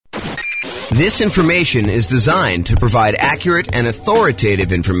This information is designed to provide accurate and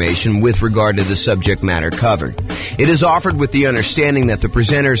authoritative information with regard to the subject matter covered. It is offered with the understanding that the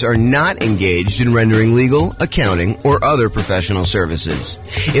presenters are not engaged in rendering legal, accounting, or other professional services.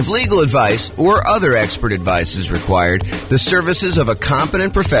 If legal advice or other expert advice is required, the services of a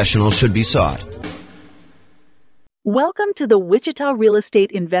competent professional should be sought. Welcome to the Wichita Real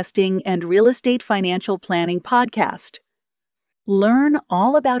Estate Investing and Real Estate Financial Planning Podcast. Learn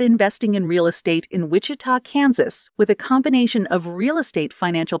all about investing in real estate in Wichita, Kansas, with a combination of real estate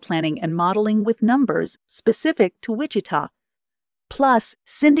financial planning and modeling with numbers specific to Wichita, plus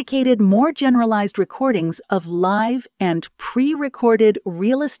syndicated, more generalized recordings of live and pre-recorded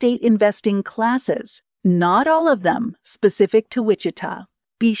real estate investing classes, not all of them specific to Wichita.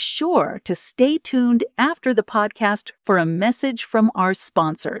 Be sure to stay tuned after the podcast for a message from our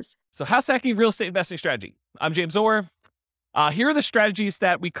sponsors. So, house hacking real estate investing strategy. I'm James Orr. Here are the strategies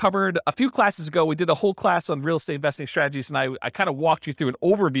that we covered a few classes ago. We did a whole class on real estate investing strategies, and I kind of walked you through an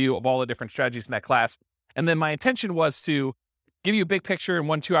overview of all the different strategies in that class. And then my intention was to give you a big picture in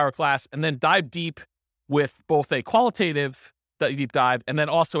 1 2-hour class and then dive deep with both a qualitative deep dive and then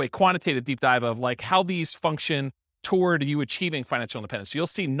also a quantitative deep dive of like how these function toward you achieving financial independence. So you'll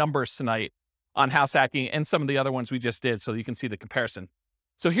see numbers tonight on house hacking and some of the other ones we just did so you can see the comparison.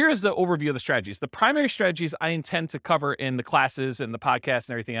 So here's the overview of the strategies. The primary strategies I intend to cover in the classes and the podcast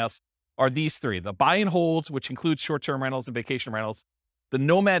and everything else are these three: the buy and hold, which includes short-term rentals and vacation rentals, the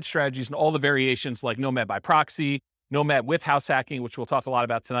nomad strategies and all the variations like nomad by proxy, nomad with house hacking, which we'll talk a lot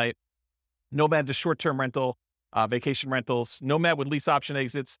about tonight, nomad to short-term rental, vacation rentals, nomad with lease option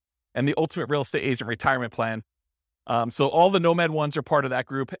exits, and the ultimate real estate agent retirement plan. So all the nomad ones are part of that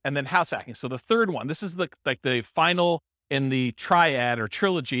group, and then house hacking. So the third one, this is the final in the triad or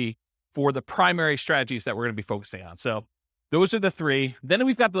trilogy for the primary strategies that we're going to be focusing on. So those are the three. Then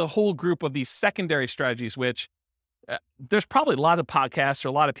we've got the whole group of these secondary strategies, which there's probably a lot of podcasts or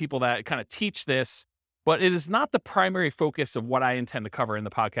a lot of people that kind of teach this, but it is not the primary focus of what I intend to cover in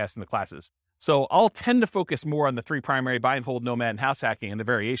the podcast and the classes. So I'll tend to focus more on the three primary: buy and hold, nomad, and house hacking, and the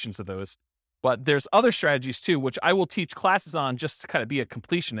variations of those. But there's other strategies too, which I will teach classes on just to kind of be a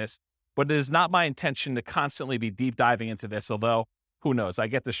completionist. But it is not my intention to constantly be deep diving into this, although who knows, I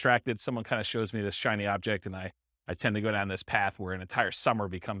get distracted. Someone kind of shows me this shiny object and I tend to go down this path where an entire summer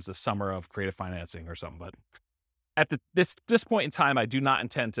becomes the summer of creative financing or something. But at this point in time, I do not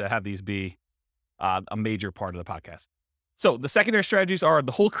intend to have these be a major part of the podcast. So the secondary strategies are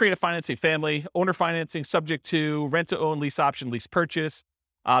the whole creative financing family: owner financing subject to rent to own, lease option, lease purchase,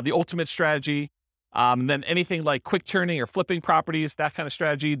 the ultimate strategy, then anything like quick turning or flipping properties, that kind of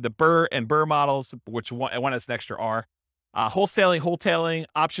strategy, the BRRRR and BRRRR models, which one has an extra R, wholetailing,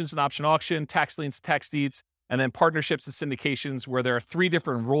 options and option auction, tax liens, tax deeds, and then partnerships and syndications, where there are three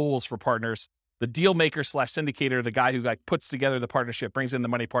different roles for partners: the deal maker / syndicator, the guy who like puts together the partnership, brings in the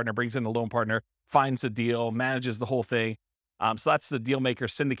money partner, brings in the loan partner, finds the deal, manages the whole thing. So that's the deal maker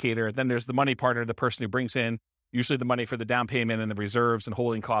syndicator. Then there's the money partner, the person who brings in usually the money for the down payment and the reserves and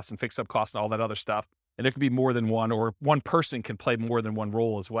holding costs and fix up costs and all that other stuff. And there could be more than one, or one person can play more than one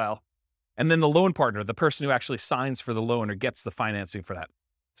role as well. And then the loan partner, the person who actually signs for the loan or gets the financing for that.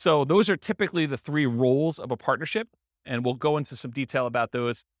 So those are typically the three roles of a partnership. And we'll go into some detail about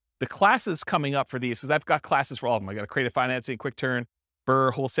those. The classes coming up for these, because I've got classes for all of them. I got a creative financing, quick turn,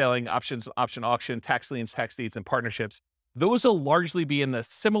 BRRRR, wholesaling, options, option auction, tax liens, tax deeds, and partnerships. Those will largely be in the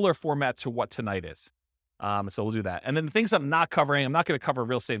similar format to what tonight is. So we'll do that. And then the things I'm not covering, I'm not going to cover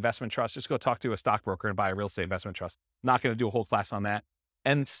real estate investment trust. Just go talk to a stockbroker and buy a real estate investment trust. Not going to do a whole class on that.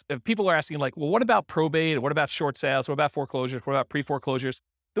 And if people are asking like, well, what about probate? What about short sales? What about foreclosures? What about pre-foreclosures?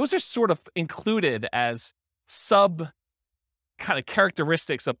 Those are sort of included as sub kind of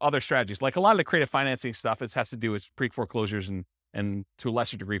characteristics of other strategies. Like a lot of the creative financing stuff, it has to do with pre-foreclosures and to a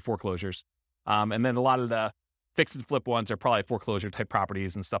lesser degree foreclosures. And then a lot of the fix and flip ones are probably foreclosure type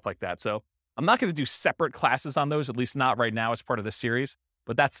properties and stuff like that. So I'm not going to do separate classes on those, at least not right now as part of this series,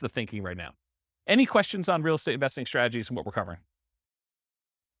 but that's the thinking right now. Any questions on real estate investing strategies and what we're covering?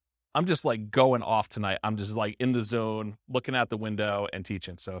 I'm just like going off tonight. I'm just like in the zone, looking out the window and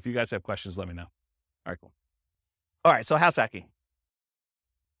teaching. So if you guys have questions, let me know. All right, cool. All right, so house hacking.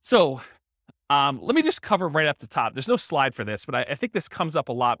 So let me just cover right up the top. There's no slide for this, but I think this comes up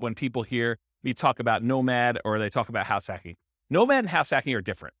a lot when people hear me talk about nomad or they talk about house hacking. Nomad and house hacking are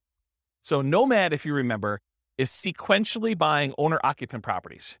different. So nomad, if you remember, is sequentially buying owner-occupant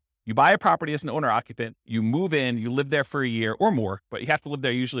properties. You buy a property as an owner-occupant, you move in, you live there for a year or more, but you have to live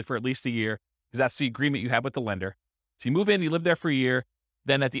there usually for at least a year because that's the agreement you have with the lender. So you move in, you live there for a year.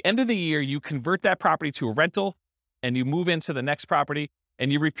 Then at the end of the year, you convert that property to a rental and you move into the next property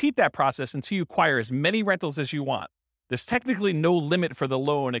And you repeat that process until you acquire as many rentals as you want. There's technically no limit for the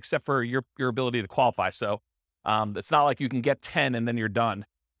loan except for your ability to qualify. So it's not like you can get 10 and then you're done.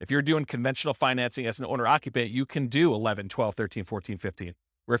 If you're doing conventional financing as an owner occupant, you can do 11, 12, 13, 14, 15.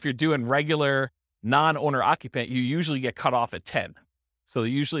 Where if you're doing regular non-owner occupant, you usually get cut off at 10. So there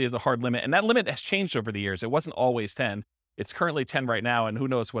usually is a hard limit. And that limit has changed over the years. It wasn't always 10. It's currently 10 right now. And who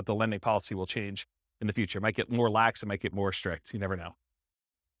knows what the lending policy will change in the future. It might get more lax. It might get more strict. You never know.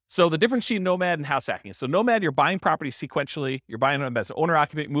 So the difference between Nomad and house hacking. So Nomad, you're buying property sequentially. You're buying them as an owner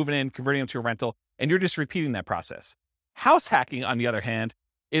occupant, moving in, converting them to a rental, and you're just repeating that process. House hacking, on the other hand,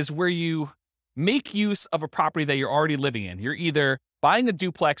 is where you make use of a property that you're already living in. You're either buying a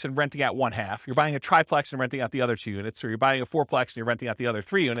duplex and renting out one half, you're buying a triplex and renting out the other 2 units, or you're buying a fourplex and you're renting out the other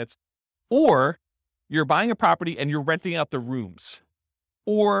 3 units, or you're buying a property and you're renting out the rooms,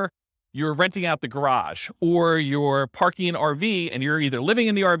 or you're renting out the garage, or you're parking an RV and you're either living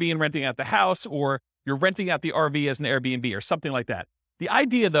in the RV and renting out the house, or you're renting out the RV as an Airbnb or something like that. The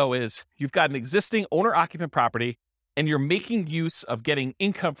idea, though, is you've got an existing owner-occupant property and you're making use of getting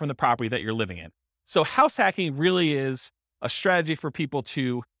income from the property that you're living in. So house hacking really is a strategy for people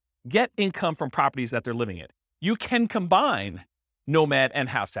to get income from properties that they're living in. You can combine Nomad and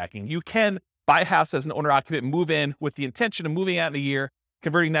house hacking. You can buy a house as an owner-occupant, move in with the intention of moving out in a year,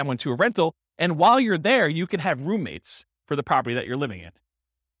 converting that one to a rental. And while you're there, you can have roommates for the property that you're living in.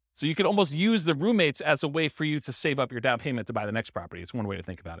 So you can almost use the roommates as a way for you to save up your down payment to buy the next property. It's one way to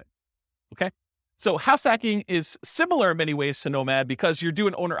think about it. Okay. So house hacking is similar in many ways to Nomad because you're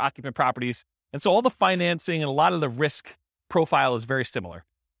doing owner-occupant properties. And so all the financing and a lot of the risk profile is very similar.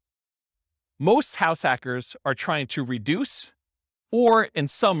 Most house hackers are trying to reduce, or in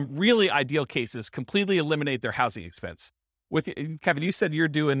some really ideal cases, completely eliminate their housing expense. With Kevin, you said you're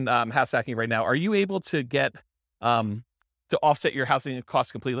doing house hacking right now. Are you able to get to offset your housing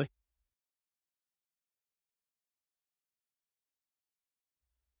costs completely?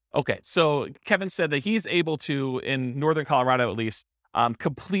 Okay, so Kevin said that he's able to, in Northern Colorado at least,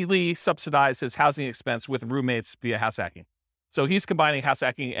 completely subsidize his housing expense with roommates via house hacking. So he's combining house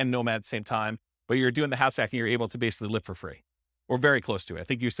hacking and Nomad at the same time, but you're doing the house hacking, you're able to basically live for free or very close to it. I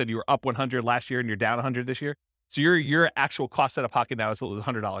think you said you were up 100 last year and you're down 100 this year. So your actual cost out of pocket now is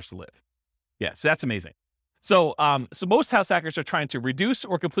 $100 to live. Yeah, so that's amazing. So most house hackers are trying to reduce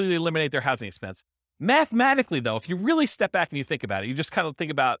or completely eliminate their housing expense. Mathematically, though, if you really step back and you think about it, you just kind of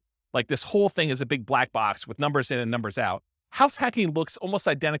think about like this whole thing is a big black box with numbers in and numbers out. House hacking looks almost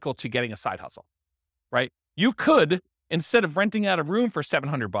identical to getting a side hustle, right? You could, instead of renting out a room for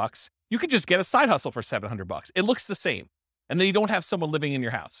 $700, you could just get a side hustle for $700. It looks the same. And then you don't have someone living in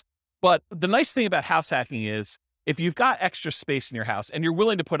your house. But the nice thing about house hacking is if you've got extra space in your house and you're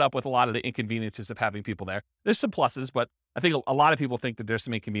willing to put up with a lot of the inconveniences of having people there, there's some pluses, but I think a lot of people think that there's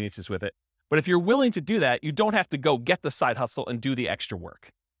some inconveniences with it. But if you're willing to do that, you don't have to go get the side hustle and do the extra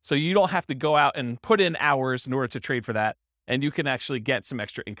work. So you don't have to go out and put in hours in order to trade for that. And you can actually get some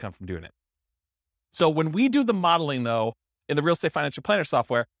extra income from doing it. So when we do the modeling, though, in the Real Estate Financial Planner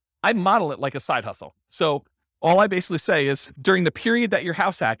software, I model it like a side hustle. So all I basically say is during the period that you're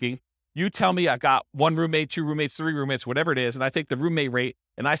house hacking, you tell me I got 1 roommate, 2 roommates, 3 roommates, whatever it is. And I take the roommate rate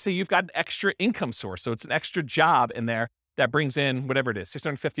and I say you've got an extra income source. So it's an extra job in there that brings in whatever it is,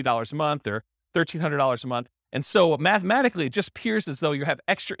 $650 a month or $1,300 a month. And so mathematically, it just appears as though you have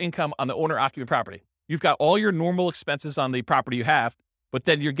extra income on the owner-occupant property. You've got all your normal expenses on the property you have, but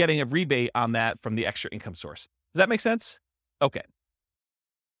then you're getting a rebate on that from the extra income source. Does that make sense? Okay.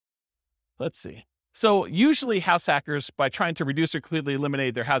 Let's see. So usually house hackers, by trying to reduce or completely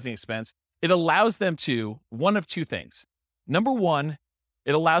eliminate their housing expense, it allows them to, one of two things. Number one,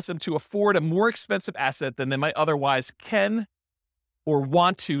 it allows them to afford a more expensive asset than they might otherwise can or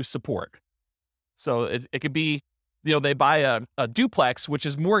want to support. So it could be, they buy a duplex, which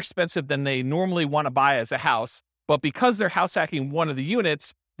is more expensive than they normally want to buy as a house. But because they're house hacking one of the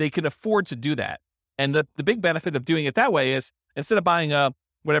units, they can afford to do that. And the big benefit of doing it that way is instead of buying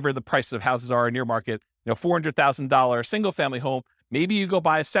whatever the prices of houses are in your market, $400,000 single family home, maybe you go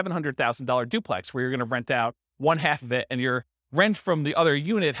buy a $700,000 duplex where you're going to rent out one half of it and your rent from the other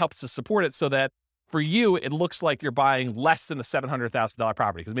unit helps to support it so that for you, it looks like you're buying less than a $700,000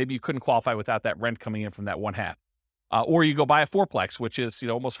 property because maybe you couldn't qualify without that rent coming in from that one half. Or you go buy a fourplex, which is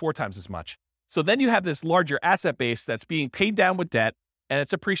almost 4 times as much. So then you have this larger asset base that's being paid down with debt and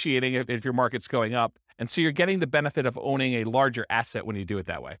it's appreciating if your market's going up. And so you're getting the benefit of owning a larger asset when you do it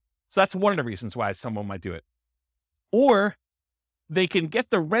that way. So that's one of the reasons why someone might do it. Or they can get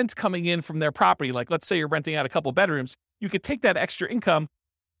the rent coming in from their property. Like let's say you're renting out a couple bedrooms, you could take that extra income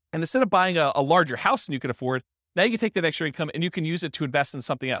and instead of buying a larger house than you can afford, Now you can take that extra income and you can use it to invest in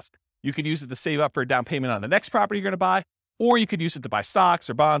something else. You could use it to save up for a down payment on the next property you're going to buy, or you could use it to buy stocks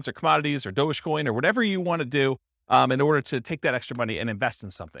or bonds or commodities or Dogecoin or whatever you want to do in order to take that extra money and invest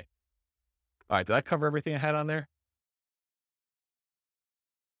in something. All right, did I cover everything I had on there?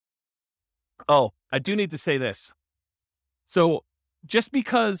 Oh, I do need to say this. So just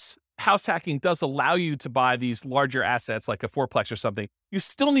because house hacking does allow you to buy these larger assets like a fourplex or something, you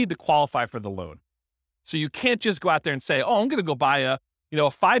still need to qualify for the loan. So you can't just go out there and say, oh, I'm going to go buy a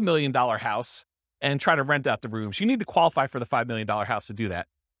 $5 million house and try to rent out the rooms. You need to qualify for the $5 million house to do that.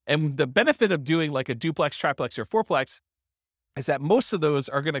 And the benefit of doing like a duplex, triplex, or fourplex is that most of those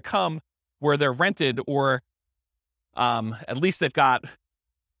are going to come where they're rented, or at least they've got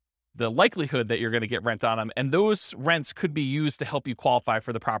the likelihood that you're going to get rent on them. And those rents could be used to help you qualify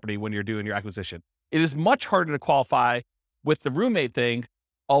for the property when you're doing your acquisition. It is much harder to qualify with the roommate thing.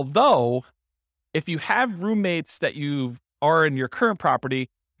 Although if you have roommates that you are in your current property,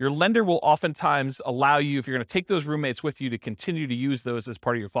 your lender will oftentimes allow you, if you're going to take those roommates with you, to continue to use those as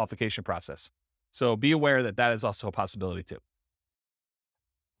part of your qualification process. So be aware that that is also a possibility too.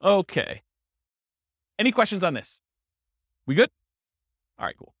 Okay. Any questions on this? We good? All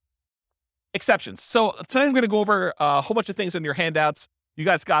right, cool. Exceptions. So tonight I'm going to go over a whole bunch of things in your handouts. You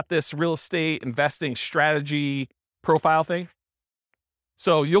guys got this real estate investing strategy profile thing.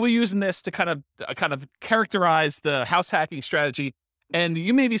 So you'll be using this to kind of characterize the house hacking strategy. And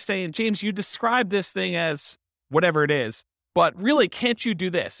you may be saying, James, you described this thing as whatever it is, but really, can't you do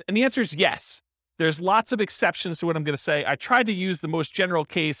this? And the answer is yes. There's lots of exceptions to what I'm going to say. I tried to use the most general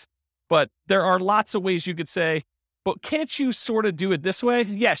case, but there are lots of ways you could say, but can't you sort of do it this way?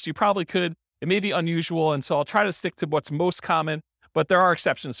 Yes, you probably could. It may be unusual, and so I'll try to stick to what's most common, but there are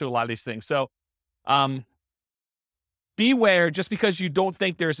exceptions to a lot of these things. So beware, just because you don't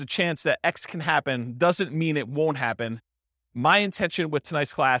think there's a chance that X can happen doesn't mean it won't happen. My intention with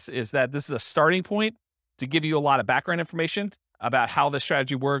tonight's class is that this is a starting point to give you a lot of background information about how the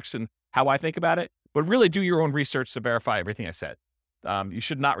strategy works and how I think about it, but really do your own research to verify everything I said. You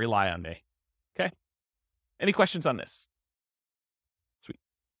should not rely on me. Okay? Any questions on this? Sweet.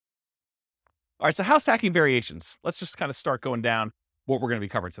 All right, so house hacking variations. Let's just kind of start going down what we're going to be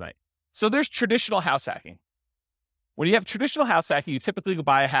covering tonight. So there's traditional house hacking. When you have traditional house hacking, you typically go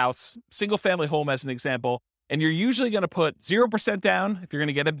buy a house, single family home as an example, and you're usually going to put 0% down if you're going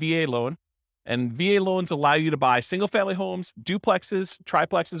to get a VA loan. And VA loans allow you to buy single family homes, duplexes,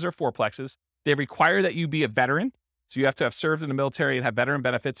 triplexes, or fourplexes. They require that you be a veteran. So you have to have served in the military and have veteran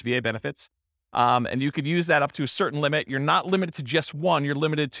benefits, VA benefits. And you could use that up to a certain limit. You're not limited to just one. You're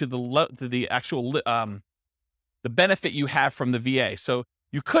limited to the actual the benefit you have from the VA. So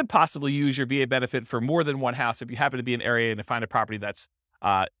you could possibly use your VA benefit for more than one house if you happen to be in an area and to find a property that's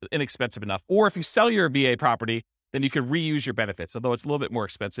inexpensive enough. Or if you sell your VA property, then you can reuse your benefits, although it's a little bit more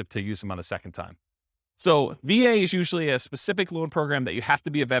expensive to use them on a second time. So VA is usually a specific loan program that you have to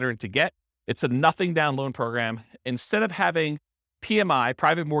be a veteran to get. It's a nothing down loan program. Instead of having PMI,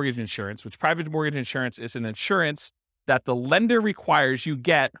 private mortgage insurance, which private mortgage insurance is an insurance that the lender requires you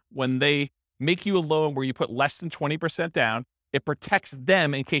get when they make you a loan where you put less than 20% down, it protects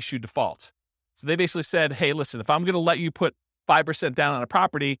them in case you default. So they basically said, hey, listen, if I'm going to let you put 5% down on a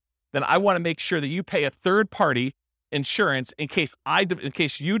property, then I want to make sure that you pay a third party insurance in case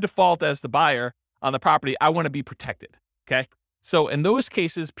you default as the buyer on the property. I want to be protected. Okay. So in those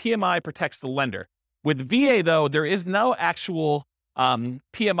cases, PMI protects the lender. With VA though, there is no actual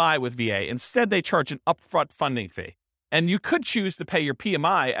PMI with VA. Instead, they charge an upfront funding fee. And you could choose to pay your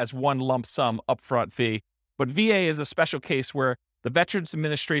PMI as one lump sum upfront fee, but VA is a special case where the Veterans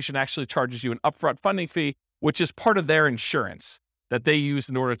Administration actually charges you an upfront funding fee, which is part of their insurance that they use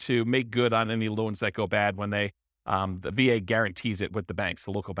in order to make good on any loans that go bad when the VA guarantees it with the banks,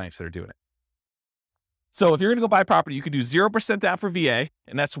 the local banks that are doing it. So if you're going to go buy property, you could do 0% down for VA,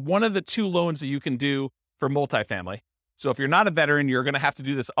 and that's one of the two loans that you can do for multifamily. So if you're not a veteran, you're going to have to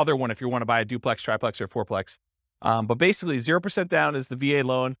do this other one if you want to buy a duplex, triplex, or fourplex. But basically 0% down is the VA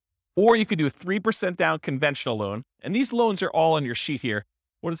loan, or you could do a 3% down conventional loan. And these loans are all on your sheet here.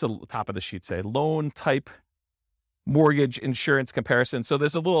 What does the top of the sheet say? Loan type mortgage insurance comparison. So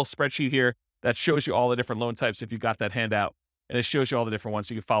there's a little spreadsheet here that shows you all the different loan types if you got that handout, and it shows you all the different ones.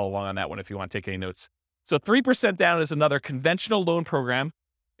 So you can follow along on that one if you want to take any notes. So 3% down is another conventional loan program.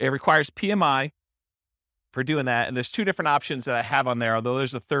 It requires PMI for doing that. And there's two different options that I have on there, although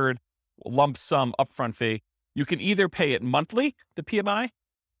there's a third lump sum upfront fee. You can either pay it monthly, the PMI,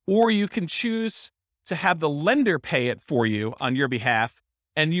 or you can choose to have the lender pay it for you on your behalf,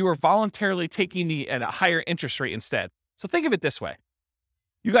 and you are voluntarily taking at a higher interest rate instead. So think of it this way.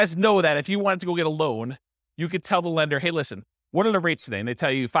 You guys know that if you wanted to go get a loan, you could tell the lender, hey, listen, what are the rates today? And they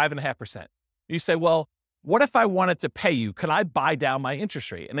tell you 5.5%. You say, well, what if I wanted to pay you? Could I buy down my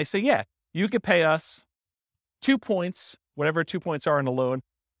interest rate? And they say, yeah, you could pay us 2 points, whatever 2 points are in the loan,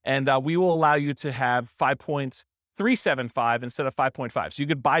 and we will allow you to have 5.375 instead of 5.5. So you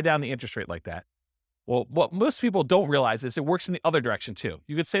could buy down the interest rate like that. Well, what most people don't realize is it works in the other direction too.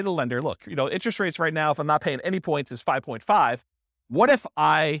 You could say to the lender, look, interest rates right now, if I'm not paying any points, is 5.5.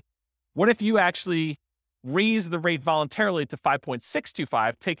 What if you actually raise the rate voluntarily to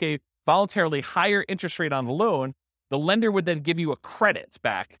 5.625, take a voluntarily higher interest rate on the loan? The lender would then give you a credit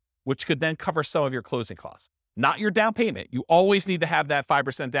back, which could then cover some of your closing costs. Not your down payment. You always need to have that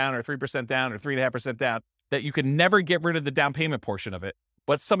 5% down or 3% down or 3.5% down, that you can never get rid of the down payment portion of it.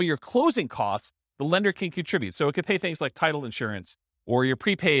 But some of your closing costs, the lender can contribute. So it could pay things like title insurance or your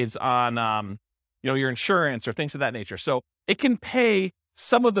prepaids on, your insurance or things of that nature. So it can pay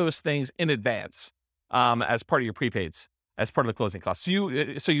some of those things in advance as part of your prepaids, as part of the closing costs.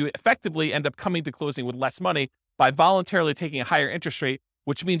 So you effectively end up coming to closing with less money by voluntarily taking a higher interest rate,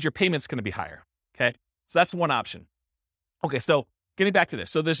 which means your payment's going to be higher. Okay, so that's one option. Okay, so getting back to this,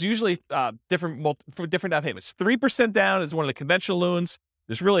 so there's usually different down payments. 3% down is one of the conventional loans.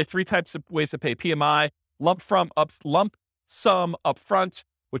 There's really 3 types of ways to pay PMI: lump sum upfront,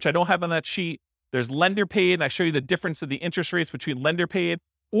 which I don't have on that sheet. There's lender paid, and I show you the difference of the interest rates between lender paid,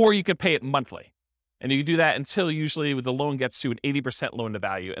 or you can pay it monthly. And you can do that until usually the loan gets to an 80% loan to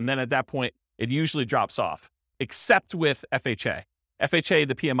value. And then at that point, it usually drops off, except with FHA. FHA,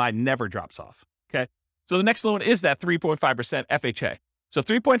 the PMI never drops off. Okay. So the next loan is that 3.5% FHA. So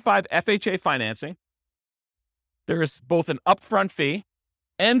 3.5 FHA financing. There is both an upfront fee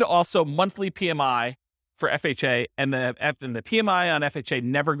and also monthly PMI for FHA, and the PMI on FHA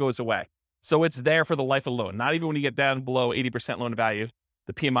never goes away. So it's there for the life of the loan. Not even when you get down below 80% loan to value,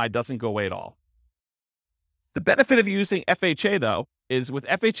 the PMI doesn't go away at all. The benefit of using FHA, though, is with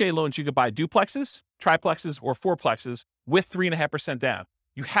FHA loans, you could buy duplexes, triplexes, or fourplexes with 3.5% down.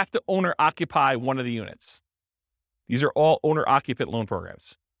 You have to owner occupy one of the units. These are all owner occupant loan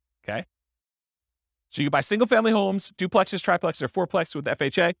programs. Okay. So you can buy single family homes, duplexes, triplexes, or fourplex with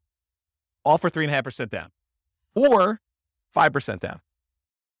FHA, all for 3.5% down, or 5% down.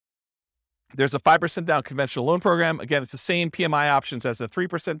 There's a 5% down conventional loan program. Again, it's the same PMI options as a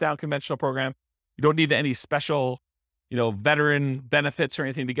 3% down conventional program. You don't need any special, veteran benefits or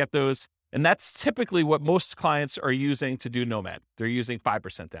anything to get those. And that's typically what most clients are using to do Nomad. They're using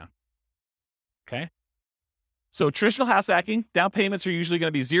 5% down. Okay. So traditional house hacking, down payments are usually going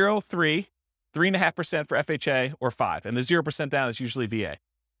to be 0, 3, 3.5% for FHA, or 5. And the 0% down is usually VA.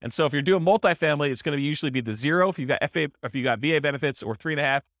 And so if you're doing multifamily, it's going to usually be the 0 if you got VA benefits, or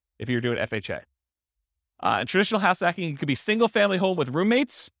 3.5 if you're doing FHA. In traditional house hacking, it could be single family home with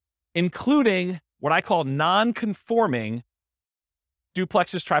roommates, including what I call non-conforming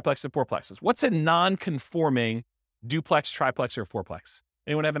duplexes, triplexes, and fourplexes. What's a non-conforming duplex, triplex, or fourplex?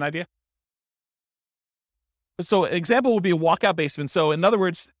 Anyone have an idea? So an example would be a walkout basement. So in other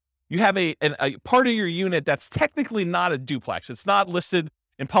words, you have a part of your unit that's technically not a duplex. It's not listed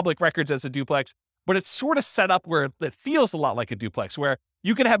in public records as a duplex, but it's sort of set up where it feels a lot like a duplex, where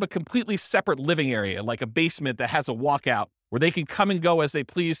you can have a completely separate living area, like a basement that has a walkout where they can come and go as they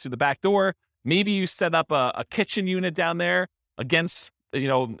please through the back door. Maybe you set up a kitchen unit down there against, a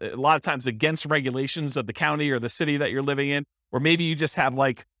lot of times against regulations of the county or the city that you're living in. Or maybe you just have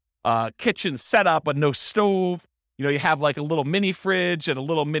like a kitchen set up but no stove. You have like a little mini fridge and a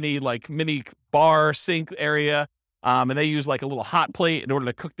little mini bar sink area. And they use like a little hot plate in order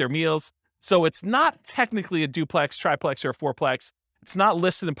to cook their meals. So it's not technically a duplex, triplex, or fourplex. It's not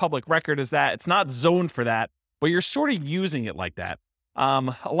listed in public record as that. It's not zoned for that, but you're sort of using it like that.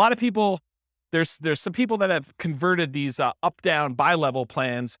 A lot of people, there's some people that have converted these up-down bi-level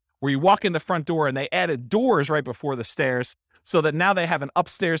plans where you walk in the front door and they added doors right before the stairs so that now they have an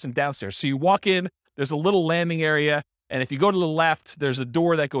upstairs and downstairs. So you walk in, there's a little landing area, and if you go to the left, there's a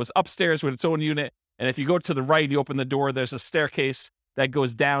door that goes upstairs with its own unit. And if you go to the right, you open the door, there's a staircase that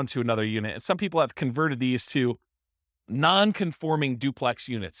goes down to another unit. And some people have converted these to non-conforming duplex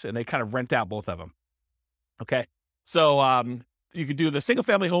units, and they kind of rent out both of them. Okay. So you could do the single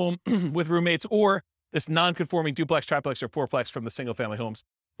family home with roommates, or this non-conforming duplex, triplex, or fourplex from the single family homes.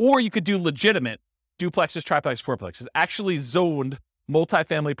 Or you could do legitimate duplexes, triplexes, fourplexes, actually zoned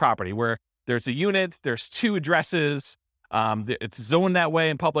multifamily property where there's a unit, there's 2 addresses, it's zoned that way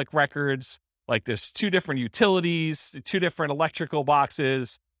in public records. Like there's 2 different utilities, 2 different electrical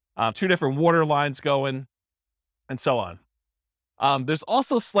boxes, 2 different water lines going, and so on. There's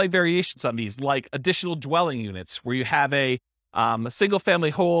also slight variations on these, like additional dwelling units, where you have a single family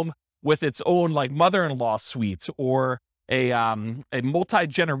home with its own like mother-in-law suite or a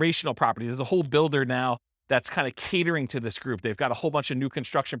multi-generational property. There's a whole builder now that's kind of catering to this group. They've got a whole bunch of new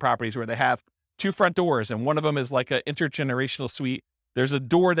construction properties where they have 2 front doors, and one of them is like an intergenerational suite. There's a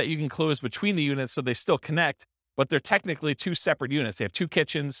door that you can close between the units so they still connect, but they're technically 2 separate units. They have 2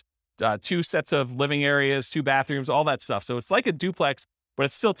 kitchens, 2 sets of living areas, 2 bathrooms, all that stuff. So it's like a duplex, but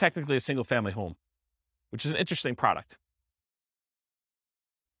it's still technically a single family home, which is an interesting product.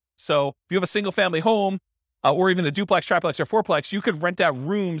 So if you have a single family home, or even a duplex, triplex, or fourplex, you could rent out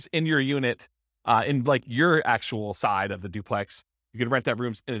rooms in your unit, in like your actual side of the duplex. You could rent out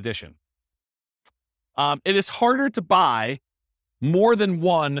rooms in addition. It is harder to buy more than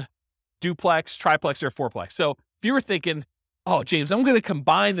one duplex, triplex, or fourplex. So if you were thinking, oh, James, I'm going to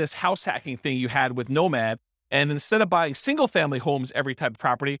combine this house hacking thing you had with Nomad, and instead of buying single family homes every type of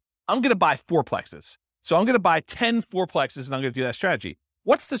property, I'm going to buy fourplexes. So I'm going to buy 10 fourplexes, and I'm going to do that strategy.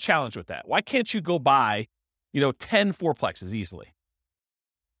 What's the challenge with that? Why can't you go buy 10 fourplexes easily?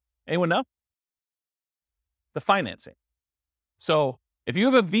 Anyone know? The financing. So if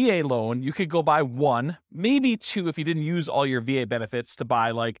you have a VA loan, you could go buy 1, maybe 2 if you didn't use all your VA benefits to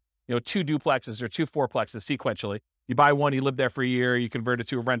buy 2 duplexes or 2 fourplexes sequentially. You buy 1, you live there for a year, you convert it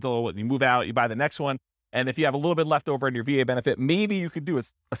to a rental, you move out, you buy the next one. And if you have a little bit left over in your VA benefit, maybe you could do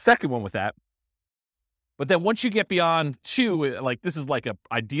a second one with that. But then once you get beyond 2, this is like an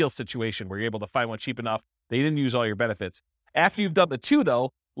ideal situation where you're able to find one cheap enough that you didn't use all your benefits. After you've done the 2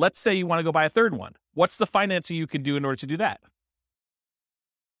 though, let's say you want to go buy a third one. What's the financing you can do in order to do that?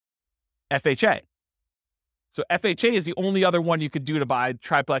 FHA. So FHA is the only other one you could do to buy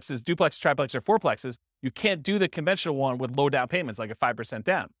triplexes, duplex, triplex, or fourplexes. You can't do the conventional one with low down payments, like a 5%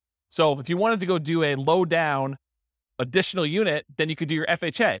 down. So if you wanted to go do a low down additional unit, then you could do your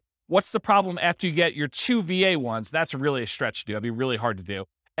FHA. What's the problem after you get your 2 VA ones? That's really a stretch to do. It'd be really hard to do.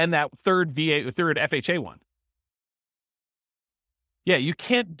 And that third FHA one. Yeah, you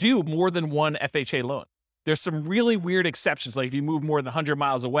can't do more than 1 FHA loan. There's some really weird exceptions, like if you move more than 100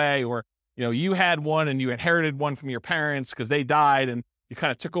 miles away, or you had one and you inherited one from your parents because they died and you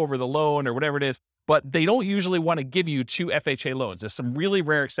kind of took over the loan or whatever it is. But they don't usually want to give you 2 FHA loans. There's some really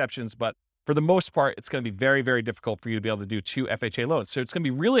rare exceptions, but for the most part, it's going to be very, very difficult for you to be able to do 2 FHA loans. So it's going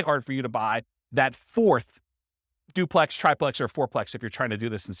to be really hard for you to buy that 4th duplex, triplex, or fourplex if you're trying to do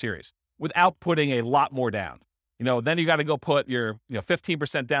this in series without putting a lot more down. Then you got to go put your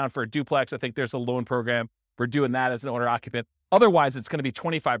 15% down for a duplex. I think there's a loan program for doing that as an owner occupant. Otherwise, it's going to be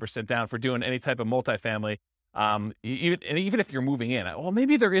 25% down for doing any type of multifamily. Even if you're moving in, well,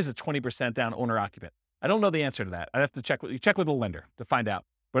 maybe there is a 20% down owner occupant. I don't know the answer to that. I'd have to check with a lender to find out.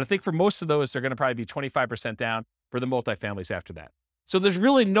 But I think for most of those, they're going to probably be 25% down for the multifamilies after that. So there's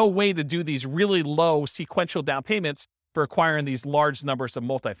really no way to do these really low sequential down payments for acquiring these large numbers of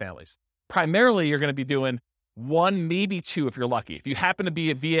multifamilies. Primarily, you're going to be doing 1, maybe 2 if you're lucky. If you happen to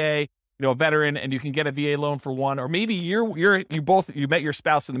be a VA, a veteran, and you can get a VA loan for 1, or maybe you met your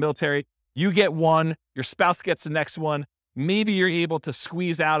spouse in the military, you get 1, your spouse gets the next one. Maybe you're able to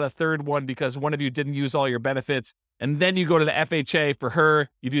squeeze out a third one because one of you didn't use all your benefits. And then you go to the FHA for her,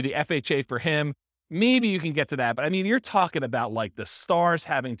 you do the FHA for him. Maybe you can get to that. But I mean, you're talking about like the stars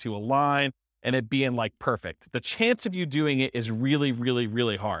having to align and it being like perfect. The chance of you doing it is really, really,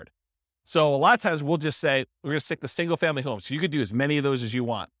 really hard. So a lot of times we'll just say, we're going to stick to single family homes. So you could do as many of those as you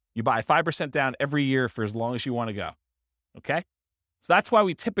want. You buy 5% down every year for as long as you want to go. Okay. So that's why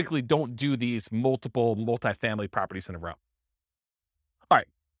we typically don't do these multiple multifamily properties in a row. All right.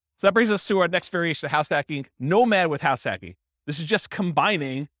 So that brings us to our next variation of house hacking, Nomad with house hacking. This is just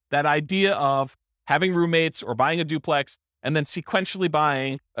combining that idea of having roommates or buying a duplex and then sequentially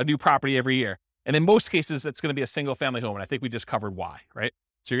buying a new property every year. And in most cases, it's going to be a single family home. And I think we just covered why, right?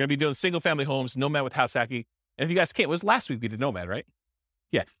 So you're going to be doing single family homes, Nomad with house hacking. And if you guys can't, it was last week we did Nomad, right?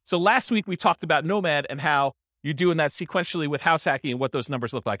 Yeah. So last week we talked about Nomad and how you're doing that sequentially with house hacking and what those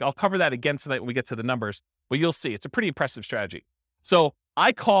numbers look like. I'll cover that again tonight when we get to the numbers, but you'll see it's a pretty impressive strategy. So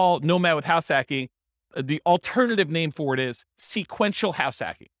I call Nomad with house hacking, the alternative name for it is sequential house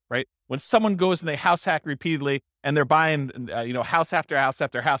hacking, right? When someone goes and they house hack repeatedly and they're buying, house after house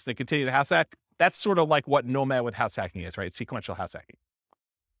after house, and they continue to house hack. That's sort of like what Nomad with house hacking is, right? Sequential house hacking.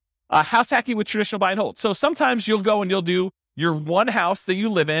 House hacking with traditional buy and hold. So sometimes you'll go and you'll do your one house that you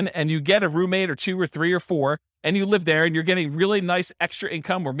live in and you get a roommate or 2 or 3 or 4 and you live there and you're getting really nice extra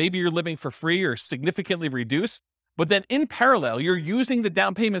income, or maybe you're living for free or significantly reduced. But then in parallel, you're using the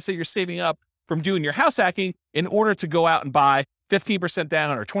down payments that you're saving up from doing your house hacking in order to go out and buy 15%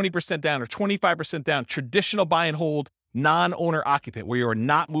 down or 20% down or 25% down traditional buy and hold non-owner occupant where you're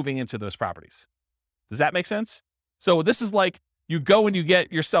not moving into those properties. Does that make sense? So this is like you go and you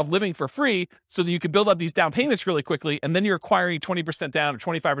get yourself living for free so that you can build up these down payments really quickly. And then you're acquiring 20% down or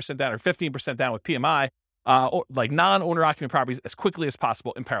 25% down or 15% down with PMI, or like non-owner occupant properties as quickly as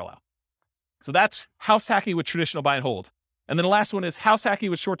possible in parallel. So that's house hacking with traditional buy and hold. And then the last one is house hacking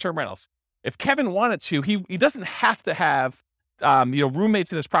with short-term rentals. If Kevin wanted to, he doesn't have to have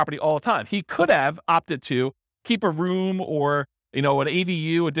roommates in his property all the time. He could have opted to keep a room or an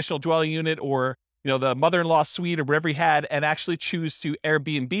ADU, additional dwelling unit, or the mother-in-law suite or whatever he had, and actually choose to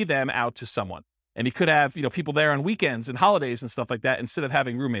Airbnb them out to someone. And he could have people there on weekends and holidays and stuff like that instead of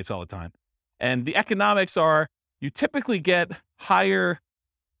having roommates all the time. And the economics are you typically get higher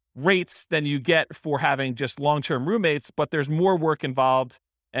rates than you get for having just long-term roommates, but there's more work involved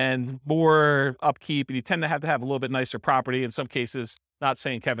and more upkeep, and you tend to have a little bit nicer property in some cases. Not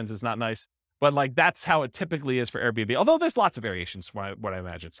saying Kevin's is not nice, but like that's how it typically is for Airbnb, although there's lots of variations from what I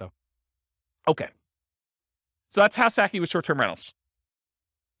imagine. So, okay. So that's house hacking with short-term rentals.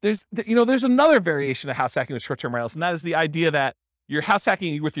 There's another variation of house hacking with short-term rentals, and that is the idea that you're house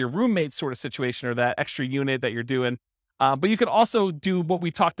hacking with your roommate sort of situation or that extra unit that you're doing. But you could also do what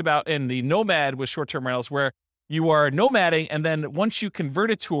we talked about in the nomad with short-term rentals, where you are nomading, and then once you convert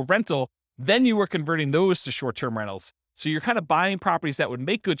it to a rental, then you are converting those to short-term rentals. So you're kind of buying properties that would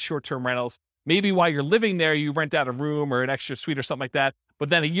make good short-term rentals. Maybe while you're living there, you rent out a room or an extra suite or something like that. But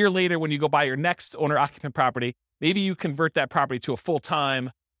then a year later, when you go buy your next owner-occupant property, maybe you convert that property to a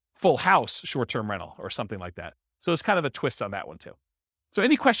full-time, full house short-term rental or something like that. So it's kind of a twist on that one too. So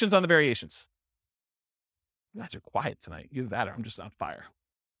any questions on the variations? You guys are quiet tonight. Either that or I'm just on fire.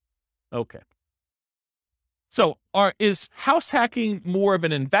 Okay. So is house hacking more of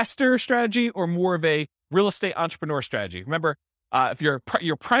an investor strategy or more of a real estate entrepreneur strategy? Remember, if you're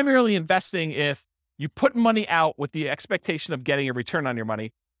primarily investing, if you put money out with the expectation of getting a return on your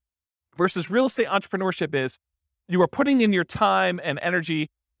money, versus real estate entrepreneurship is you are putting in your time and energy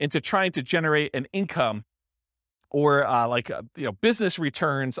into trying to generate an income or business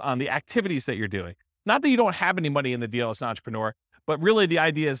returns on the activities that you're doing. Not that you don't have any money in the deal as an entrepreneur, but really the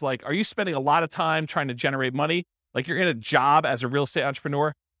idea is like, are you spending a lot of time trying to generate money? Like you're in a job as a real estate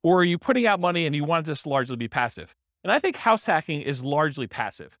entrepreneur, or are you putting out money and you want it to largely be passive? And I think house hacking is largely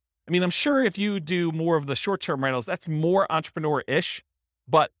passive. I mean, I'm sure if you do more of the short-term rentals, that's more entrepreneur-ish,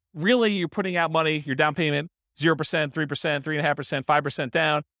 but really you're putting out money, your down payment, 0%, 3%, 3.5%, 5%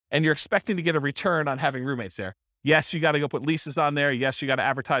 down, and you're expecting to get a return on having roommates there. Yes, you got to go put leases on there. Yes, you got to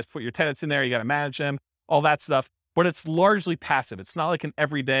advertise, put your tenants in there. You got to manage them, all that stuff. But it's largely passive. It's not like an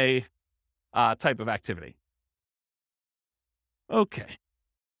everyday type of activity. Okay.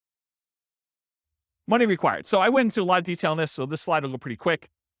 Money required. So I went into a lot of detail on this, so this slide will go pretty quick.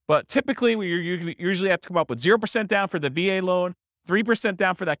 But typically, you usually have to come up with 0% down for the VA loan, 3%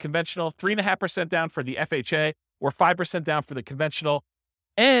 down for that conventional, 3.5% down for the FHA, or 5% down for the conventional,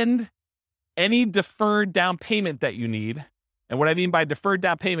 and any deferred down payment that you need. And what I mean by deferred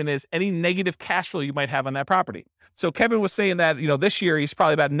down payment is any negative cash flow you might have on that property. So Kevin was saying that, this year he's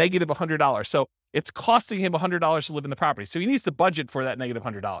probably about negative $100. So it's costing him $100 to live in the property. So he needs to budget for that negative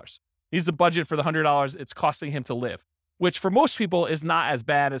 $100. He needs to budget for the $100 it's costing him to live, which for most people is not as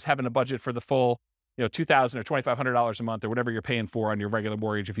bad as having a budget for the full, $2,000 or $2,500 a month or whatever you're paying for on your regular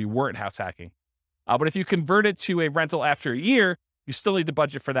mortgage if you weren't house hacking. But if you convert it to a rental after a year, you still need to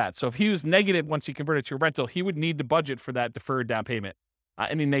budget for that. So if he was negative once he converted to a rental, he would need to budget for that deferred down payment,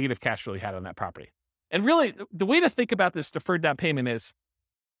 any negative cash flow he had on that property. And really, the way to think about this deferred down payment is,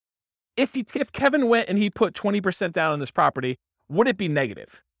 if Kevin went and he put 20% down on this property, would it be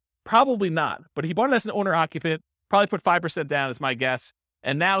negative? Probably not. But he bought it as an owner occupant, probably put 5% down is my guess.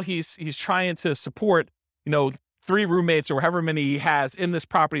 And now he's trying to support, 3 roommates or however many he has in this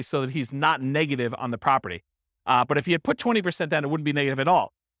property so that he's not negative on the property. But if he had put 20% down, it wouldn't be negative at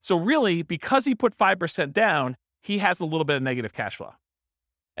all. So really, because he put 5% down, he has a little bit of negative cash flow.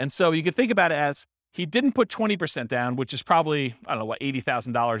 And so you can think about it as he didn't put 20% down, which is probably,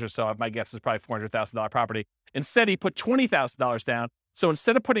 $80,000 or so. My guess is probably $400,000 property. Instead, he put $20,000 down. So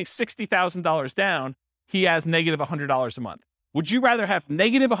instead of putting $60,000 down, he has negative $100 a month. Would you rather have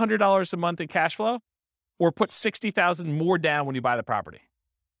negative $100 a month in cash flow or put $60,000 more down when you buy the property?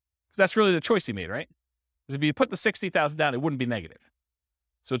 Because that's really the choice he made, right? Because if you put the $60,000 down, it wouldn't be negative.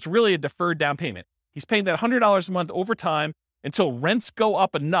 So it's really a deferred down payment. He's paying that $100 a month over time until rents go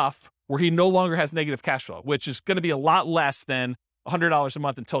up enough where he no longer has negative cash flow, which is going to be a lot less than $100 a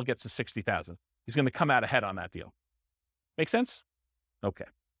month until it gets to $60,000. He's going to come out ahead on that deal. Make sense? Okay.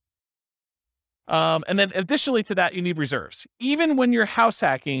 And then additionally to that, you need reserves. Even when you're house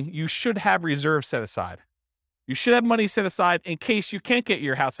hacking, you should have reserves set aside. You should have money set aside in case you can't get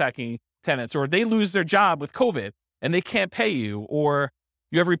your house hacking tenants or they lose their job with COVID. and they can't pay you, or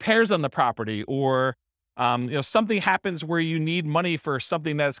you have repairs on the property, or something happens where you need money for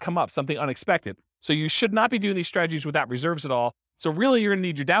something that has come up, something unexpected. So you should not be doing these strategies without reserves at all. So really, you're going to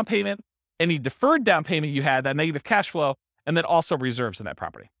need your down payment, any deferred down payment you had, that negative cash flow, and then also reserves in that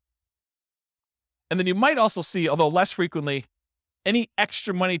property. And then you might also see, although less frequently, any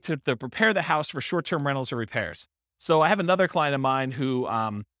extra money to prepare the house for short-term rentals or repairs. So I have another client of mine who,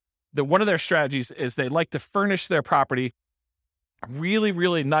 one of their strategies is they like to furnish their property really,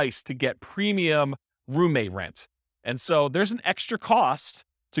 really nice to get premium roommate rent. And so there's an extra cost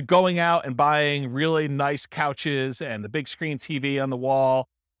to going out and buying really nice couches and the big screen TV on the wall,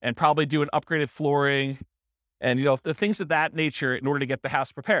 and probably doing upgraded flooring and, the things of that nature in order to get the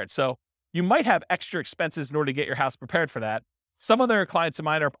house prepared. So you might have extra expenses in order to get your house prepared for that. Some other clients of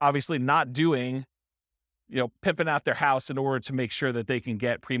mine are obviously not doing, pimping out their house in order to make sure that they can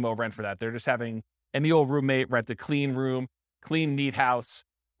get primo rent for that. They're just having any old roommate rent a clean room, clean, neat house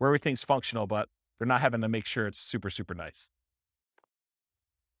where everything's functional, but they're not having to make sure it's super, super nice.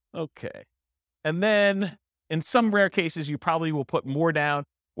 Okay. And then in some rare cases, you probably will put more down,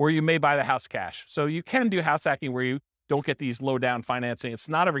 or you may buy the house cash. So you can do house hacking where you don't get these low down financing. It's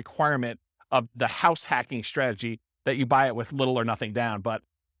not a requirement of the house hacking strategy that you buy it with little or nothing down. But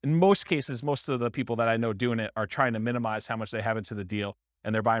in most cases, most of the people that I know doing it are trying to minimize how much they have into the deal,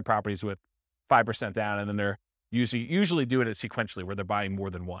 and they're buying properties with 5% down, and then they're usually doing it sequentially where they're buying more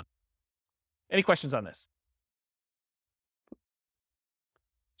than one. Any questions on this?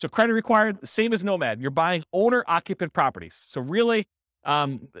 So credit required, the same as Nomad. You're buying owner-occupant properties. So really,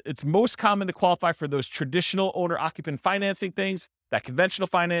 it's most common to qualify for those traditional owner-occupant financing things, that conventional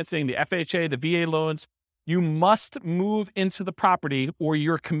financing, the FHA, the VA loans. You must move into the property or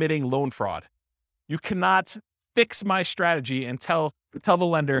you're committing loan fraud. You cannot fix my strategy and tell the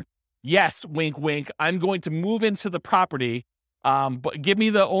lender, yes, wink, wink, I'm going to move into the property, but give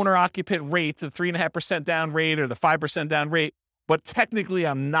me the owner-occupant rate, the 3.5% down rate or the 5% down rate. But technically,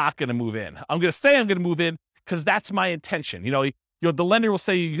 I'm not going to move in. I'm going to say I'm going to move in because that's my intention. The lender will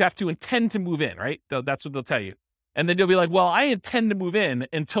say you have to intend to move in, right? That's what they'll tell you. And then you'll be like, well, I intend to move in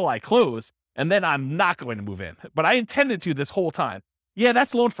until I close, and then I'm not going to move in. But I intended to this whole time. Yeah,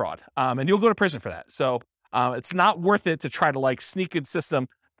 that's loan fraud. And you'll go to prison for that. So it's not worth it to try to sneak in system.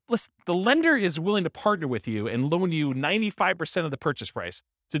 Listen, the lender is willing to partner with you and loan you 95% of the purchase price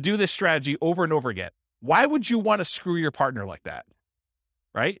to do this strategy over and over again. Why would you want to screw your partner like that?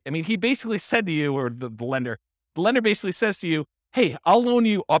 Right? I mean, he basically said to you, or the lender basically says to you, hey, I'll loan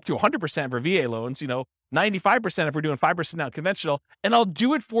you up to 100% for VA loans, 95% if we're doing 5% now conventional, and I'll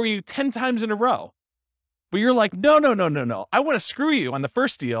do it for you 10 times in a row. But you're like, no. I want to screw you on the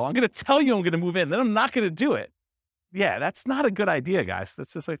first deal. I'm going to tell you I'm going to move in, then I'm not going to do it. Yeah, that's not a good idea, guys.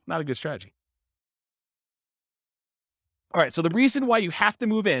 That's just not a good strategy. All right, so the reason why you have to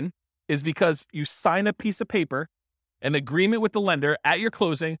move in is because you sign a piece of paper, an agreement with the lender at your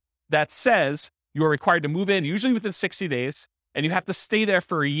closing that says you are required to move in, usually within 60 days, and you have to stay there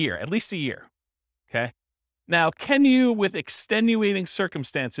for a year, at least a year. Okay. Now, can you, with extenuating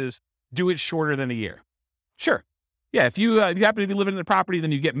circumstances, do it shorter than a year? Sure. Yeah. If you happen to be living in a property,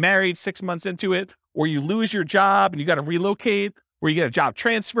 then you get married 6 months into it, or you lose your job and you got to relocate, or you get a job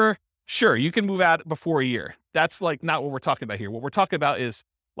transfer. Sure. You can move out before a year. That's not what we're talking about here. What we're talking about is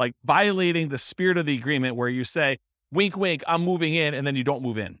violating the spirit of the agreement where you say, wink, wink, I'm moving in, and then you don't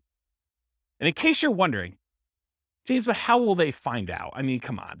move in. And in case you're wondering, James, but how will they find out? I mean,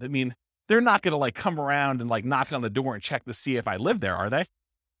 come on. I mean, they're not going to come around and knock on the door and check to see if I live there, are they?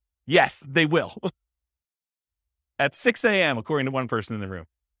 Yes, they will. At 6 a.m., according to one person in the room.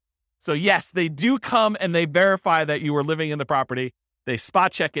 So yes, they do come and they verify that you are living in the property. They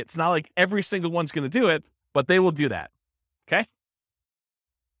spot check it. It's not like every single one's going to do it, but they will do that. Okay.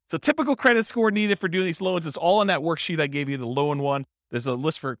 So typical credit score needed for doing these loans, it's all on that worksheet I gave you, the loan one. There's a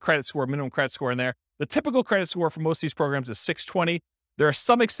list for credit score, minimum credit score in there. The typical credit score for most of these programs is 620. There are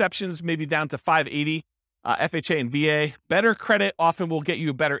some exceptions, maybe down to 580, FHA and VA. Better credit often will get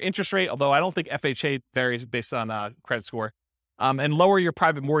you a better interest rate, although I don't think FHA varies based on credit score, and lower your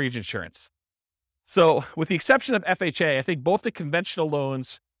private mortgage insurance. So with the exception of FHA, I think both the conventional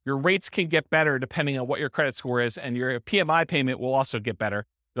loans, your rates can get better depending on what your credit score is, and your PMI payment will also get better.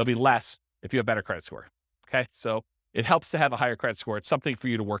 There'll be less if you have better credit score. Okay. So it helps to have a higher credit score. It's something for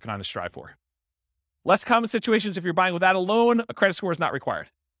you to work on and strive for. Less common situations, if you're buying without a loan, a credit score is not required.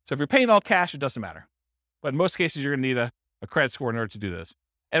 So if you're paying all cash, it doesn't matter. But in most cases, you're going to need a credit score in order to do this.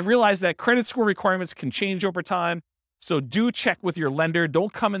 And realize that credit score requirements can change over time. So do check with your lender.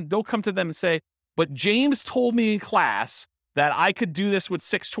 Don't come to them and say, but James told me in class that I could do this with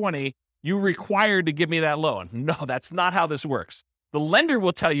 620. you're required to give me that loan. No, that's not how this works. The lender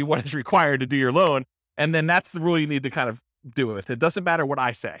will tell you what is required to do your loan, and then that's the rule you need to kind of do with. It doesn't matter what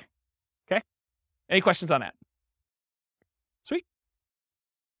I say. Okay? Any questions on that? Sweet.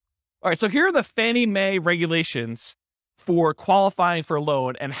 All right, so here are the Fannie Mae regulations for qualifying for a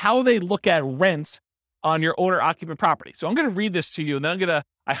loan and how they look at rents on your owner-occupant property. So I'm going to read this to you, and then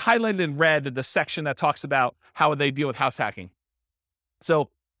I highlighted in red the section that talks about how they deal with house hacking. So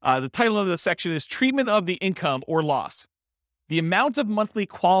the title of the section is Treatment of the Income or Loss. The amount of monthly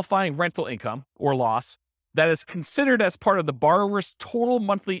qualifying rental income or loss that is considered as part of the borrower's total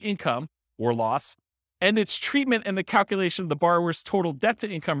monthly income or loss, and its treatment in the calculation of the borrower's total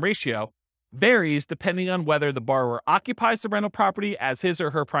debt-to-income ratio varies depending on whether the borrower occupies the rental property as his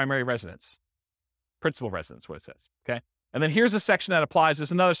or her primary residence. Principal residence, what it says, okay? And then here's a section that applies.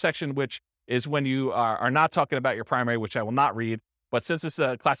 There's another section which is when you are not talking about your primary, which I will not read. But since it's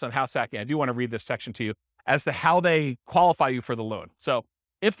a class on house hacking, I do want to read this section to you as to how they qualify you for the loan. So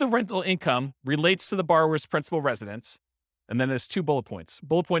if the rental income relates to the borrower's principal residence, and then there's 2 bullet points.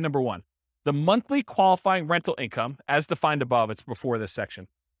 Bullet point number 1, the monthly qualifying rental income, as defined above, it's before this section,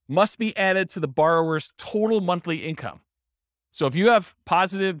 must be added to the borrower's total monthly income. So if you have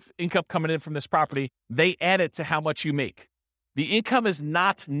positive income coming in from this property, they add it to how much you make. The income is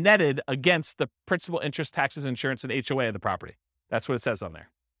not netted against the principal, interest, taxes, insurance, and HOA of the property. That's what it says on there.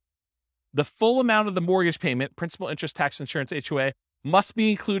 The full amount of the mortgage payment, principal, interest, tax, insurance, HOA, must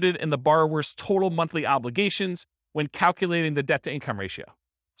be included in the borrower's total monthly obligations when calculating the debt-to-income ratio.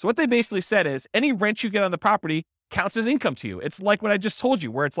 So what they basically said is any rent you get on the property counts as income to you. It's like what I just told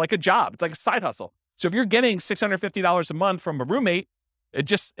you, where it's like a job. It's like a side hustle. So if you're getting $650 a month from a roommate,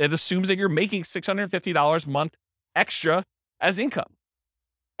 it assumes that you're making $650 a month extra as income.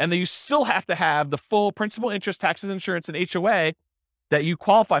 And then you still have to have the full principal, interest, taxes, insurance, and HOA that you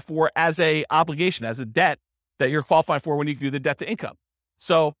qualify for as a obligation, as a debt that you're qualifying for when you do the debt to income.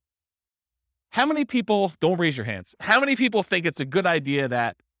 So how many people, don't raise your hands, how many people think it's a good idea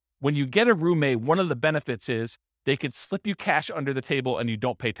that when you get a roommate, one of the benefits is they could slip you cash under the table and you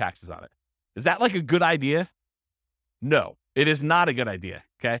don't pay taxes on it? Is that like a good idea? No, it is not a good idea,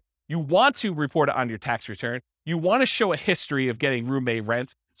 okay? You want to report it on your tax return. You want to show a history of getting roommate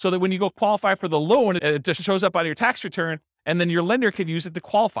rent so that when you go qualify for the loan, it just shows up on your tax return and then your lender can use it to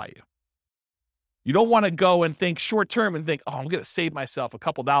qualify you. You don't want to go and think short term and think, oh, I'm going to save myself a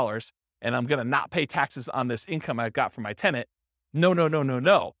couple dollars and I'm going to not pay taxes on this income I got from my tenant.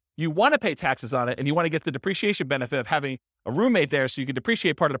 No. You want to pay taxes on it and you want to get the depreciation benefit of having a roommate there so you can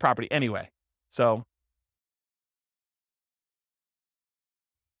depreciate part of the property anyway. So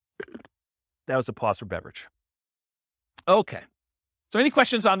that was a pause for beverage. Okay. So any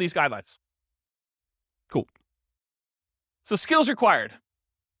questions on these guidelines? Cool. So skills required.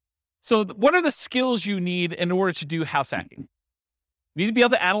 So what are the skills you need in order to do house hacking? You need to be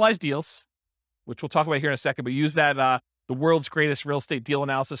able to analyze deals, which we'll talk about here in a second, but use that the world's greatest real estate deal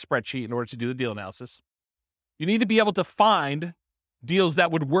analysis spreadsheet in order to do the deal analysis. You need to be able to find deals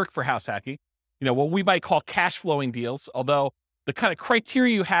that would work for house hacking. You know, what we might call cash flowing deals, although the kind of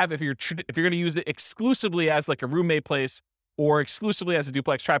criteria you have if you're going to use it exclusively as like a roommate place or exclusively as a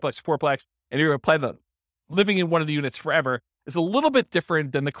duplex, triplex, fourplex, and you're going to plan on living in one of the units forever is a little bit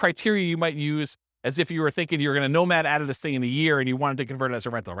different than the criteria you might use as if you were thinking you're going to nomad out of this thing in a year and you wanted to convert it as a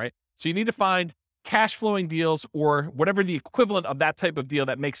rental, right? So you need to find cash flowing deals or whatever the equivalent of that type of deal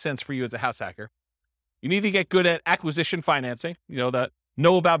that makes sense for you as a house hacker. You need to get good at acquisition financing,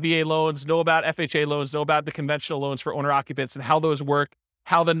 know about VA loans, know about FHA loans, know about the conventional loans for owner occupants and how those work,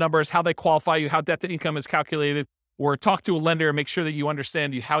 how the numbers, how they qualify you, how debt to income is calculated, or talk to a lender and make sure that you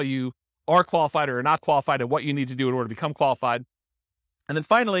understand how you are qualified or are not qualified and what you need to do in order to become qualified. And then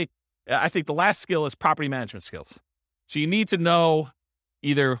finally, I think the last skill is property management skills. So you need to know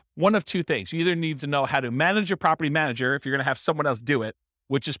either one of two things. You either need to know how to manage a property manager if you're going to have someone else do it,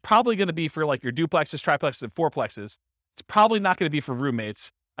 which is probably going to be for like your duplexes, triplexes, and fourplexes. It's probably not going to be for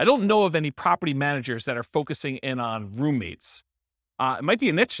roommates. I don't know of any property managers that are focusing in on roommates. It might be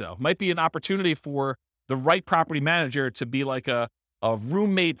a niche though. It might be an opportunity for the right property manager to be like a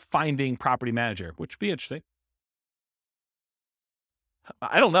roommate finding property manager, which would be interesting.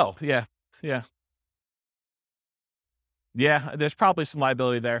 I don't know. Yeah. There's probably some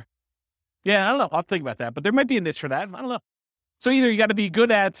liability there. Yeah, I don't know. I'll think about that, but there might be a niche for that. I don't know. So either you got to be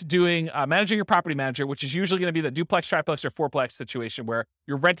good at doing managing your property manager, which is usually going to be the duplex, triplex, or fourplex situation where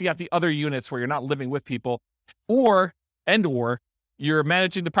you're renting out the other units where you're not living with people, or you're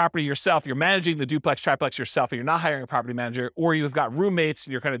managing the property yourself. You're managing the duplex, triplex yourself, and you're not hiring a property manager, or you've got roommates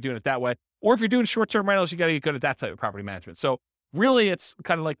and you're kind of doing it that way. Or if you're doing short-term rentals, you got to get good at that type of property management. So Really, it's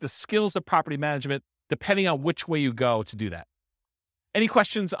kind of like the skills of property management, depending on which way you go to do that. Any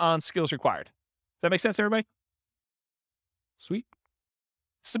questions on skills required? Does that make sense, everybody? Sweet.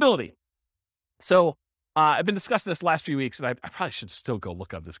 Stability. So I've been discussing this last few weeks, and I probably should still go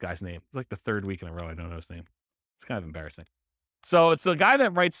look up this guy's name. It's like the third week in a row I don't know his name. It's kind of embarrassing. So it's the guy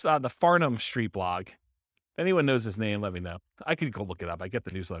that writes the Farnham Street blog. If anyone knows his name, let me know. I could go look it up. I get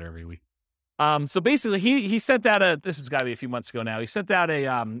the newsletter every week. So basically, he sent out this has got to be a few months ago now. He sent out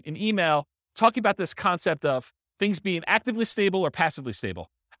an email talking about this concept of things being actively stable or passively stable.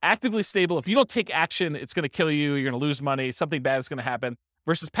 Actively stable, if you don't take action, it's going to kill you. You're going to lose money. Something bad is going to happen.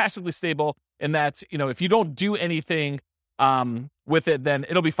 Versus passively stable, in that, if you don't do anything with it, then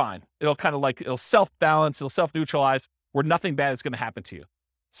it'll be fine. It'll kind of it'll self-balance, it'll self-neutralize, where nothing bad is going to happen to you.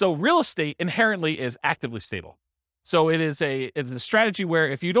 So real estate inherently is actively stable. So it's a strategy where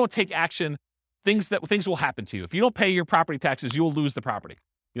if you don't take action, things will happen to you. If you don't pay your property taxes, you'll lose the property.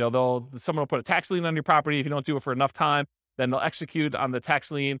 Someone will put a tax lien on your property. If you don't do it for enough time, then they'll execute on the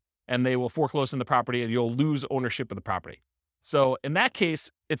tax lien and they will foreclose on the property and you'll lose ownership of the property. So in that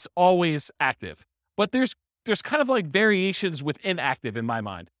case, it's always active. But there's kind of like variations within active in my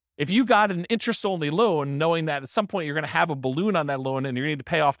mind. If you got an interest-only loan, knowing that at some point you're going to have a balloon on that loan and you're going to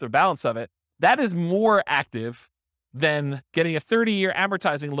pay off the balance of it, that is more active than getting a 30-year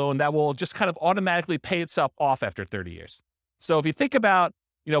amortizing loan that will just kind of automatically pay itself off after 30 years. So if you think about,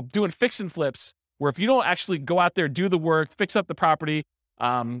 doing fix and flips, where if you don't actually go out there, do the work, fix up the property,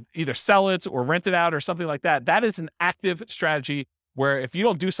 either sell it or rent it out or something like that, that is an active strategy where if you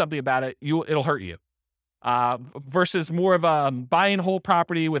don't do something about it, it'll hurt you. Versus more of a buy and hold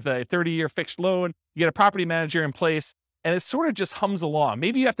property with a 30-year fixed loan, you get a property manager in place, and it sort of just hums along.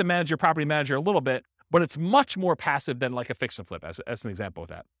 Maybe you have to manage your property manager a little bit, but it's much more passive than like a fix and flip, as an example of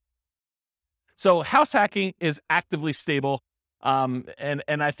that. So house hacking is actively stable. And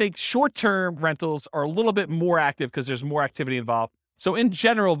I think short-term rentals are a little bit more active because there's more activity involved. So in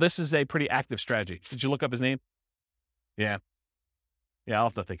general, this is a pretty active strategy. Did you look up his name? Yeah, I'll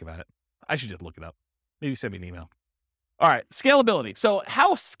have to think about it. I should just look it up. Maybe send me an email. All right, scalability. So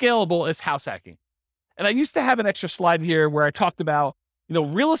how scalable is house hacking? And I used to have an extra slide here where I talked about,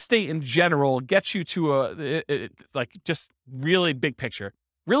 real estate in general gets you to just really big picture.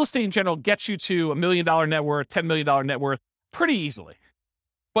 Real estate in general gets you to $1 million net worth, $10 million net worth pretty easily.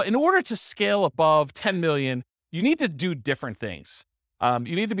 But in order to scale above 10 million, you need to do different things.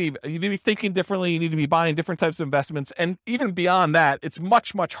 You need to be thinking differently. You need to be buying different types of investments. And even beyond that, it's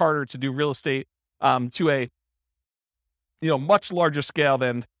much, much harder to do real estate to a, much larger scale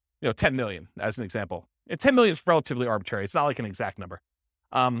than, 10 million as an example. And 10 million is relatively arbitrary. It's not like an exact number.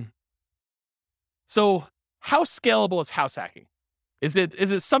 So how scalable is house hacking? Is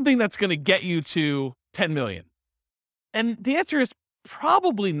it something that's going to get you to 10 million? And the answer is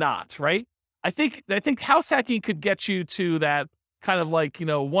probably not, right? I think house hacking could get you to that kind of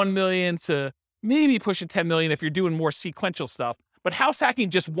 1 million to maybe pushing 10 million if you're doing more sequential stuff. But house hacking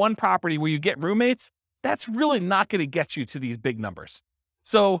just one property where you get roommates, that's really not going to get you to these big numbers.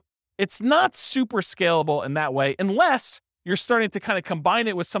 So it's not super scalable in that way, unless you're starting to kind of combine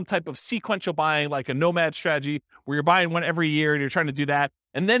it with some type of sequential buying, like a nomad strategy where you're buying one every year and you're trying to do that.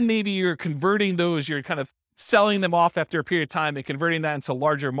 And then maybe you're converting those, you're kind of selling them off after a period of time and converting that into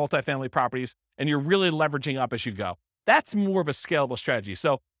larger multifamily properties, and you're really leveraging up as you go. That's more of a scalable strategy.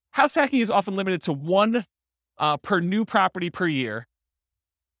 So house hacking is often limited to one per new property per year.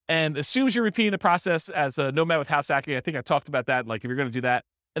 And as soon as you're repeating the process as a nomad with house hacking, I think I talked about that, like if you're going to do that.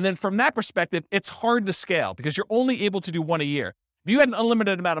 And then from that perspective, it's hard to scale because you're only able to do one a year. If you had an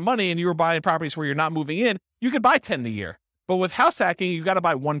unlimited amount of money and you were buying properties where you're not moving in, you could buy 10 a year. But with house hacking, you got to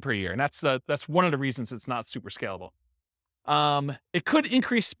buy one per year. And that's one of the reasons it's not super scalable. It could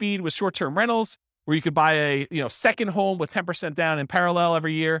increase speed with short-term rentals, where you could buy a second home with 10% down in parallel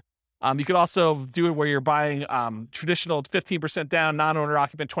every year. You could also do it where you're buying traditional 15% down, non-owner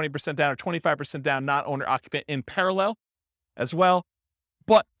occupant, 20% down, or 25% down, non-owner occupant in parallel as well.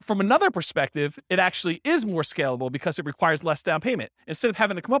 But from another perspective, it actually is more scalable because it requires less down payment. Instead of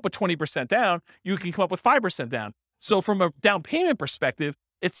having to come up with 20% down, you can come up with 5% down. So from a down payment perspective,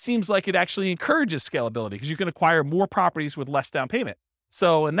 it seems like it actually encourages scalability because you can acquire more properties with less down payment.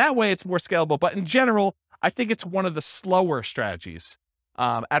 So in that way, it's more scalable. But in general, I think it's one of the slower strategies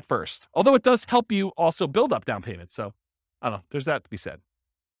at first, although it does help you also build up down payment. So I don't know, there's that to be said.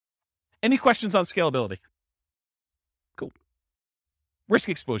 Any questions on scalability? Cool. Risk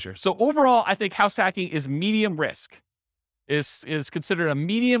exposure. So overall, I think house hacking is medium risk, is considered a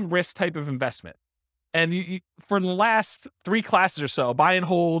medium risk type of investment. And for the last 3 classes or so, buy and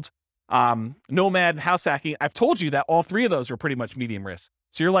hold, Nomad, and house hacking, I've told you that all three of those are pretty much medium risk.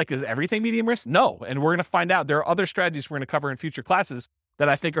 So you're like, is everything medium risk? No. And we're going to find out. There are other strategies we're going to cover in future classes that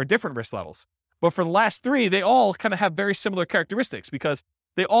I think are different risk levels. But for the last three, they all kind of have very similar characteristics because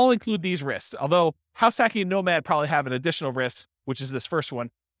they all include these risks. Although house hacking and Nomad probably have an additional risk, which is this first one,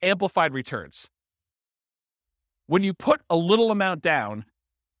 amplified returns. When you put a little amount down,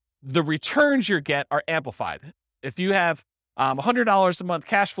 the returns you get are amplified. If you have $100 a month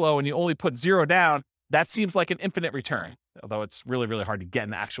cash flow and you only put $0 down, that seems like an infinite return, although it's really, really hard to get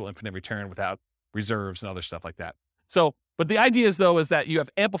an actual infinite return without reserves and other stuff like that. So, but the idea is that you have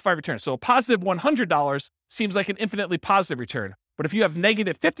amplified returns. So a positive $100 seems like an infinitely positive return. But if you have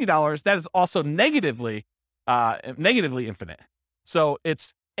negative $50, that is also negatively infinite. So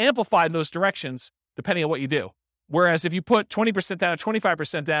it's amplified in those directions depending on what you do. Whereas if you put 20% down or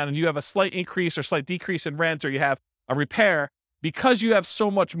 25% down and you have a slight increase or slight decrease in rent, or you have a repair, because you have so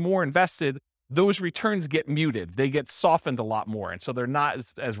much more invested, those returns get muted. They get softened a lot more. And so they're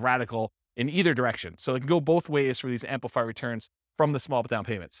not as radical in either direction. So it can go both ways for these amplified returns from the small down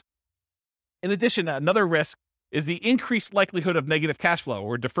payments. In addition, another risk is the increased likelihood of negative cash flow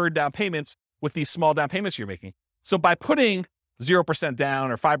or deferred down payments with these small down payments you're making. So by putting 0%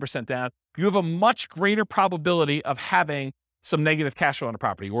 down or 5% down, you have a much greater probability of having some negative cash flow on a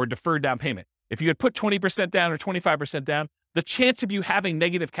property or deferred down payment. If you had put 20% down or 25% down, the chance of you having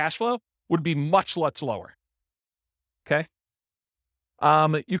negative cash flow would be much, much lower. Okay.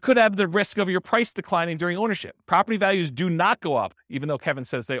 You could have the risk of your price declining during ownership. Property values do not go up, even though Kevin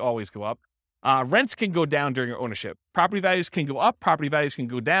says they always go up. Rents can go down during your ownership. Property values can go up, property values can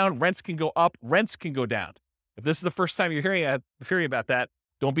go down, rents can go up, rents can go down. If this is the first time you're hearing about that,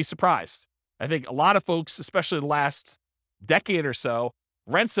 don't be surprised. I think a lot of folks, especially the last decade or so,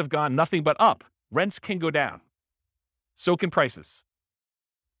 rents have gone nothing but up. Rents can go down. So can prices.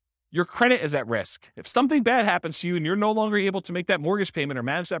 Your credit is at risk. If something bad happens to you and you're no longer able to make that mortgage payment or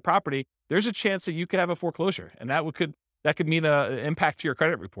manage that property, there's a chance that you could have a foreclosure, and that could mean an impact to your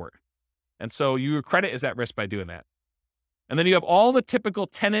credit report. And so your credit is at risk by doing that. And then you have all the typical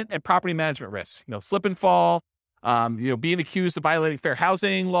tenant and property management risks, slip and fall, being accused of violating fair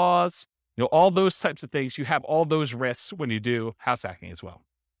housing laws, all those types of things. You have all those risks when you do house hacking as well.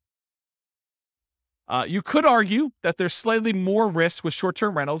 You could argue that there's slightly more risk with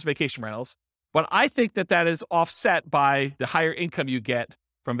short-term rentals, vacation rentals, but I think that is offset by the higher income you get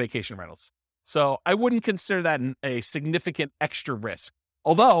from vacation rentals. So I wouldn't consider that a significant extra risk.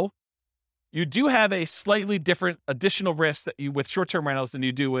 Although you do have a slightly different additional risk that you with short-term rentals than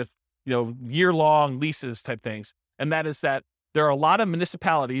you do with, year-long leases type things. And that is that there are a lot of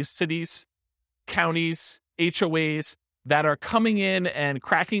municipalities, cities, counties, HOAs that are coming in and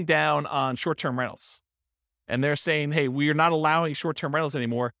cracking down on short-term rentals. And they're saying, hey, we are not allowing short-term rentals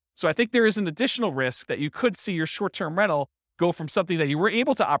anymore. So I think there is an additional risk that you could see your short-term rental go from something that you were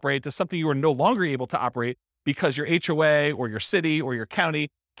able to operate to something you are no longer able to operate because your HOA or your city or your county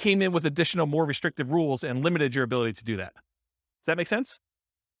came in with additional, more restrictive rules and limited your ability to do that. Does that make sense?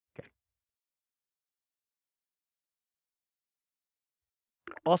 Okay.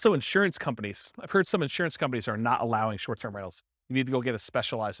 Also, insurance companies. I've heard some insurance companies are not allowing short-term rentals. You need to go get a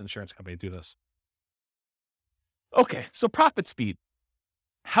specialized insurance company to do this. Okay, so profit speed.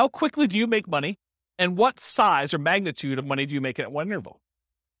 How quickly do you make money? And what size or magnitude of money do you make at one interval?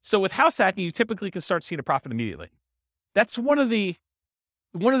 So with house hacking, you typically can start seeing a profit immediately. That's one of the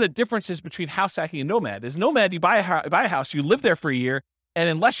differences between house hacking and Nomad. Is Nomad, you buy a house, you live there for a year, and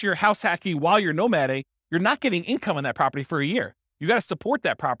unless you're house hacking while you're nomading, you're not getting income on that property for a year. You got to support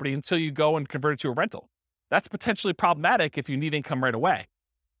that property until you go and convert it to a rental. That's potentially problematic if you need income right away.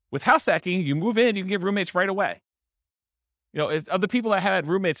 With house hacking, you move in, you can get roommates right away. Of the people that had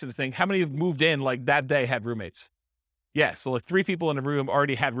roommates in this thing, how many have moved in like that day had roommates? Yeah, so like 3 people in a room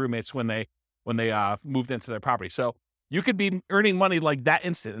already had roommates when they moved into their property. So you could be earning money like that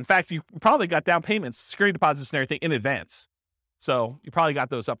instant. In fact, you probably got down payments, security deposits and everything in advance. So you probably got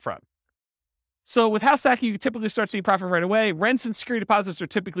those up front. So with house hacking, you typically start seeing profit right away. Rents and security deposits are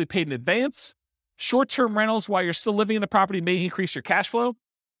typically paid in advance. Short-term rentals while you're still living in the property may increase your cash flow.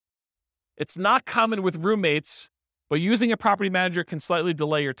 It's not common with roommates, but using a property manager can slightly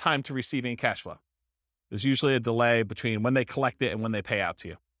delay your time to receiving cash flow. There's usually a delay between when they collect it and when they pay out to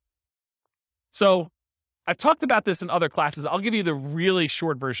you. So I've talked about this in other classes. I'll give you the really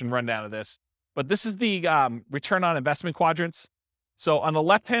short version rundown of this, but this is the return on investment quadrants. So on the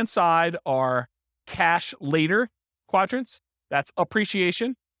left-hand side are cash later quadrants. That's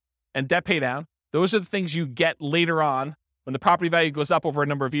appreciation and debt pay down. Those are the things you get later on when the property value goes up over a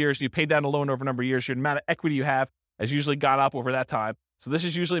number of years. You pay down a loan over a number of years. Your amount of equity you have has usually gone up over that time. So this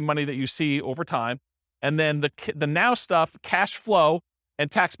is usually money that you see over time. And then the now stuff, cash flow and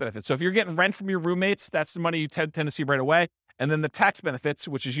tax benefits. So if you're getting rent from your roommates, that's the money you tend to see right away. And then the tax benefits,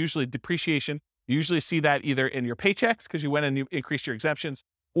 which is usually depreciation. You usually see that either in your paychecks because you went and you increased your exemptions,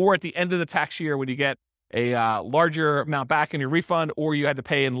 or at the end of the tax year when you get a larger amount back in your refund, or you had to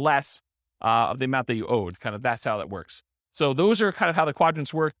pay in less of the amount that you owed. Kind of that's how that works. So those are kind of how the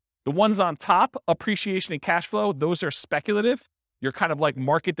quadrants work. The ones on top, appreciation and cash flow, those are speculative. You're kind of like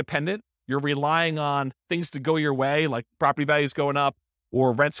market dependent. You're relying on things to go your way, like property values going up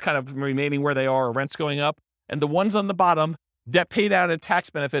or rents kind of remaining where they are or rents going up. And the ones on the bottom, debt pay down and tax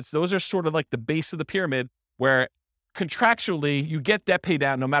benefits, those are sort of like the base of the pyramid where contractually you get debt pay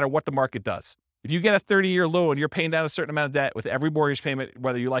down no matter what the market does. If you get a 30-year loan, you're paying down a certain amount of debt with every mortgage payment,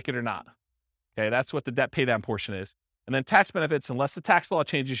 whether you like it or not. Okay, that's what the debt pay down portion is. And then tax benefits, unless the tax law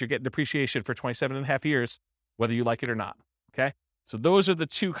changes, you're getting depreciation for 27 and a half years, whether you like it or not. Okay, so those are the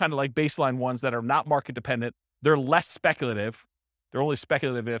two kind of like baseline ones that are not market dependent. They're less speculative. They're only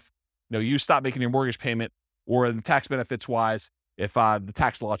speculative if you stop making your mortgage payment, or the tax benefits wise, if the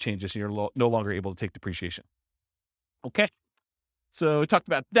tax law changes and you're no longer able to take depreciation. Okay, so we talked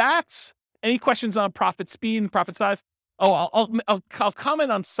about that. Any questions on profit speed and profit size? Oh, I'll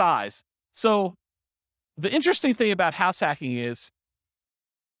comment on size. So the interesting thing about house hacking is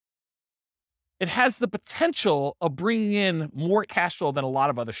it has the potential of bringing in more cash flow than a lot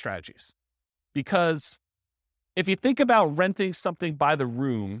of other strategies. Because if you think about renting something by the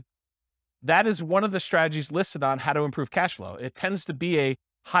room, that is one of the strategies listed on how to improve cash flow. It tends to be a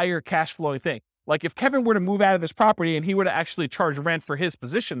higher cash flowing thing. Like if Kevin were to move out of this property and he were to actually charge rent for his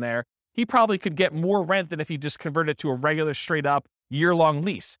position there, he probably could get more rent than if he just converted it to a regular straight up year-long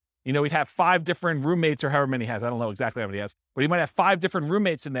lease. He'd have 5 different roommates or however many he has. I don't know exactly how many he has, but he might have 5 different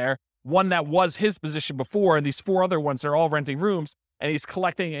roommates in there. One that was his position before, and these 4 other ones are all renting rooms, and he's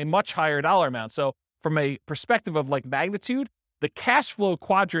collecting a much higher dollar amount. So from a perspective of like magnitude, the cash flow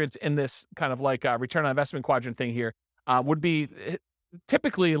quadrant in this kind of like return on investment quadrant thing here would be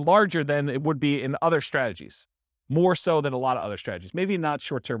typically larger than it would be in other strategies, more so than a lot of other strategies. Maybe not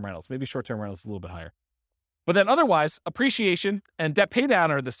short-term rentals. Maybe short-term rentals is a little bit higher. But then otherwise, appreciation and debt pay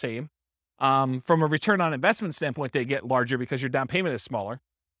down are the same. From a return on investment standpoint, they get larger because your down payment is smaller.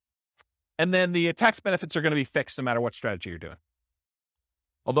 And then the tax benefits are going to be fixed no matter what strategy you're doing.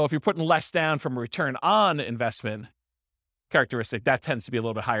 Although if you're putting less down from a return on investment characteristic, that tends to be a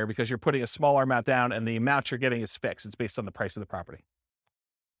little bit higher because you're putting a smaller amount down and the amount you're getting is fixed. It's based on the price of the property.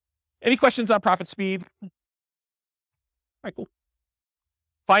 Any questions on profit speed? All right, cool.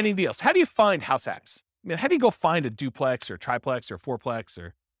 Finding deals. How do you find house hacks? How do you go find a duplex or triplex or fourplex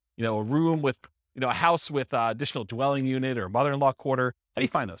or, a room with, a house with additional dwelling unit or mother-in-law quarter? How do you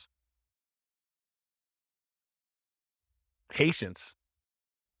find those? Patience.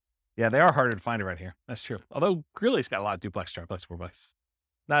 Yeah, they are harder to find around here. That's true. Although Greeley's got a lot of duplex, triplex, fourplex.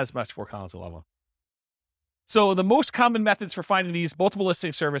 Not as much Fort Collins and Level. So the most common methods for finding these, multiple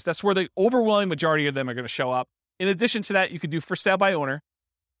listing service, that's where the overwhelming majority of them are going to show up. In addition to that, you could do for sale by owner.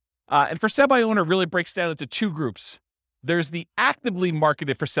 And for sale by owner really breaks down into 2 groups. There's the actively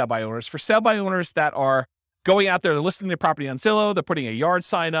marketed for sale by owners that are going out there, they're listing their property on Zillow, they're putting a yard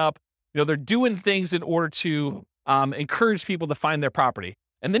sign up, they're doing things in order to encourage people to find their property.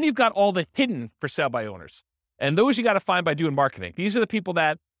 And then you've got all the hidden for sale by owners. And those you got to find by doing marketing. These are the people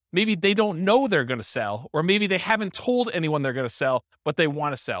that maybe they don't know they're going to sell, or maybe they haven't told anyone they're going to sell, but they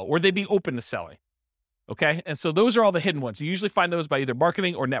want to sell, or they'd be open to selling. Okay. And so those are all the hidden ones. You usually find those by either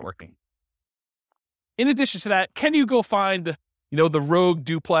marketing or networking. In addition to that, can you go find, the rogue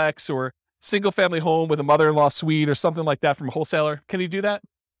duplex or single family home with a mother-in-law suite or something like that from a wholesaler? Can you do that?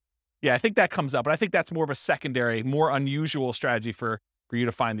 Yeah, I think that comes up, but I think that's more of a secondary, more unusual strategy for you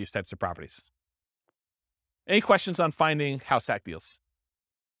to find these types of properties. Any questions on finding house hack deals?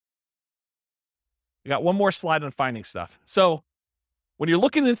 We got one more slide on finding stuff. So when you're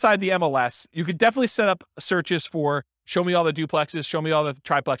looking inside the MLS, you could definitely set up searches for show me all the duplexes, show me all the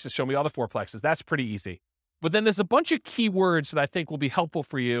triplexes, show me all the fourplexes. That's pretty easy. But then there's a bunch of keywords that I think will be helpful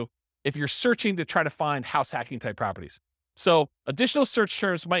for you if you're searching to try to find house hacking type properties. So additional search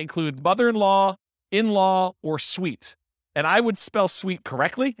terms might include mother-in-law, in-law, or suite. And I would spell suite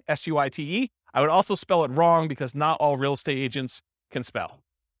correctly, S-U-I-T-E. I would also spell it wrong because not all real estate agents can spell.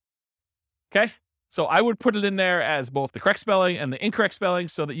 Okay? So I would put it in there as both the correct spelling and the incorrect spelling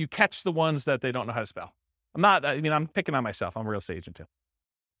so that you catch the ones that they don't know how to spell. I'm picking on myself. I'm a real estate agent too.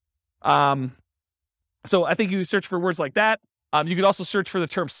 So I think you search for words like that. You could also search for the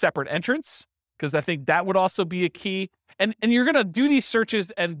term separate entrance, because I think that would also be a key. And you're going to do these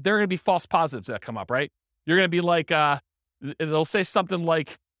searches and there are going to be false positives that come up, right? You're going to be like, It'll say something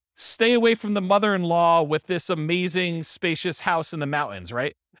like, stay away from the mother-in-law with this amazing spacious house in the mountains,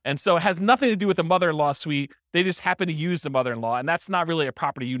 right? And so it has nothing to do with the mother-in-law suite. They just happen to use the mother-in-law, and that's not really a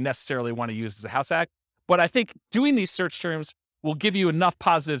property you necessarily want to use as a house hack. But I think doing these search terms will give you enough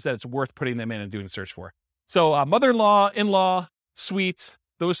positives that it's worth putting them in and doing a search for. So mother-in-law, in-law, suite,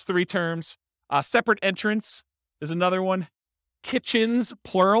 those 3 terms. Separate entrance is another one. Kitchens,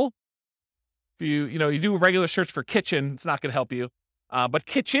 plural. If you do a regular search for kitchen, it's not going to help you. But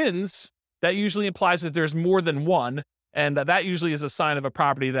kitchens, that usually implies that there's more than one, and that usually is a sign of a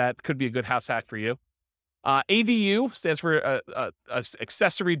property that could be a good house hack for you. ADU stands for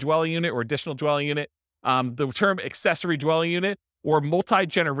accessory dwelling unit or additional dwelling unit. The term accessory dwelling unit or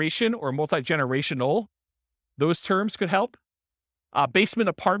multi-generation or multi-generational, those terms could help. Basement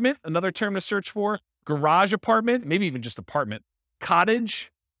apartment, another term to search for. Garage apartment, maybe even just apartment.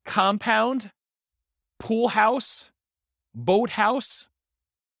 Cottage, compound, pool house, boat house,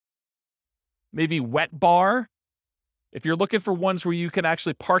 maybe wet bar. If you're looking for ones where you can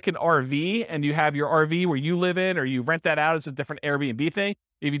actually park an RV and you have your RV where you live in, or you rent that out as a different Airbnb thing,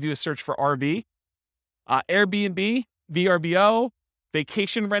 maybe do a search for RV. Airbnb, VRBO,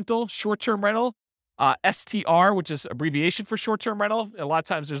 vacation rental, short-term rental, STR, which is abbreviation for short-term rental. A lot of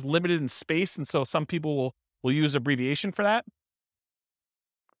times there's limited in space, and so some people will use abbreviation for that.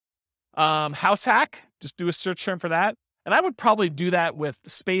 House hack, just do a search term for that. And I would probably do that with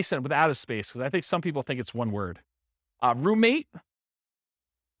space and without a space, because I think some people think it's one word. Roommate,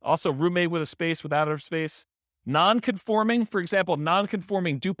 also roommate with a space, without a space. Non-conforming, for example,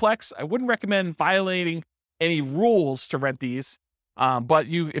 non-conforming duplex. I wouldn't recommend violating any rules to rent these, but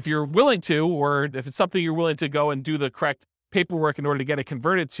if you're willing to, or if it's something you're willing to go and do the correct paperwork in order to get it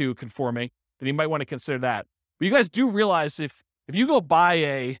converted to conforming, then you might want to consider that. But you guys do realize if you go buy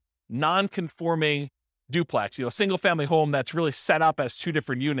a non-conforming duplex, a single family home that's really set up as 2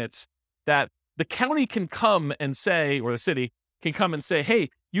 different units, that the county can come and say, or the city can come and say, hey,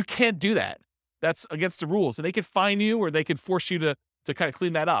 you can't do that. That's against the rules. And they could fine you, or they could force you to kind of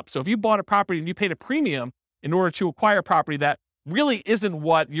clean that up. So if you bought a property and you paid a premium in order to acquire a property that really isn't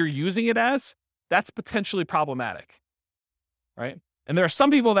what you're using it as, that's potentially problematic, right? And there are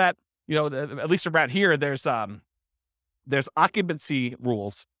some people that, at least around here, there's occupancy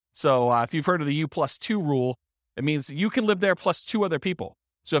rules. So if you've heard of the U+2 rule, it means you can live there plus 2 other people.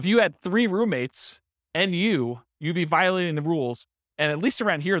 So if you had 3 roommates and you'd be violating the rules. And at least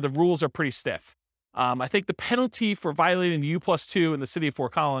around here, the rules are pretty stiff. I think the penalty for violating U+2 in the city of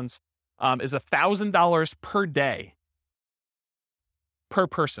Fort Collins is $1,000 per day per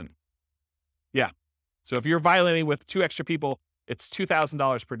person. Yeah. So if you're violating with 2 extra people, it's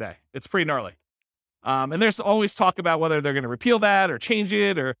 $2,000 per day. It's pretty gnarly. And there's always talk about whether they're going to repeal that or change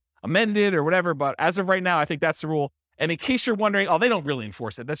it or amend it or whatever. But as of right now, I think that's the rule. And in case you're wondering, they don't really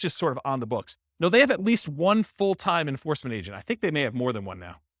enforce it. That's just sort of on the books. No, they have at least 1 full-time enforcement agent. I think they may have more than 1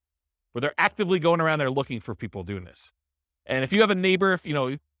 now, where they're actively going around there looking for people doing this. And if you have a neighbor, if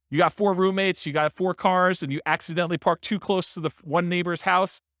you got 4 roommates, you got 4 cars, and you accidentally park too close to the one neighbor's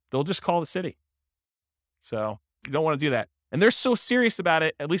house, they'll just call the city. So you don't want to do that. And they're so serious about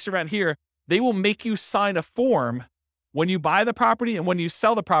it, at least around here, they will make you sign a form when you buy the property and when you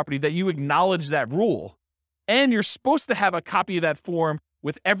sell the property that you acknowledge that rule. And you're supposed to have a copy of that form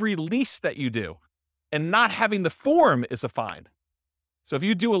with every lease that you do. And not having the form is a fine. So if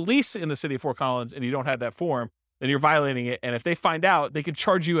you do a lease in the city of Fort Collins and you don't have that form, then you're violating it. And if they find out, they can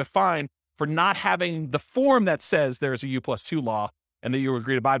charge you a fine for not having the form that says there's a U+2 law and that you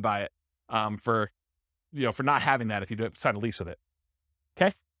agree to abide by it, for not having that if you don't sign a lease with it.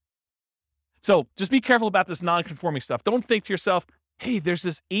 Okay? So just be careful about this non-conforming stuff. Don't think to yourself, hey, there's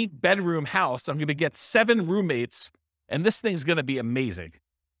this 8-bedroom house. I'm going to get 7 roommates, and this thing's going to be amazing.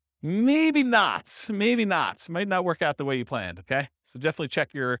 Maybe not. Maybe not. Might not work out the way you planned, okay? So definitely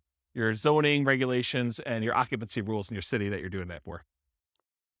check your zoning regulations and your occupancy rules in your city that you're doing that for.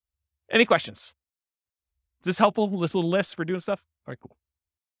 Any questions? Is this helpful, this little list for doing stuff? All right, cool.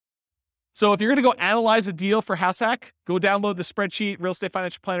 So if you're going to go analyze a deal for House Hack, go download the spreadsheet,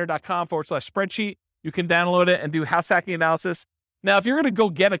 realestatefinancialplanner.com/spreadsheet. You can download it and do house hacking analysis. Now, if you're going to go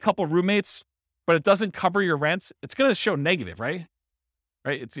get a couple roommates, but it doesn't cover your rent, it's going to show negative, right?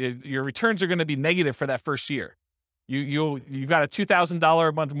 Right? Your returns are going to be negative for that first year. You've got a $2,000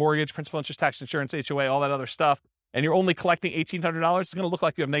 a month mortgage, principal, interest, tax, insurance, HOA, all that other stuff, and you're only collecting $1,800. It's going to look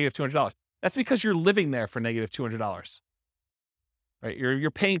like you have negative $200. That's because you're living there for negative $200. Right? You're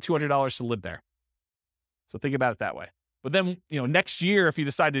paying $200 to live there. So think about it that way. But then, next year, if you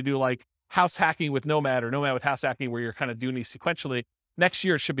decide to do like house hacking with Nomad or Nomad with house hacking, where you're kind of doing these sequentially, next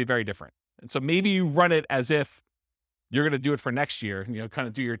year it should be very different. And so maybe you run it as if you're going to do it for next year, kind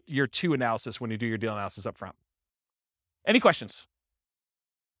of do your year 2 analysis when you do your deal analysis up front. Any questions?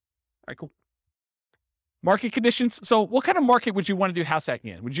 All right, cool. Market conditions. So what kind of market would you want to do house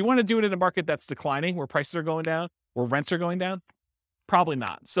hacking in? Would you want to do it in a market that's declining, where prices are going down, or rents are going down? Probably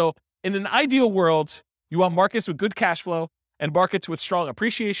not. So in an ideal world, you want markets with good cash flow and markets with strong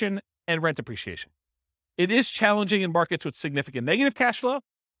appreciation and rent appreciation. It is challenging in markets with significant negative cash flow,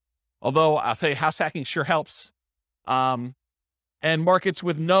 although I'll tell you, house hacking sure helps. And markets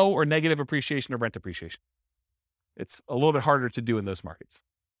with no or negative appreciation or rent appreciation. It's a little bit harder to do in those markets.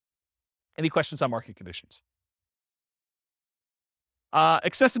 Any questions on market conditions?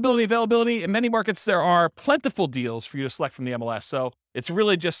 Accessibility, availability. In many markets, there are plentiful deals for you to select from the MLS. So it's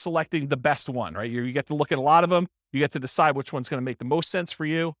really just selecting the best one, right? You get to look at a lot of them. You get to decide which one's going to make the most sense for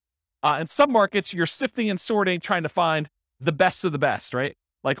you. In some markets, you're sifting and sorting, trying to find the best of the best, right?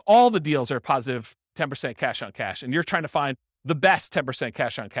 Like all the deals are positive 10% cash on cash, and you're trying to find the best 10%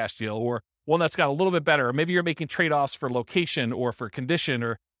 cash on cash deal, or one that's got a little bit better. Or maybe you're making trade-offs for location or for condition,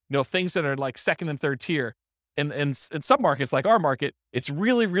 or things that are like second and third tier. And in some markets, like our market, it's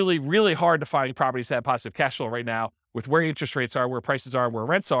really, really, really hard to find properties that have positive cash flow right now with where interest rates are, where prices are, where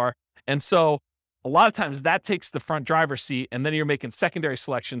rents are. And so a lot of times that takes the front driver's seat, and then you're making secondary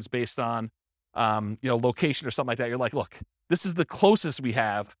selections based on, location or something like that. You're like, look, this is the closest we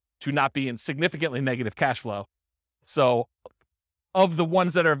have to not being significantly negative cash flow. So of the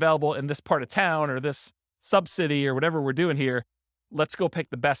ones that are available in this part of town or this sub-city or whatever we're doing here, let's go pick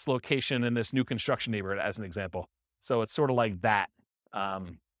the best location in this new construction neighborhood as an example. So it's sort of like that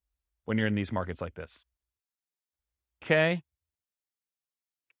when you're in these markets like this. Okay.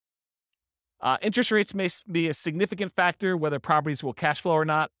 Interest rates may be a significant factor whether properties will cash flow or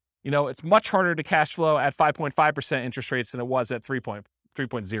not. It's much harder to cash flow at 5.5% interest rates than it was at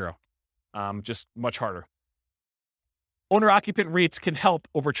 3.0. Just much harder. Owner-occupant REITs can help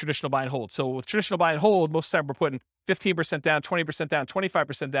over traditional buy and hold. So with traditional buy and hold, most of the time we're putting 15% down, 20% down,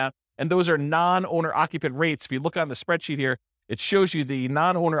 25% down, and those are non-owner-occupant rates. If you look on the spreadsheet here, it shows you the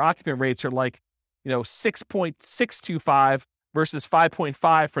non-owner-occupant rates are like, 6.625 versus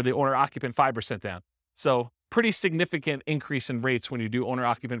 5.5 for the owner-occupant 5% down. So pretty significant increase in rates when you do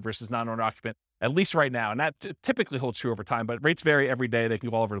owner-occupant versus non-owner-occupant, at least right now. And that typically holds true over time, but rates vary every day. They can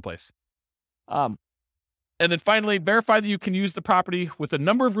go all over the place. And then finally, verify that you can use the property with the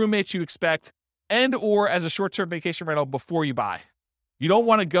number of roommates you expect and or as a short-term vacation rental before you buy. You don't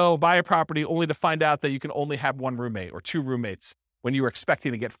want to go buy a property only to find out that you can only have one roommate or two roommates when you were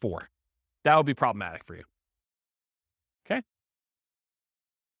expecting to get 4. That would be problematic for you. Okay?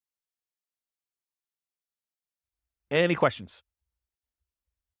 Any questions?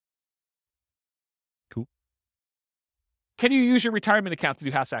 Cool. Can you use your retirement account to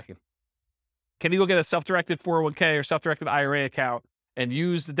do house hacking? Can you go get a self-directed 401k or self-directed IRA account and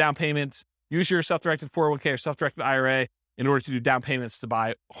use the down payment, use your self-directed 401k or self-directed IRA in order to do down payments to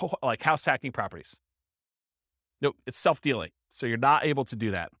buy like house hacking properties? No, it's self-dealing. So you're not able to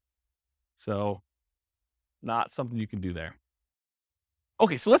do that. So not something you can do there.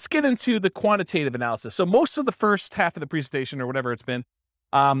 Okay, so let's get into the quantitative analysis. So most of the first half of the presentation or whatever it's been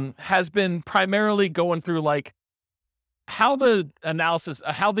has been primarily going through like how the analysis,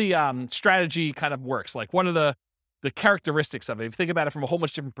 how the strategy kind of works. Like what are the characteristics of it? If you think about it from a whole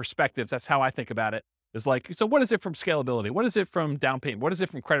bunch of different perspectives, that's how I think about it. Is like, so what is it from scalability? What is it from down payment? What is it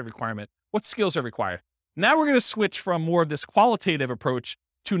from credit requirement? What skills are required? Now we're going to switch from more of this qualitative approach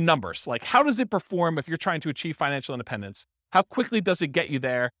to numbers. Like how does it perform if you're trying to achieve financial independence? How quickly does it get you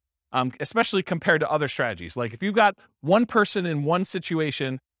there? Especially compared to other strategies. Like if you've got one person in one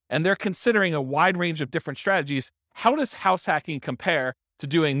situation and they're considering a wide range of different strategies, how does house hacking compare to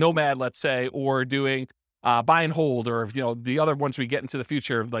doing Nomad, let's say, or doing buy and hold, or the other ones we get into the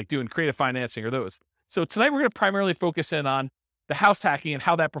future, like doing creative financing or those? So tonight we're going to primarily focus in on the house hacking and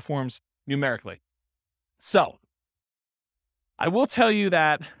how that performs numerically. So I will tell you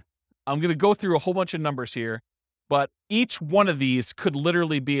that I'm going to go through a whole bunch of numbers here, but each one of these could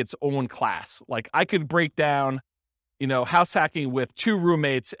literally be its own class. Like I could break down, house hacking with 2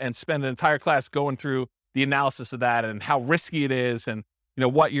 roommates and spend an entire class going through the analysis of that and how risky it is and,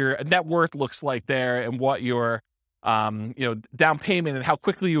 what your net worth looks like there and what your, down payment and how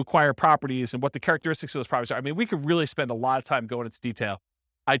quickly you acquire properties and what the characteristics of those properties are. I mean, we could really spend a lot of time going into detail.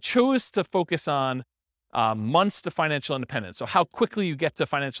 I chose to focus on months to financial independence. So how quickly you get to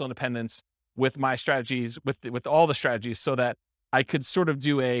financial independence with my strategies, with all the strategies, so that I could sort of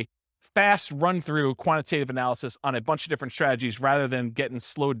do a fast run through quantitative analysis on a bunch of different strategies rather than getting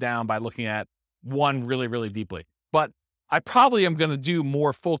slowed down by looking at one really, really deeply. But I probably am going to do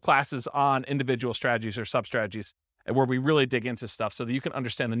more full classes on individual strategies or sub-strategies and where we really dig into stuff so that you can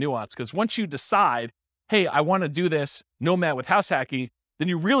understand the nuance. Because once you decide, hey, I want to do this nomad with house hacking, then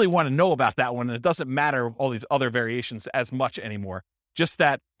you really want to know about that one. And it doesn't matter all these other variations as much anymore. Just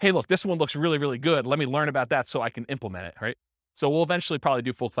that, hey, look, this one looks really, really good. Let me learn about that so I can implement it, right? So we'll eventually probably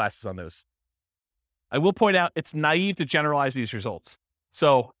do full classes on those. I will point out it's naive to generalize these results.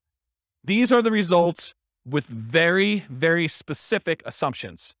 So these are the results with very, very specific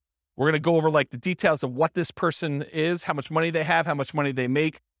assumptions. We're going to go over like the details of what this person is, how much money they have, how much money they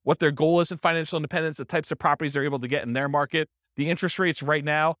make, what their goal is in financial independence, the types of properties they're able to get in their market, the interest rates right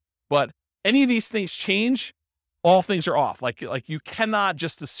now. But any of these things change, all things are off. Like you cannot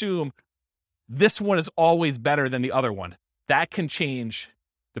just assume this one is always better than the other one. That can change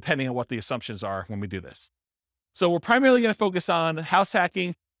depending on what the assumptions are when we do this. So we're primarily going to focus on house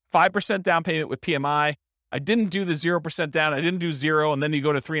hacking, 5% down payment with PMI. I didn't do the 0% down. I didn't do 0, and then you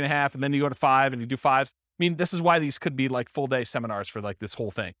go to 3.5, and then you go to 5, and you do 5s. I mean, this is why these could be like full day seminars for like this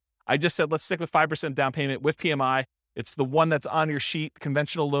whole thing. I just said, let's stick with 5% down payment with PMI. It's the one that's on your sheet,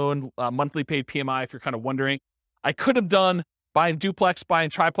 conventional loan, monthly paid PMI, if you're kind of wondering. I could have done buying duplex, buying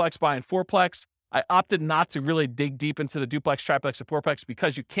triplex, buying fourplex. I opted not to really dig deep into the duplex, triplex, and fourplex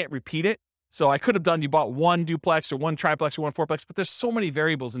because you can't repeat it. So I could have done, you bought one duplex or one triplex or one fourplex, but there's so many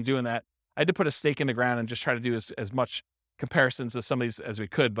variables in doing that. I had to put a stake in the ground and just try to do as much comparisons of some of these as we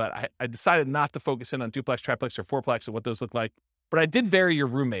could. But I decided not to focus in on duplex, triplex, or fourplex and what those look like. But I did vary your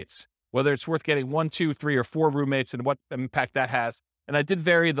roommates, whether it's worth getting 1, 2, 3, or 4 roommates and what impact that has. And I did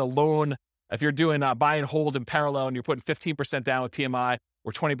vary the loan. If you're doing buy and hold in parallel and you're putting 15% down with PMI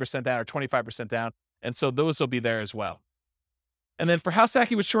or 20% down or 25% down. And so those will be there as well. And then for house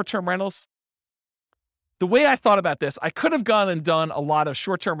hacking with short-term rentals, the way I thought about this, I could have gone and done a lot of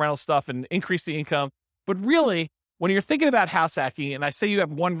short-term rental stuff and increased the income. But really, when you're thinking about house hacking, and I say you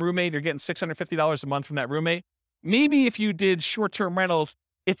have one roommate, you're getting $650 a month from that roommate, maybe if you did short-term rentals,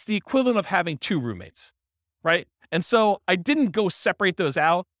 it's the equivalent of having 2 roommates, right? And so I didn't go separate those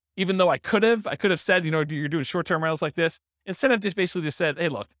out, even though I could have said, you're doing short-term rentals like this. Instead, I've just basically just said, hey,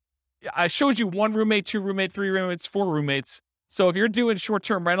 look, I showed you 1 roommate, 2 roommate, 3 roommates, 4 roommates. So if you're doing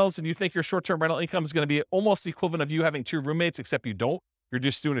short-term rentals and you think your short-term rental income is going to be almost the equivalent of you having 2 roommates, except you don't, you're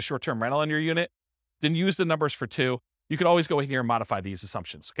just doing a short-term rental in your unit, then use the numbers for 2. You can always go in here and modify these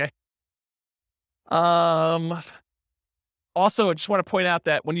assumptions, okay? Also, I just want to point out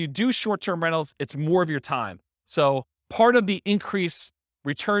that when you do short-term rentals, it's more of your time. So part of the increased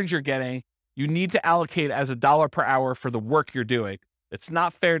returns you're getting, you need to allocate as $1 per hour for the work you're doing. It's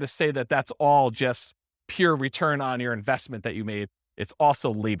not fair to say that that's all just pure return on your investment that you made. It's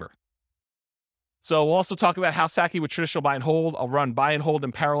also labor. So we'll also talk about house hacking with traditional buy and hold. I'll run buy and hold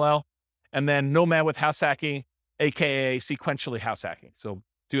in parallel, and then nomad with house hacking, AKA sequentially house hacking. So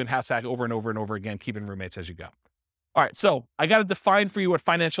doing house hacking over and over and over again, keeping roommates as you go. All right, so I got to define for you what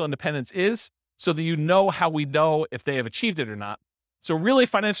financial independence is so that you know how we know if they have achieved it or not. So really,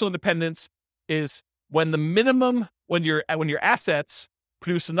 financial independence is when your assets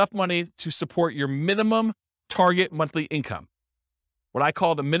produce enough money to support your minimum target monthly income. What I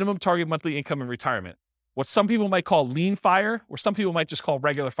call the minimum target monthly income in retirement. What some people might call lean fire, or some people might just call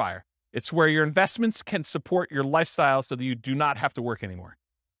regular fire. It's where your investments can support your lifestyle so that you do not have to work anymore.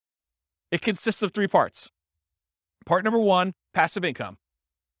 It consists of 3 parts. Part number 1, passive income.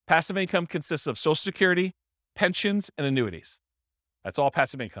 Passive income consists of Social Security, pensions, and annuities. That's all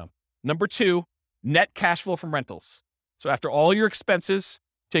passive income. Number 2, net cash flow from rentals. So after all your expenses,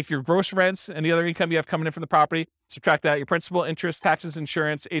 take your gross rents and the other income you have coming in from the property, subtract that, your principal, interest, taxes,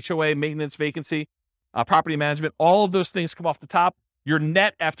 insurance, HOA, maintenance, vacancy, property management, all of those things come off the top. Your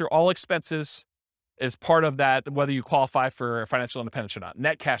net after all expenses is part of that, whether you qualify for financial independence or not,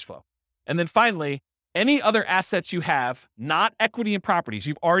 net cash flow. And then finally, any other assets you have, not equity in properties,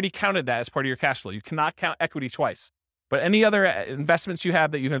 you've already counted that as part of your cash flow. You cannot count equity twice. But any other investments you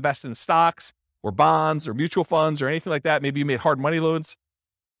have that you've invested in stocks or bonds or mutual funds or anything like that, maybe you made hard money loans,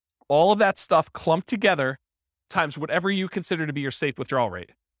 all of that stuff clumped together times whatever you consider to be your safe withdrawal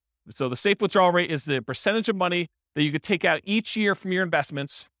rate. So the safe withdrawal rate is the percentage of money that you could take out each year from your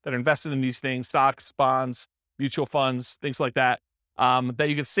investments that are invested in these things, stocks, bonds, mutual funds, things like that, that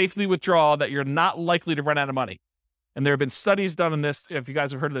you can safely withdraw that you're not likely to run out of money. And there have been studies done on this. If you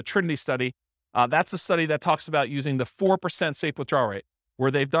guys have heard of the Trinity study, that's a study that talks about using the 4% safe withdrawal rate,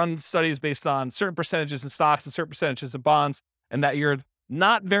 where they've done studies based on certain percentages in stocks and certain percentages in bonds, and that you're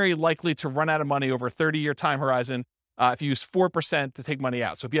not very likely to run out of money over a 30-year time horizon if you use 4% to take money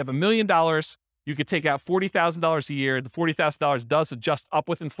out. So if you have $1 million, you could take out $40,000 a year. The $40,000 does adjust up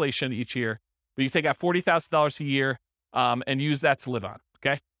with inflation each year, but you take out $40,000 a year and use that to live on,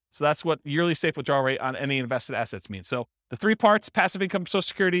 okay? So that's what yearly safe withdrawal rate on any invested assets means. So the three parts: passive income, Social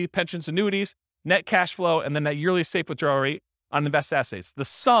Security, pensions, annuities, net cash flow, and then that yearly safe withdrawal rate on invested assets. The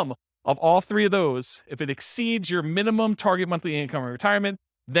sum of all three of those, if it exceeds your minimum target monthly income in retirement,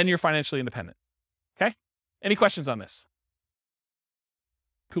 then you're financially independent. Okay? Any questions on this?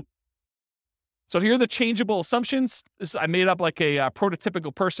 Cool. So here are the changeable assumptions. I made up like a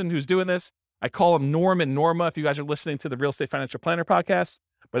prototypical person who's doing this. I call them Norm and Norma if you guys are listening to the Real Estate Financial Planner podcast,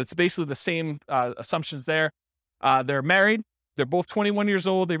 but it's basically the same assumptions there. They're married. They're both 21 years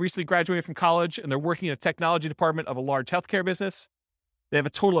old. They recently graduated from college, and they're working in a technology department of a large healthcare business. They have a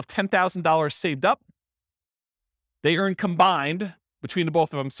total of $10,000 saved up. They earn combined between the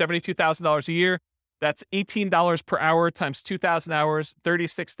both of them $72,000 a year. That's $18 per hour times 2,000 hours,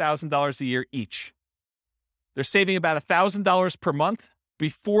 $36,000 a year each. They're saving about $1,000 per month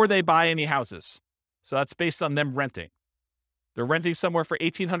before they buy any houses. So that's based on them renting. They're renting somewhere for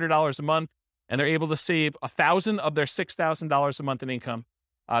 $1,800 a month, and they're able to save $1,000 of their $6,000 a month in income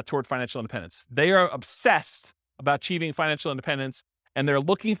toward financial independence. They are obsessed about achieving financial independence, and they're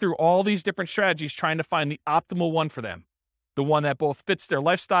looking through all these different strategies, trying to find the optimal one for them, the one that both fits their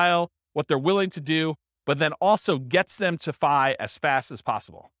lifestyle, what they're willing to do, but then also gets them to FI as fast as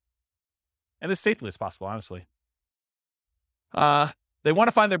possible and as safely as possible, honestly. They want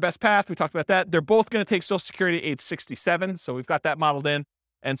to find their best path. We talked about that. They're both going to take Social Security at age 67, so we've got that modeled in.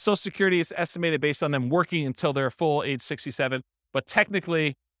 And Social Security is estimated based on them working until they're full age 67. But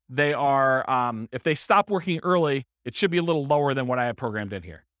technically, they are, if they stop working early, it should be a little lower than what I have programmed in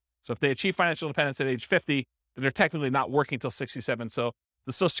here. So if they achieve financial independence at age 50, then they're technically not working until 67. So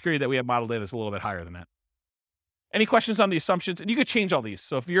the Social Security that we have modeled in is a little bit higher than that. Any questions on the assumptions? And you could change all these.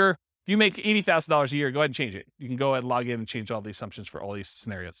 So if you make $80,000 a year, go ahead and change it. You can go ahead and log in and change all the assumptions for all these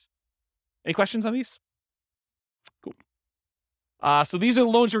scenarios. Any questions on these? Cool. So these are the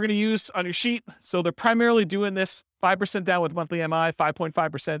loans we're going to use on your sheet. So they're primarily doing this 5% down with monthly MI,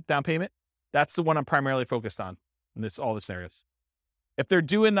 5.5% down payment. That's the one I'm primarily focused on in all the scenarios. If they're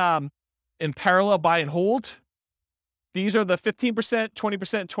doing in parallel buy and hold, these are the 15%,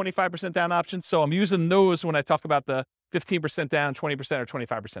 20%, 25% down options. So I'm using those when I talk about the 15% down, 20% or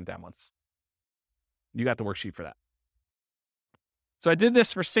 25% down ones. You got the worksheet for that. So I did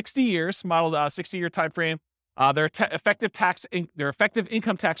this for 60 years, modeled 60-year time frame. Their effective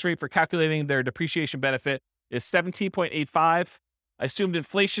income tax rate for calculating their depreciation benefit is 17.85. I assumed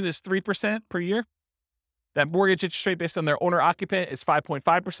inflation is 3% per year. That mortgage interest rate based on their owner occupant is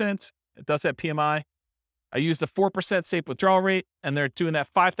 5.5%. It does have PMI. I used the 4% safe withdrawal rate, and they're doing that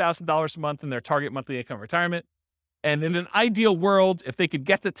 $5,000 a month in their target monthly income retirement. And in an ideal world, if they could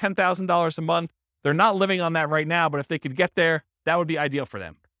get to $10,000 a month, they're not living on that right now, but if they could get there, that would be ideal for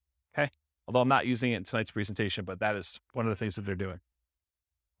them. Okay. Although I'm not using it in tonight's presentation, but that is one of the things that they're doing.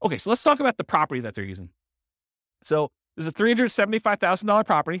 Okay. So let's talk about the property that they're using. So there's a $375,000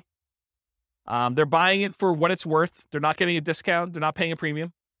 property. They're buying it for what it's worth. They're not getting a discount. They're not paying a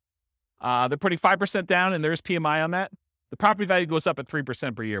premium. They're putting 5% down, and there's PMI on that. The property value goes up at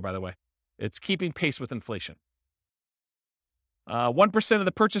 3% per year, by the way. It's keeping pace with inflation. 1% of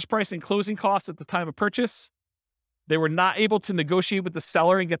the purchase price and closing costs at the time of purchase. They were not able to negotiate with the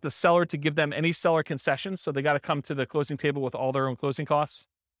seller and get the seller to give them any seller concessions, so they got to come to the closing table with all their own closing costs.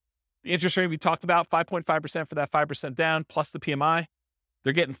 The interest rate we talked about, 5.5% for that 5% down, plus the PMI.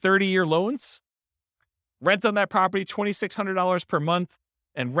 They're getting 30-year loans. Rent on that property, $2,600 per month,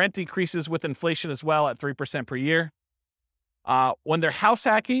 and rent increases with inflation as well at 3% per year. When they're house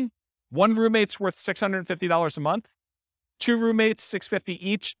hacking, one roommate's worth $650 a month. Two roommates, $650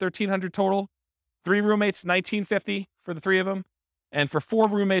 each, $1,300 total. Three roommates, $1,950 for the three of them. And for four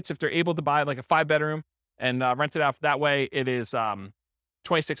roommates, if they're able to buy like a 5-bedroom and rent it out that way, it is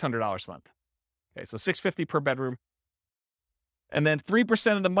 $2,600 a month. Okay, so $650 per bedroom. And then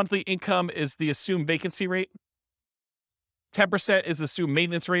 3% of the monthly income is the assumed vacancy rate. 10% is the assumed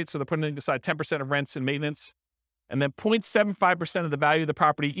maintenance rate, so they're putting aside 10% of rents and maintenance. And then 0.75% of the value of the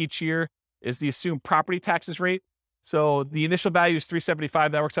property each year is the assumed property taxes rate. So the initial value is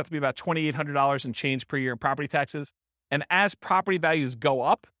 $375. That works out to be about $2,800 in change per year in property taxes. And as property values go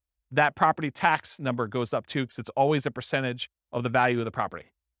up, that property tax number goes up too, because it's always a percentage of the value of the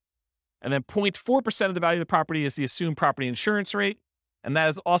property. And then 0.4% of the value of the property is the assumed property insurance rate. And that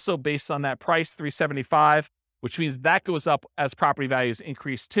is also based on that price, $375, which means that goes up as property values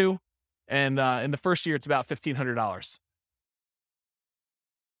increase too. And in the first year, it's about $1,500.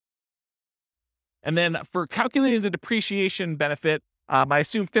 And then for calculating the depreciation benefit, I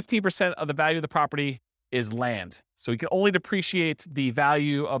assume 15% of the value of the property is land. So you can only depreciate the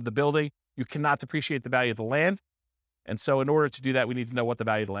value of the building. You cannot depreciate the value of the land. And so in order to do that, we need to know what the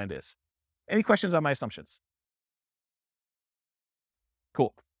value of the land is. Any questions on my assumptions?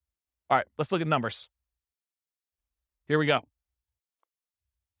 Cool. All right, let's look at numbers. Here we go.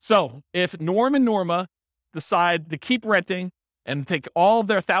 So if Norm and Norma decide to keep renting and take all of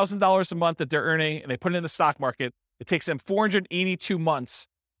their $1,000 a month that they're earning and they put it in the stock market, it takes them 482 months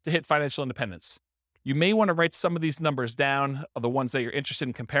to hit financial independence. You may want to write some of these numbers down, of the ones that you're interested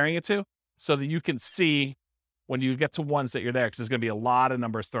in comparing it to, so that you can see when you get to ones that you're there, because there's going to be a lot of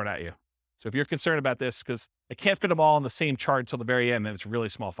numbers thrown at you. So if you're concerned about this, because I can't fit them all in the same chart until the very end, and it's really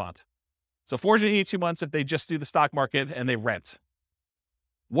small font. So 482 months if they just do the stock market and they rent.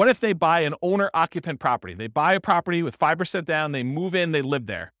 What if they buy an owner-occupant property? They buy a property with 5% down, they move in, they live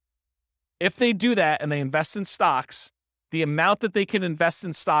there. If they do that and they invest in stocks, the amount that they can invest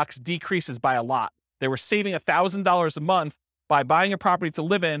in stocks decreases by a lot. They were saving $1,000 a month by buying a property to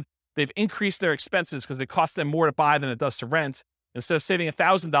live in. They've increased their expenses because it costs them more to buy than it does to rent. Instead of saving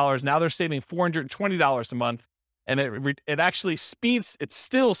 $1,000, now they're saving $420 a month. And it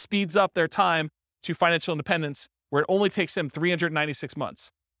still speeds up their time to financial independence, where it only takes them 396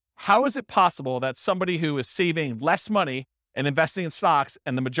 months. How is it possible that somebody who is saving less money and investing in stocks,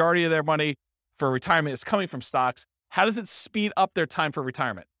 and the majority of their money for retirement is coming from stocks, how does it speed up their time for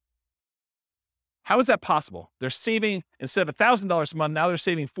retirement? How is that possible? They're saving, instead of $1,000 a month, now they're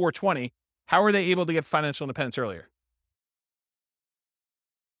saving $420. How are they able to get financial independence earlier?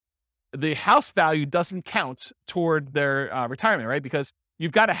 The house value doesn't count toward their retirement, right? Because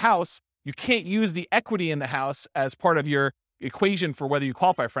you've got a house, you can't use the equity in the house as part of your equation for whether you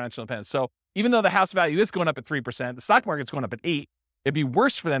qualify for financial independence. So even though the house value is going up at 3%, the stock market's going up at 8%, it'd be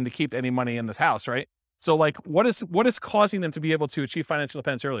worse for them to keep any money in this house, right? So like, what is causing them to be able to achieve financial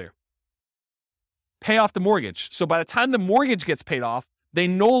independence earlier? Pay off the mortgage. So by the time the mortgage gets paid off, they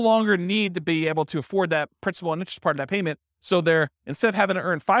no longer need to be able to afford that principal and interest part of that payment. So they're, instead of having to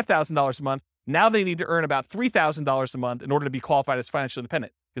earn $5,000 a month, now they need to earn about $3,000 a month in order to be qualified as financially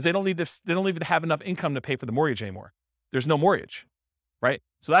independent, because they don't even have enough income to pay for the mortgage anymore. There's no mortgage, right?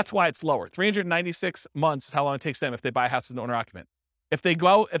 So that's why it's lower. 396 months is how long it takes them if they buy a house as an owner occupant. If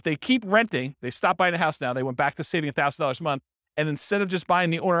they keep renting, they stop buying a house now, they went back to saving $1,000 a month, and instead of just buying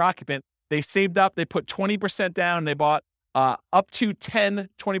the owner occupant, they saved up, they put 20% down, and they bought up to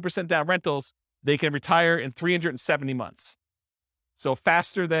 20% down rentals. They can retire in 370 months. So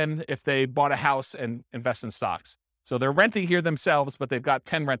faster than if they bought a house and invest in stocks. So they're renting here themselves, but they've got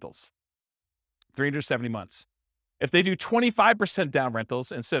 10 rentals, 370 months. If they do 25% down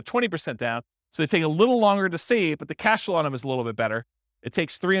rentals instead of 20% down, so they take a little longer to save, but the cash flow on them is a little bit better, it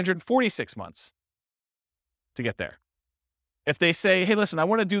takes 346 months to get there. If they say, hey, listen, I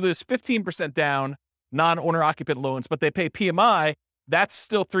want to do this 15% down non-owner occupant loans, but they pay PMI, that's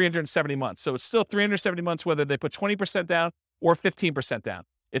still 370 months. So it's still 370 months whether they put 20% down or 15% down.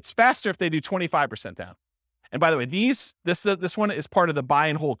 It's faster if they do 25% down. And by the way, this one is part of the buy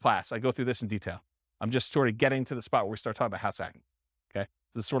and hold class. I go through this in detail. I'm just sort of getting to the spot where we start talking about house hacking. Okay.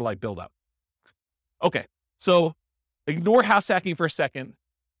 This is sort of like build up. Okay. So ignore house hacking for a second.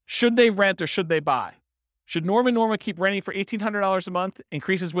 Should they rent or should they buy? Should Norm and Norma keep renting for $1,800 a month,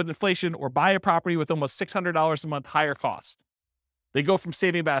 increases with inflation, or buy a property with almost $600 a month higher cost? They go from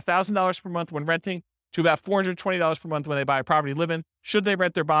saving about $1,000 per month when renting to about $420 per month when they buy a property to live in. Should they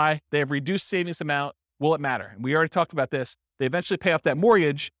rent or buy? They have reduced savings amount. Will it matter? And we already talked about this. They eventually pay off that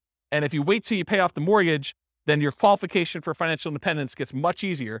mortgage. And if you wait till you pay off the mortgage, then your qualification for financial independence gets much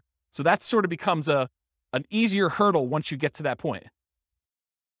easier. So that sort of becomes an easier hurdle once you get to that point.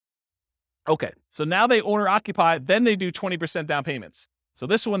 Okay, so now they owner occupy, then they do 20% down payments. So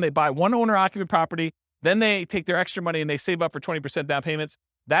this one, they buy one owner occupant property, then they take their extra money and they save up for 20% down payments.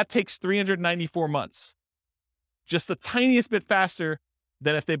 That takes 394 months. Just the tiniest bit faster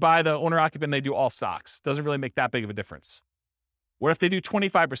than if they buy the owner occupant and they do all stocks. Doesn't really make that big of a difference. What if they do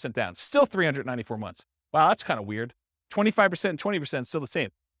 25% down? Still 394 months. Wow, that's kind of weird. 25% and 20% still the same.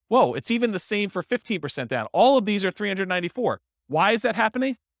 Whoa, it's even the same for 15% down. All of these are 394. Why is that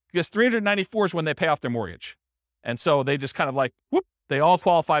happening? Because 394 is when they pay off their mortgage. And so they just kind of like, whoop, they all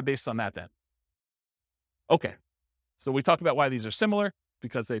qualify based on that then. Okay, so we talked about why these are similar,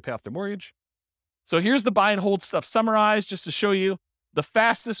 because they pay off their mortgage. So here's the buy and hold stuff summarized just to show you the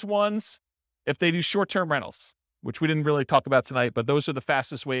fastest ones if they do short-term rentals, which we didn't really talk about tonight, but those are the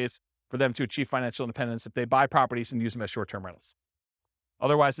fastest ways for them to achieve financial independence if they buy properties and use them as short-term rentals.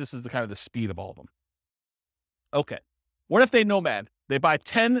 Otherwise, this is the kind of the speed of all of them. Okay, what if they nomad? They buy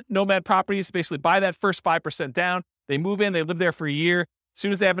 10 nomad properties, basically buy that first 5% down. They move in, they live there for a year. As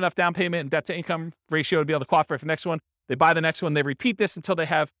soon as they have enough down payment and debt to income ratio to be able to qualify for the next one, they buy the next one. They repeat this until they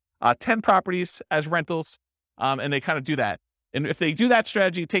have 10 properties as rentals. And they kind of do that. And if they do that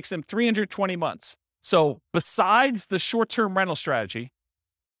strategy, it takes them 320 months. So besides the short-term rental strategy,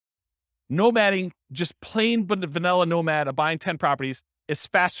 nomading, just plain vanilla nomad of buying 10 properties, is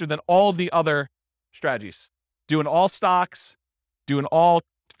faster than all the other strategies. Doing all stocks, doing all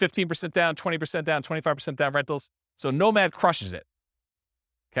 15% down, 20% down, 25% down rentals. So nomad crushes it.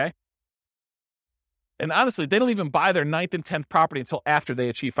 Okay? And honestly, they don't even buy their 9th and 10th property until after they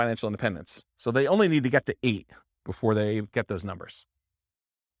achieve financial independence. So they only need to get to 8 before they get those numbers.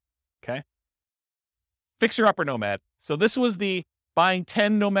 Okay? Fixer upper nomad. So this was the buying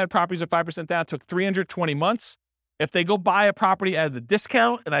 10 nomad properties at 5% down, took 320 months. If they go buy a property at a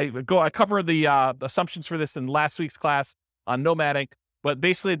discount, and I cover the assumptions for this in last week's class on nomading, but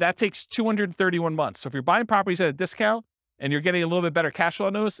basically that takes 231 months. So if you're buying properties at a discount and you're getting a little bit better cash flow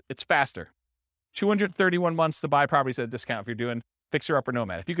on those, it's faster. 231 months to buy properties at a discount if you're doing fixer upper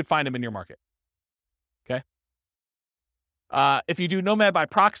nomad, if you could find them in your market. Okay. If you do nomad by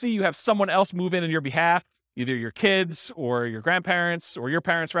proxy, you have someone else move in on your behalf, either your kids or your grandparents, or your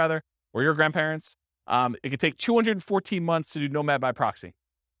parents rather, or your grandparents. It could take 214 months to do nomad by proxy.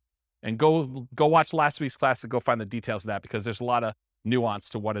 And go watch last week's class to go find the details of that, because there's a lot of nuance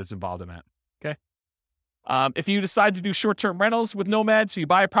to what is involved in that. Okay. If you decide to do short-term rentals with nomad, so you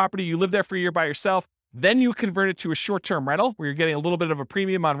buy a property, you live there for a year by yourself, then you convert it to a short-term rental where you're getting a little bit of a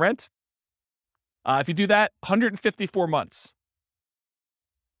premium on rent. If you do that, 154 months.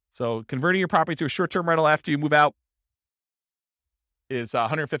 So converting your property to a short-term rental after you move out is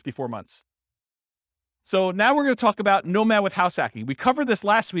 154 months. So now we're going to talk about nomad with house hacking. We covered this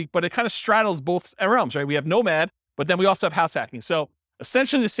last week, but it kind of straddles both realms, right? We have nomad, but then we also have house hacking. So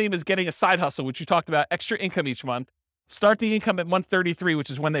essentially the same as getting a side hustle, which you talked about, extra income each month. Start the income at month 33, which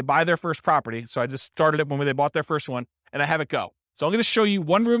is when they buy their first property. So I just started it when they bought their first one, and I have it go. So I'm going to show you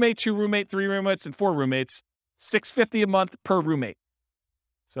 1 roommate, 2 roommate, 3 roommates, and 4 roommates, $650 a month per roommate.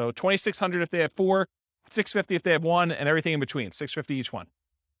 So $2,600 if they have 4, $650 if they have 1, and everything in between, $650 each one.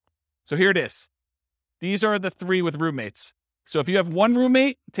 So here it is. These are the 3 with roommates. So if you have 1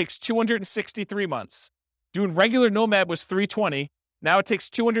 roommate, it takes 263 months. Doing regular nomad was 320. Now it takes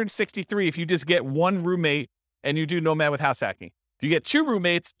 263 if you just get 1 roommate and you do nomad with house hacking. If you get 2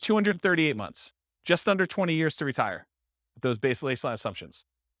 roommates, 238 months, just under 20 years to retire with those baseline assumptions.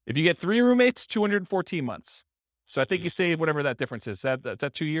 If you get 3 roommates, 214 months. So I think you save whatever that difference is. Is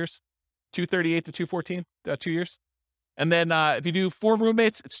that 2 years? 238 to 214, 2 years. And then if you do 4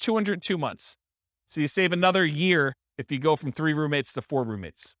 roommates, it's 202 months. So you save another year if you go from 3 roommates to 4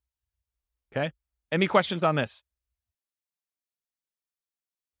 roommates. Okay? Any questions on this?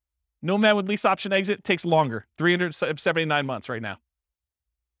 Nomad with lease option exit takes longer, 379 months right now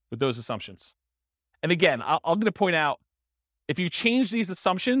with those assumptions. And again, I'm going to point out, if you change these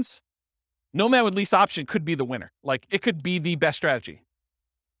assumptions, nomad with lease option could be the winner. Like, it could be the best strategy.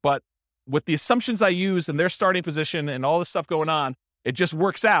 But with the assumptions I use and their starting position and all this stuff going on, it just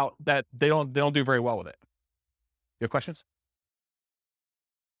works out that they don't do very well with it. You have questions?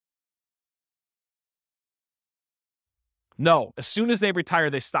 No. As soon as they retire,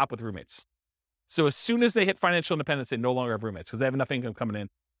 they stop with roommates. So as soon as they hit financial independence, they no longer have roommates because they have enough income coming in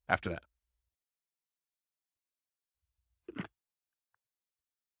after that.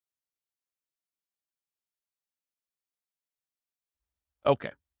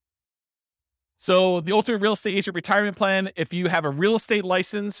 Okay. So the ultimate real estate agent retirement plan, if you have a real estate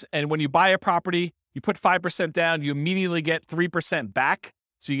license and when you buy a property, you put 5% down, you immediately get 3% back.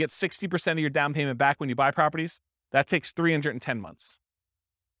 So you get 60% of your down payment back when you buy properties. That takes 310 months.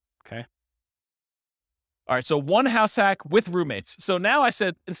 Okay. All right. So 1 house hack with roommates. So now I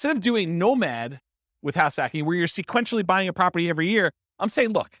said, instead of doing nomad with house hacking, where you're sequentially buying a property every year, I'm saying,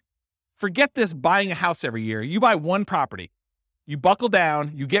 look, forget this buying a house every year. You buy 1 property. You buckle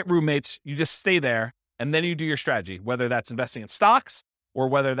down, you get roommates, you just stay there, and then you do your strategy, whether that's investing in stocks or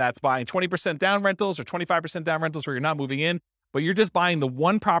whether that's buying 20% down rentals or 25% down rentals where you're not moving in, but you're just buying the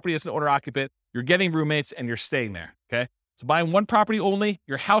 1 property as an owner occupant, you're getting roommates, and you're staying there, okay? So buying 1 property only,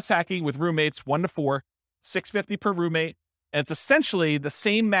 you're house hacking with roommates, 1 to 4, $650 per roommate, and it's essentially the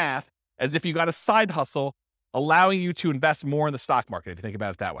same math as if you got a side hustle allowing you to invest more in the stock market, if you think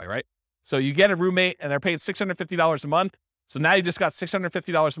about it that way, right? So you get a roommate, and they're paying $650 a month, so now you just got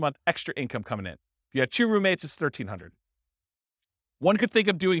 $650 a month extra income coming in. If you had 2 roommates, it's $1,300. One could think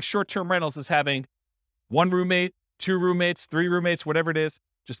of doing short-term rentals as having 1 roommate, 2 roommates, 3 roommates, whatever it is.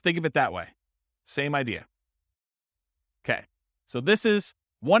 Just think of it that way. Same idea. Okay. So this is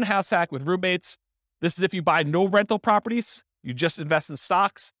 1 house hack with roommates. This is if you buy no rental properties, you just invest in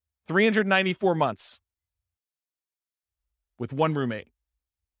stocks, 394 months with 1 roommate.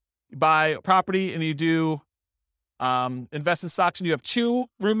 You buy a property and you do Invest in stocks and you have 2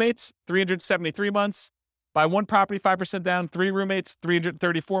 roommates, 373 months. Buy one property, 5% down, 3 roommates,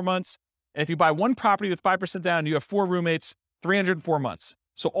 334 months. And if you buy one property with 5% down, you have 4 roommates, 304 months.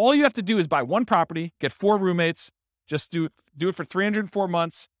 So all you have to do is buy one property, get 4 roommates, just do it for 304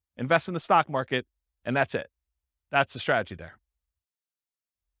 months, invest in the stock market, and that's it. That's the strategy there.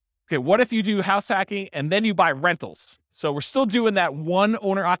 Okay, what if you do house hacking and then you buy rentals? So we're still doing that one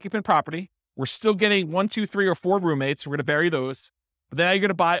owner-occupant property. We're still getting 1, 2, 3, or 4 roommates. We're going to vary those. But then you're going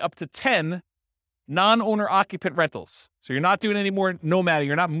to buy up to 10 non-owner occupant rentals. So you're not doing any more nomading.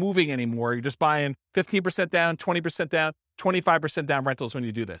 You're not moving anymore. You're just buying 15% down, 20% down, 25% down rentals when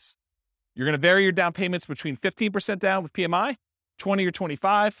you do this. You're going to vary your down payments between 15% down with PMI, 20 or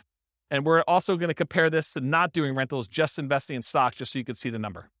 25. And we're also going to compare this to not doing rentals, just investing in stocks, just so you can see the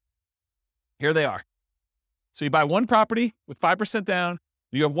number. Here they are. So you buy one property with 5% down,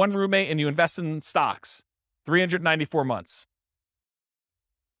 you have 1 roommate, and you invest in stocks, 394 months.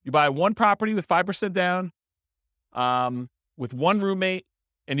 You buy one property with 5% down, with 1 roommate,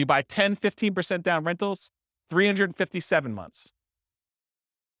 and you buy 10, 15% down rentals, 357 months.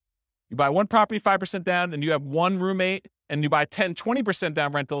 You buy one property, 5% down, and you have 1 roommate, and you buy 10, 20%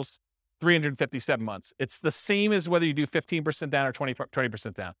 down rentals, 357 months. It's the same as whether you do 15% down or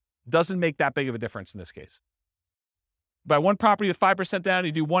 20% down. Doesn't make that big of a difference in this case. Buy one property with 5% down,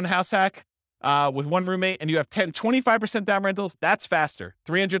 you do 1 house hack with 1 roommate, and you have 10, 25% down rentals. That's faster,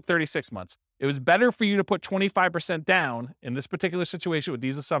 336 months. It was better for you to put 25% down in this particular situation with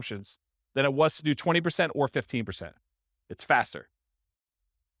these assumptions than it was to do 20% or 15%. It's faster.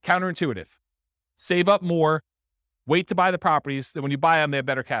 Counterintuitive. Save up more, wait to buy the properties, then when you buy them, they have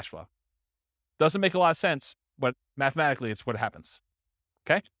better cash flow. Doesn't make a lot of sense, but mathematically, it's what happens.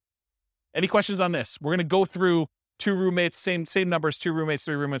 Okay? Any questions on this? We're going to go through 2 roommates, same numbers, 2 roommates,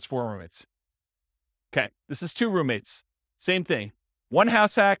 3 roommates, 4 roommates. Okay, this is 2 roommates. Same thing. 1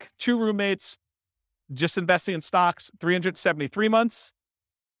 house hack, 2 roommates, just investing in stocks, 373 months.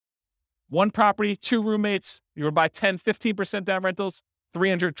 1 property, 2 roommates, you would buy 10, 15% down rentals,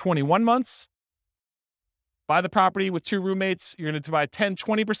 321 months. Buy the property with 2 roommates, you're going to buy 10,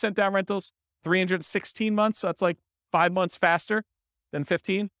 20% down rentals, 316 months. So that's like 5 months faster than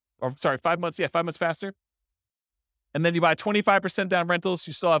 15. Or sorry, 5 months. Yeah, 5 months faster. And then you buy 25% down rentals.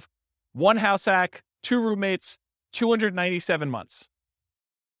 You still have 1 house hack, 2 roommates, 297 months.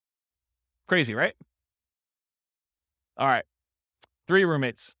 Crazy, right? All right. 3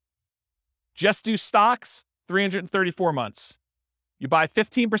 roommates. Just do stocks, 334 months. You buy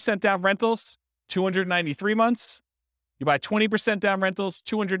 15% down rentals, 293 months. You buy 20% down rentals,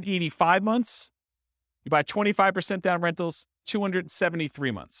 285 months. You buy 25% down rentals,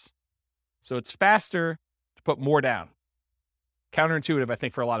 273 months. So it's faster to put more down. Counterintuitive, I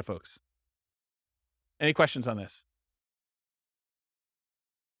think, for a lot of folks. Any questions on this?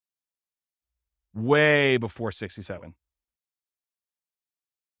 Way before 67.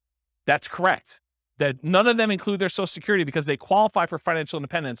 That's correct. That none of them include their Social Security because they qualify for financial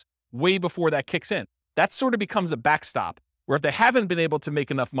independence way before that kicks in. That sort of becomes a backstop, where if they haven't been able to make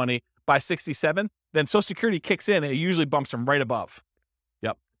enough money by 67, then Social Security kicks in and it usually bumps them right above.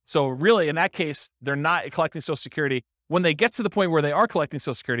 Yep. So really, in that case, they're not collecting Social Security. When they get to the point where they are collecting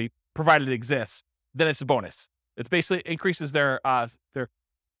Social Security, provided it exists, then it's a bonus. It's basically increases their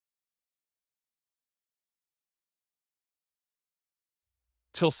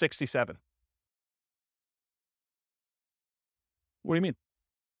till 67. What do you mean?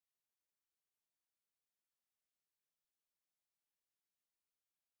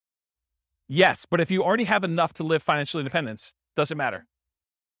 Yes, but if you already have enough to live financial independence, doesn't matter.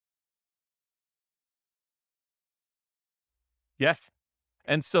 Yes.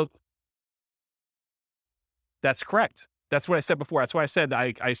 And so that's correct. That's what I said before. That's why I said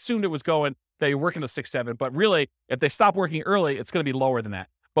I assumed it was going that you're working to 6-7, but really, if they stop working early, it's going to be lower than that.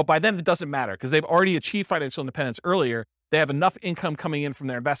 But by then, it doesn't matter because they've already achieved financial independence earlier. They have enough income coming in from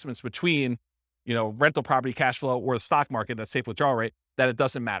their investments between, rental property cash flow or the stock market, that safe withdrawal rate, that it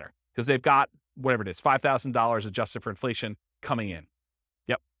doesn't matter because they've got whatever it is, $5,000 adjusted for inflation coming in.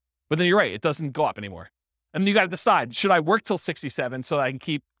 Yep. But then you're right. It doesn't go up anymore. And then you got to decide, should I work till 67 so that I can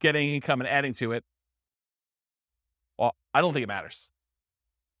keep getting income and adding to it? Well, I don't think it matters.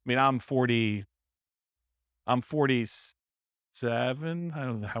 I mean, I'm 47. I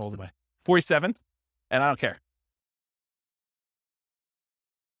don't know, how old am I? 47, and I don't care.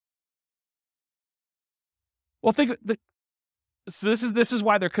 Well, so this is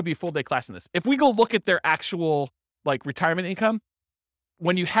why there could be a full day class in this. If we go look at their actual retirement income,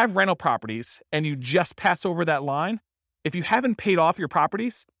 when you have rental properties and you just pass over that line, if you haven't paid off your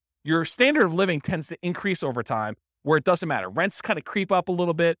properties, your standard of living tends to increase over time where it doesn't matter. Rents kind of creep up a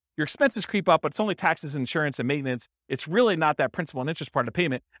little bit. Your expenses creep up, but it's only taxes, insurance, and maintenance. It's really not that principal and interest part of the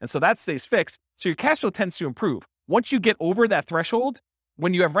payment. And so that stays fixed. So your cash flow tends to improve. Once you get over that threshold,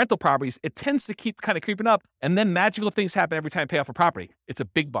 when you have rental properties, it tends to keep kind of creeping up. And then magical things happen every time you pay off a property. It's a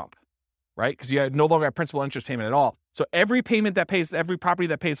big bump, right? Because you no longer have principal interest payment at all. So every payment that pays, every property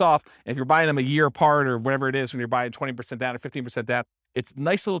that pays off, if you're buying them a year apart or whatever it is, when you're buying 20% down or 15% down, it's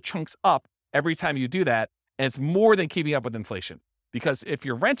nice little chunks up every time you do that. And it's more than keeping up with inflation. Because if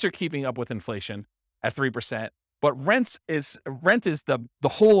your rents are keeping up with inflation at 3%, but rent is the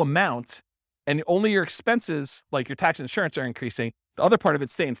whole amount, and only your expenses, like your tax and insurance, are increasing, the other part of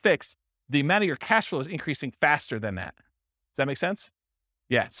it's staying fixed, the amount of your cash flow is increasing faster than that. Does that make sense?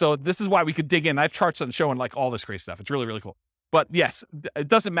 Yeah. So this is why we could dig in. I have charts on showing like all this great stuff. It's really, really cool. But yes, it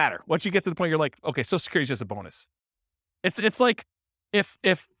doesn't matter. Once you get to the point, you're like, okay, Social Security is just a bonus. It's like if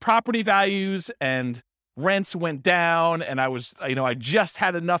property values and rents went down and I just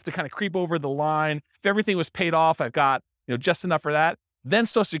had enough to kind of creep over the line. If everything was paid off, I've got, just enough for that. Then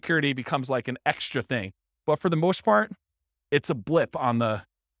Social Security becomes like an extra thing. But for the most part, it's a blip on the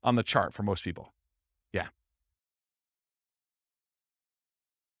chart for most people. Yeah.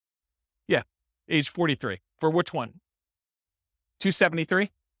 Yeah. Age 43. For which one?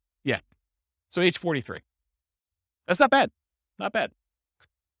 273? Yeah. So age 43. That's not bad. Not bad.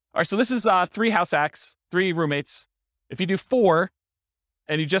 All right. So this is 3 house hacks, 3 roommates. If you do 4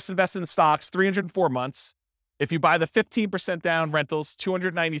 and you just invest in stocks, 304 months. If you buy the 15% down rentals,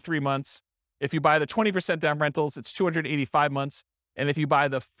 293 months. If you buy the 20% down rentals, it's 285 months. And if you buy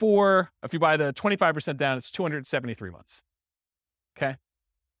the 25% down, it's 273 months. Okay.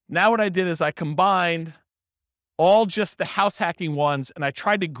 Now what I did is I combined all just the house hacking ones, and I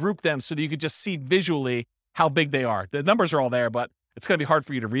tried to group them so that you could just see visually how big they are. The numbers are all there, but it's going to be hard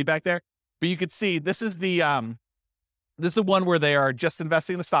for you to read back there. But you could see this is the one where they are just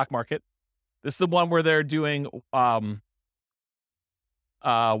investing in the stock market. This is the one where they're doing one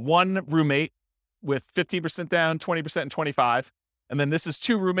roommate with 15% down, 20% and 25. And then this is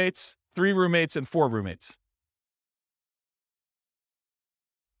 2 roommates, 3 roommates, and 4 roommates.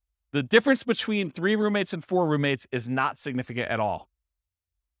 The difference between 3 roommates and 4 roommates is not significant at all.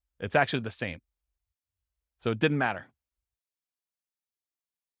 It's actually the same. So it didn't matter.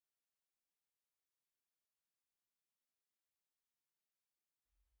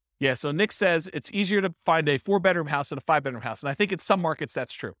 Yeah, so Nick says it's easier to find a 4-bedroom house than a 5-bedroom house. And I think in some markets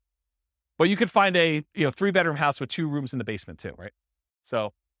that's true. But you could find a 3-bedroom house with 2 rooms in the basement too, right?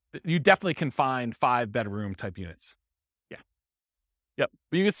 So you definitely can find 5-bedroom type units. Yeah. Yep.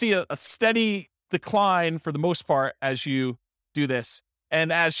 But you can see a steady decline for the most part as you do this.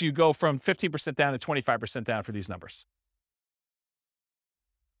 And as you go from 15% down to 25% down for these numbers.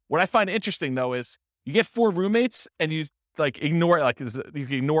 What I find interesting though is you get 4 roommates and you ignore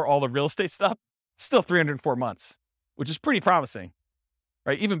all the real estate stuff, still 304 months, which is pretty promising,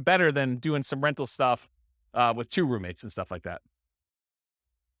 right? Even better than doing some rental stuff with 2 roommates and stuff like that.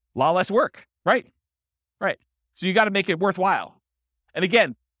 A lot less work, right? Right. So you got to make it worthwhile. And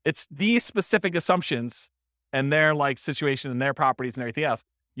again, it's these specific assumptions and their situation and their properties and everything else.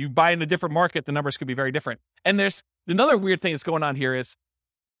 You buy in a different market, the numbers could be very different. And there's another weird thing that's going on here is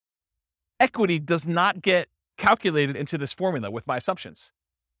equity does not get calculated into this formula with my assumptions.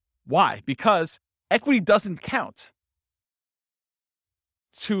 Why? Because equity doesn't count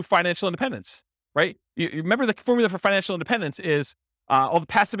to financial independence, right? You remember the formula for financial independence is all the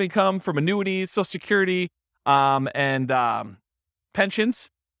passive income from annuities, Social Security, and pensions.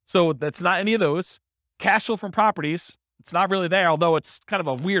 So that's not any of those. Cash flow from properties, it's not really there, although it's kind of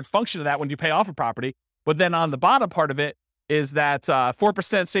a weird function of that when you pay off a property. But then on the bottom part of it is that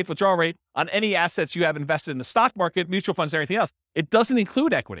 4% safe withdrawal rate on any assets you have invested in the stock market, mutual funds, and everything else. It doesn't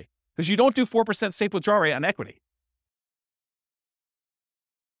include equity because you don't do 4% safe withdrawal rate on equity.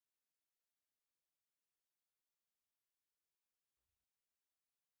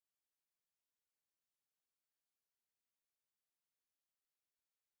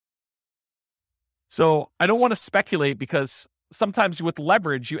 So I don't want to speculate because sometimes with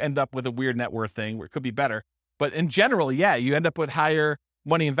leverage, you end up with a weird net worth thing where it could be better. But in general, yeah, you end up with higher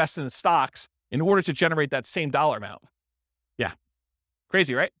money invested in stocks in order to generate that same dollar amount. Yeah.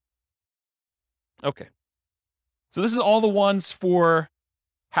 Crazy, right? Okay. So this is all the ones for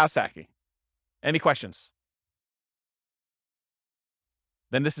house hacking. Any questions?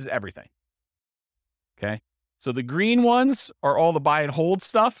 Then this is everything. Okay. So the green ones are all the buy and hold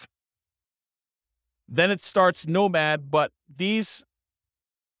stuff. Then it starts Nomad, but these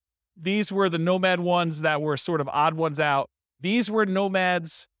were the Nomad ones that were sort of odd ones out. These were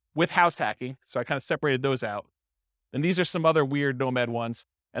Nomads with house hacking. So I kind of separated those out. Then these are some other weird Nomad ones.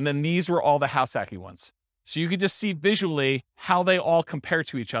 And then these were all the house hacking ones. So you could just see visually how they all compare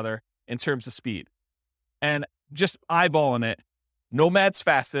to each other in terms of speed. And just eyeballing it, Nomad's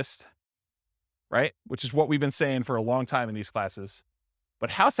fastest, right? Which is what we've been saying for a long time in these classes.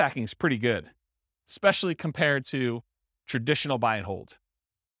 But house hacking is pretty good, especially compared to traditional buy and hold,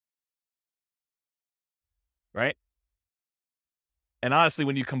 right? And honestly,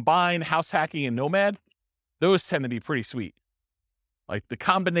 when you combine house hacking and Nomad, those tend to be pretty sweet. Like the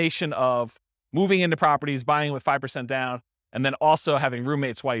combination of moving into properties, buying with 5% down, and then also having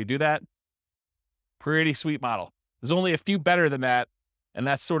roommates while you do that, pretty sweet model. There's only a few better than that, and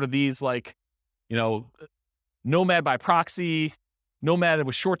that's sort of these like, Nomad by proxy, Nomad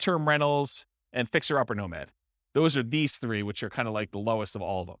with short-term rentals, and fixer-upper Nomad. Those are these three, which are kind of like the lowest of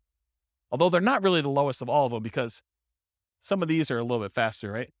all of them. Although they're not really the lowest of all of them because some of these are a little bit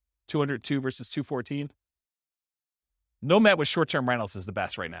faster, right? 202 versus 214. Nomad with short-term rentals is the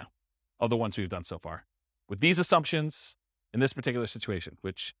best right now of the ones we've done so far. With these assumptions in this particular situation,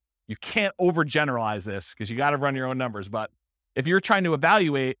 which you can't overgeneralize this because you got to run your own numbers. But if you're trying to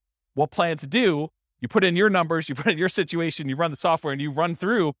evaluate what plan to do, you put in your numbers, you put in your situation, you run the software, and you run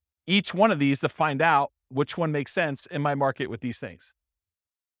through each one of these to find out which one makes sense in my market with these things.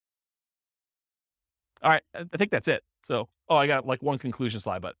 All right, I think that's it. So, I got like one conclusion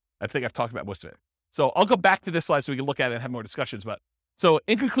slide, but I think I've talked about most of it. So I'll go back to this slide so we can look at it and have more discussions. But so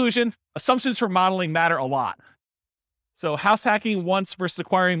in conclusion, assumptions for modeling matter a lot. So house hacking once versus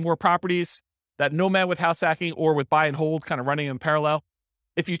acquiring more properties, that Nomad with house hacking or with buy and hold kind of running in parallel.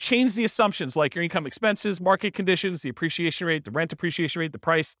 If you change the assumptions like your income expenses, market conditions, the appreciation rate, the rent appreciation rate, the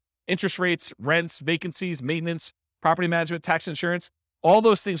price, interest rates, rents, vacancies, maintenance, property management, tax insurance, all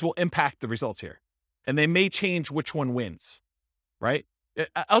those things will impact the results here. And they may change which one wins, right?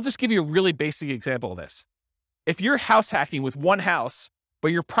 I'll just give you a really basic example of this. If you're house hacking with one house,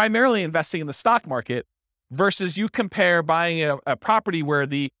 but you're primarily investing in the stock market versus you compare buying a property where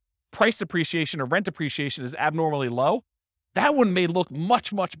the price appreciation or rent appreciation is abnormally low, that one may look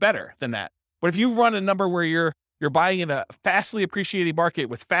much, much better than that. But if you run a number where you're buying in a fastly appreciating market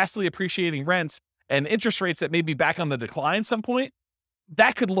with fastly appreciating rents and interest rates that may be back on the decline at some point,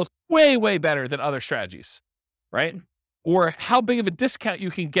 that could look way, way better than other strategies, right? Or how big of a discount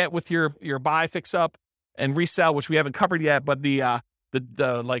you can get with your buy, fix up, and resell, which we haven't covered yet, but the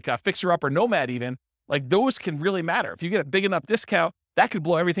fixer up or Nomad even, like those can really matter. If you get a big enough discount, that could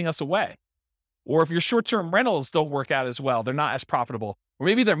blow everything else away. Or if your short-term rentals don't work out as well, they're not as profitable, or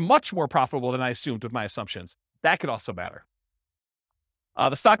maybe they're much more profitable than I assumed with my assumptions, that could also matter.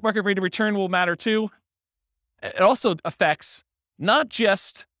 The stock market rate of return will matter too. It also affects not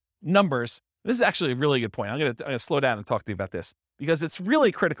just numbers. This is actually a really good point. I'm going to slow down and talk to you about this because it's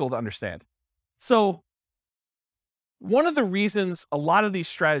really critical to understand. So one of the reasons a lot of these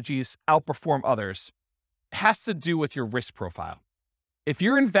strategies outperform others has to do with your risk profile. If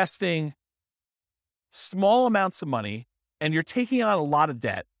you're investing small amounts of money and you're taking on a lot of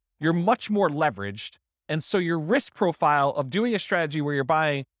debt, you're much more leveraged. And so your risk profile of doing a strategy where you're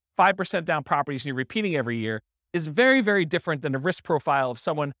buying 5% down properties and you're repeating every year is very, very different than the risk profile of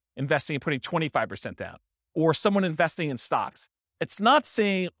someone investing and putting 25% down or someone investing in stocks. It's not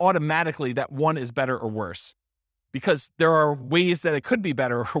saying automatically that one is better or worse because there are ways that it could be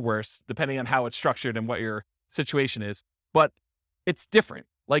better or worse depending on how it's structured and what your situation is, but it's different.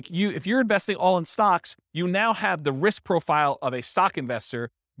 Like if you're investing all in stocks, you now have the risk profile of a stock investor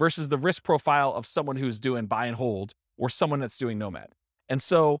versus the risk profile of someone who's doing buy and hold or someone that's doing Nomad. And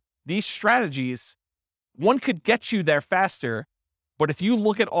so these strategies, one could get you there faster, but if you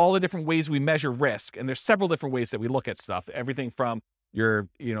look at all the different ways we measure risk, and there's several different ways that we look at stuff, everything from your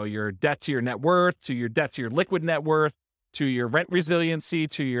debt to your net worth, to your debt to your liquid net worth, to your rent resiliency,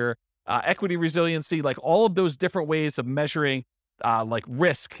 to your equity resiliency, like all of those different ways of measuring like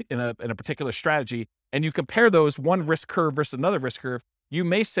risk in a particular strategy, and you compare those one risk curve versus another risk curve, you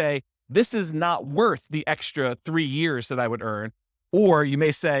may say, this is not worth the extra 3 years that I would earn. Or you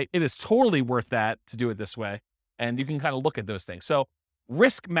may say, it is totally worth that to do it this way. And you can kind of look at those things. So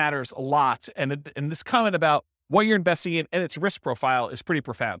risk matters a lot. And this comment about what you're investing in and its risk profile is pretty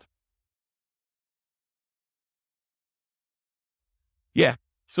profound. Yeah.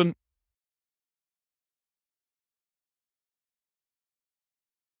 So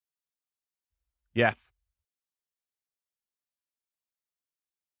yeah.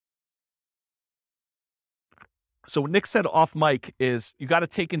 So what Nick said off mic is you got to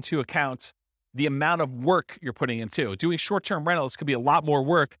take into account the amount of work you're putting into. Doing short-term rentals could be a lot more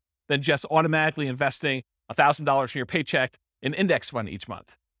work than just automatically investing $1,000 from your paycheck in index fund each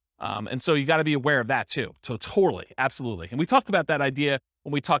month. And so you got to be aware of that too. So totally, absolutely. And we talked about that idea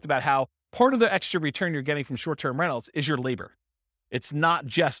when we talked about how part of the extra return you're getting from short-term rentals is your labor. It's not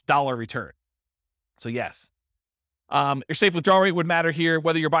just dollar return. So yes. Your safe withdrawal rate would matter here.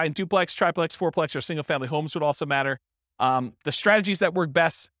 Whether you're buying duplex, triplex, fourplex, or single family homes would also matter. The strategies that work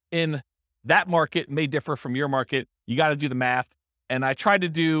best in that market may differ from your market. You got to do the math. And I tried to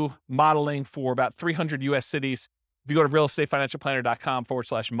do modeling for about 300 US cities. If you go to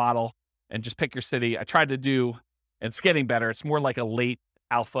realestatefinancialplanner.com/model and just pick your city, I tried to do, and it's getting better. It's more like a late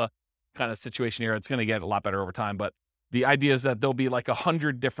alpha kind of situation here. It's going to get a lot better over time. But the idea is that there'll be like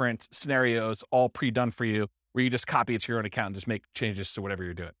 100 different scenarios all pre-done for you where you just copy it to your own account and just make changes to whatever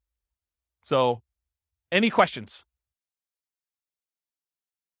you're doing. So any questions?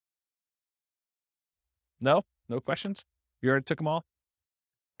 No questions? You already took them all?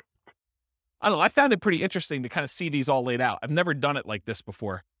 I don't know. I found it pretty interesting to kind of see these all laid out. I've never done it like this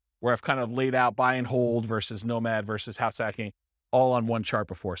before, where I've kind of laid out buy and hold versus nomad versus house hacking all on one chart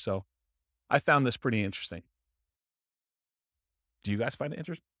before. So I found this pretty interesting. Do you guys find it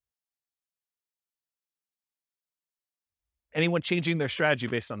interesting? Anyone changing their strategy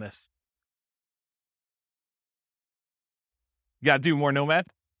based on this? You got to do more nomad?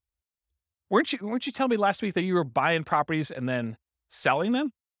 Weren't you telling me last week that you were buying properties and then selling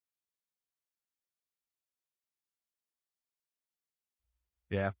them?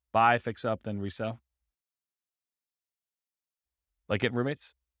 Yeah. Buy, fix up, then resell. Like getting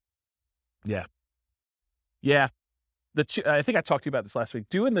roommates? Yeah. Yeah. I think I talked to you about this last week.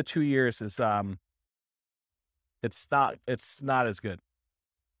 Doing the 2 years is, it's not as good,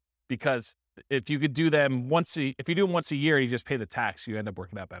 because if you could do them if you do them once a year, you just pay the tax, you end up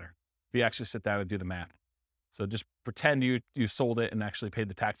working out better. If you actually sit down and do the math. So just pretend you sold it and actually paid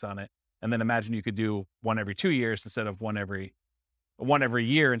the tax on it. And then imagine you could do one every 2 years instead of one every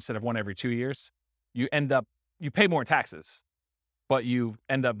year instead of one every 2 years. You pay more taxes, but you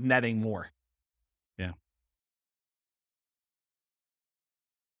end up netting more. Yeah.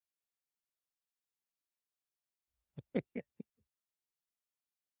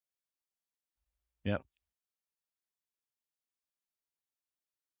 Yep.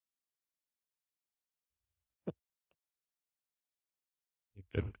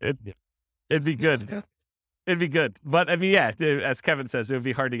 It'd be good. It'd be good. But I mean, yeah, as Kevin says, it would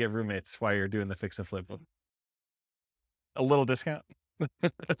be hard to get roommates while you're doing the fix and flip. A little discount.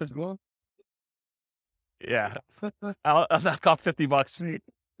 Yeah. I'll knock off $50.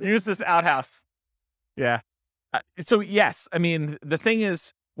 Use this outhouse. Yeah. So yes, I mean, the thing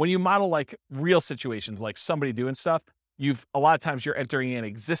is, when you model like real situations, like somebody doing stuff, a lot of times you're entering in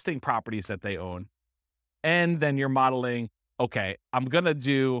existing properties that they own. And then you're modeling, okay,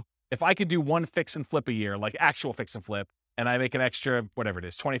 if I could do one fix and flip a year, like actual fix and flip, and I make an extra, whatever it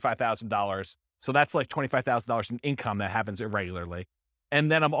is, $25,000. So that's like $25,000 in income that happens irregularly. And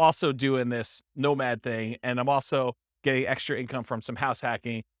then I'm also doing this nomad thing, and I'm also getting extra income from some house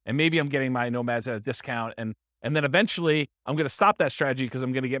hacking, and maybe I'm getting my nomads at a discount. And then eventually I'm going to stop that strategy because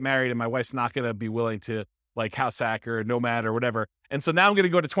I'm going to get married and my wife's not going to be willing to like house hack or nomad or whatever. And so now I'm going to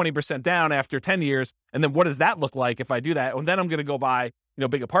go to 20% down after 10 years. And then what does that look like if I do that? And then I'm going to go buy,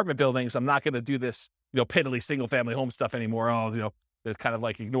 big apartment buildings. I'm not going to do this, piddly single family home stuff anymore. It's kind of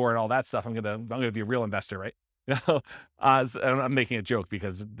like ignoring all that stuff. I'm going to be a real investor, right? I'm making a joke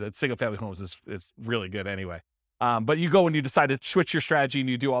because the single family homes is really good anyway. But you go and you decide to switch your strategy and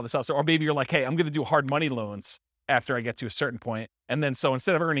you do all this stuff. Or maybe you're like, hey, I'm going to do hard money loans after I get to a certain point. And then so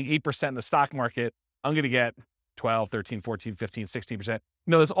instead of earning 8% in the stock market, I'm going to get 12, 13, 14, 15, 16%.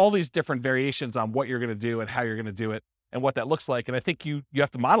 There's all these different variations on what you're going to do and how you're going to do it and what that looks like. And I think you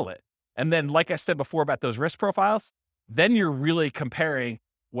have to model it. And then, like I said before about those risk profiles, then you're really comparing,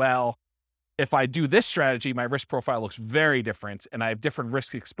 well, if I do this strategy, my risk profile looks very different and I have different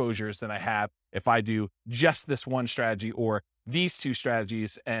risk exposures than I have if I do just this one strategy or these two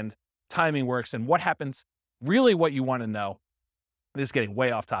strategies, and timing works. And what happens, really what you want to know, this is getting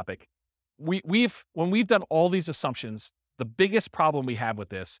way off topic. When we've done all these assumptions, the biggest problem we have with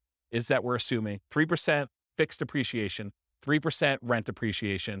this is that we're assuming 3% fixed appreciation, 3% rent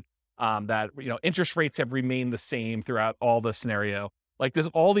appreciation, that, interest rates have remained the same throughout all the scenario. Like there's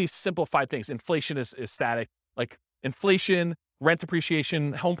all these simplified things. Inflation is static, like inflation, rent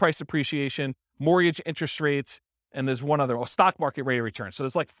appreciation, home price appreciation, mortgage interest rates, and there's one other, stock market rate of return. So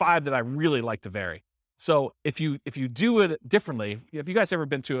there's like 5 that I really like to vary. So if you do it differently, have you guys ever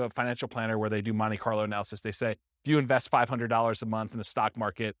been to a financial planner where they do Monte Carlo analysis? They say, if you invest $500 a month in the stock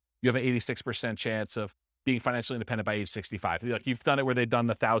market, you have an 86% chance of being financially independent by age 65. Like you've done it where they've done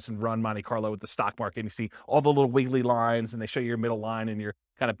the 1,000-run Monte Carlo with the stock market, and you see all the little wiggly lines, and they show you your middle line and your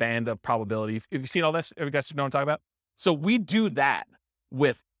kind of band of probability. Have you seen all this? Have you guys know what I'm talking about? So we do that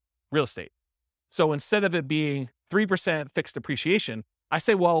with real estate. So instead of it being 3% fixed appreciation, I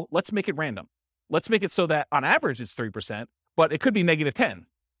say, well, let's make it random. Let's make it so that on average it's 3%, but it could be negative 10.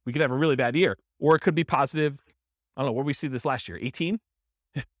 We could have a really bad year, or it could be positive. I don't know, where we see this last year, 18?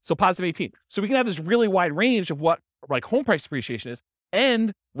 So positive 18. So we can have this really wide range of what like home price appreciation is,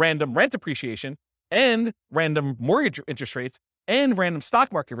 and random rent appreciation, and random mortgage interest rates, and random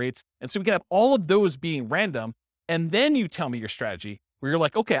stock market rates. And so we can have all of those being random. And then you tell me your strategy where you're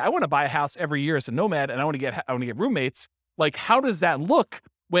like, okay, I want to buy a house every year as a nomad, and I want to get roommates. Like, how does that look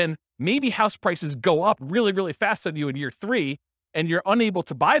when maybe house prices go up really, really fast on you in year 3, and you're unable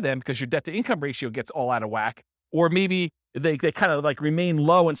to buy them because your debt to income ratio gets all out of whack? Or maybe they kind of like remain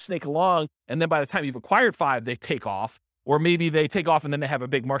low and snake along, and then by the time you've acquired 5, they take off. Or maybe they take off and then they have a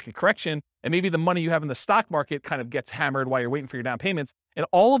big market correction, and maybe the money you have in the stock market kind of gets hammered while you're waiting for your down payments. And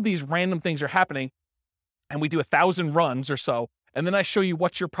all of these random things are happening, and we do 1,000 runs or so, and then I show you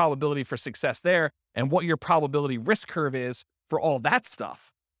what's your probability for success there and what your probability risk curve is for all that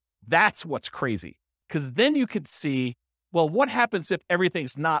stuff. That's what's crazy, because then you could see, well, what happens if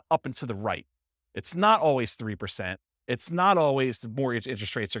everything's not up and to the right? It's not always 3%. It's not always the mortgage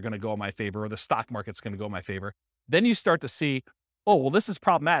interest rates are going to go in my favor, or the stock market's going to go in my favor. Then you start to see, oh, well, this is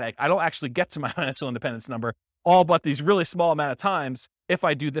problematic. I don't actually get to my financial independence number all but these really small amount of times if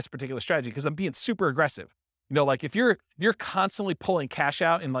I do this particular strategy, because I'm being super aggressive. You know, like if you're constantly pulling cash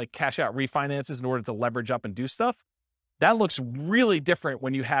out and like cash out refinances in order to leverage up and do stuff, that looks really different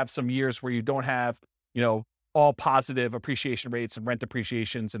when you have some years where you don't have, you know, all positive appreciation rates and rent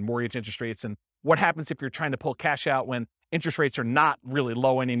appreciations and mortgage interest rates. And what happens if you're trying to pull cash out when interest rates are not really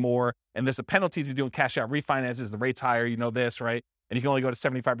low anymore, and there's a penalty to doing cash out refinances, the rate's higher, you know this, right? And you can only go to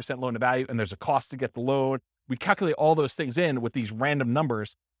 75% loan to value, and there's a cost to get the loan. We calculate all those things in with these random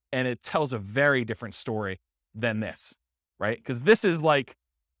numbers, and it tells a very different story than this, right? Because this is like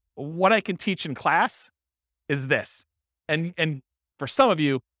what I can teach in class is this. And for some of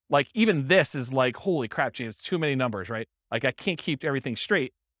you, like even this is like, holy crap, James, too many numbers, right? Like I can't keep everything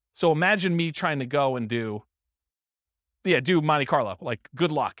straight. So imagine me trying to go and do Monte Carlo, like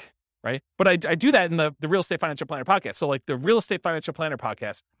good luck, right? But I do that in the Real Estate Financial Planner podcast. So like the Real Estate Financial Planner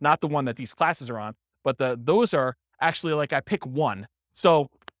podcast, not the one that these classes are on, but those are actually like I pick one. So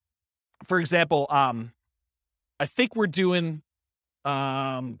for example, I think we're doing,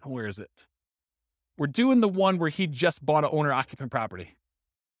 where is it? We're doing the one where he just bought an owner occupant property.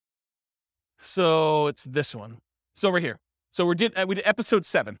 So it's this one. So we're here. So we did episode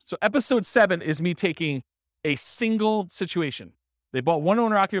 7. So episode 7 is me taking a single situation. They bought one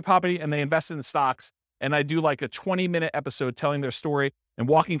owner occupant property and they invested in stocks. And I do like a 20-minute episode telling their story and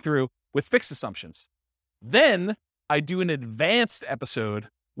walking through with fixed assumptions. Then I do an advanced episode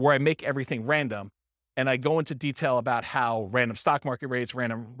where I make everything random. And I go into detail about how random stock market rates,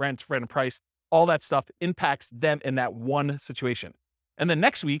 random rent, random price, all that stuff impacts them in that one situation. And then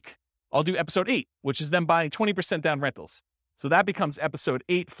next week, I'll do episode 8, which is them buying 20% down rentals. So that becomes episode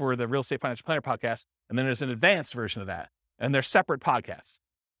 8 for the Real Estate Financial Planner podcast. And then there's an advanced version of that. And they're separate podcasts.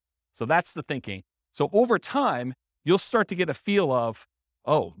 So that's the thinking. So over time, you'll start to get a feel of,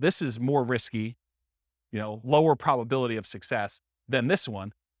 oh, this is more risky, you know, lower probability of success than this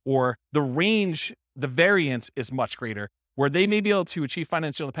one. Or the range, the variance is much greater, where they may be able to achieve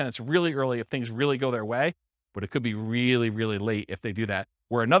financial independence really early if things really go their way, but it could be really, really late if they do that.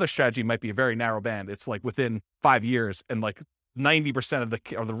 Where another strategy might be a very narrow band. It's like within 5 years, and like 90%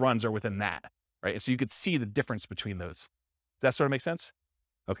 of the runs are within that, right? And so you could see the difference between those. Does that sort of make sense?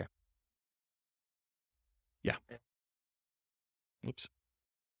 Okay. Yeah. Oops.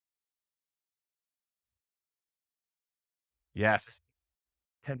 Yes.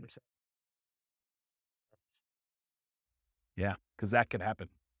 10%. Yeah, because that could happen.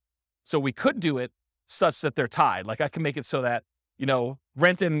 So we could do it such that they're tied. Like I can make it so that, you know,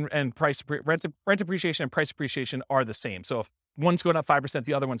 rent appreciation and price appreciation are the same. So if one's going up 5%,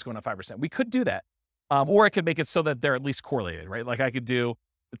 the other one's going up 5%. We could do that. Or I could make it so that they're at least correlated, right? Like I could do,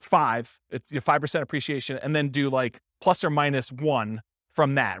 it's 5% appreciation, and then do like plus or minus 1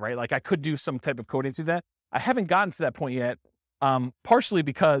 from that, right? Like I could do some type of coding to that. I haven't gotten to that point yet, partially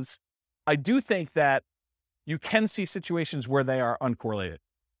because I do think that you can see situations where they are uncorrelated.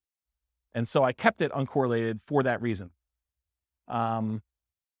 And so I kept it uncorrelated for that reason.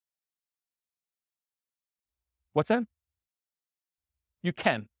 What's that? You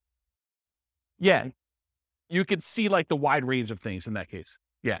can. Yeah. You could see like the wide range of things in that case.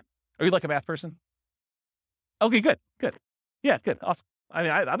 Yeah. Are you like a math person? Okay, good. Yeah, good. Awesome. I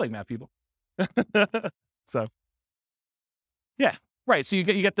mean, I like math people. So, yeah, right. So you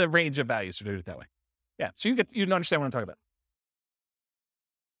get the range of values to do it that way. Yeah. So you understand what I'm talking about.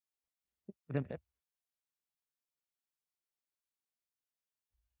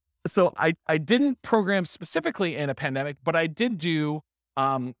 So I didn't program specifically in a pandemic, but I did do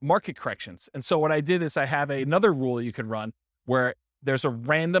market corrections. And so what I did is I have another rule that you can run where there's a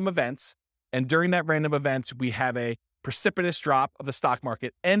random event. And during that random event, we have a precipitous drop of the stock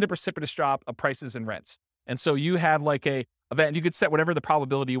market and a precipitous drop of prices and rents. And so you have like a event, you could set whatever the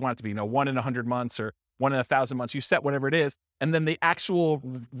probability you want it to be, 1 in 100 months or 1 in 1,000 months, you set whatever it is. And then the actual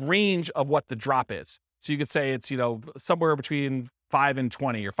range of what the drop is. So you could say it's, somewhere between 5 and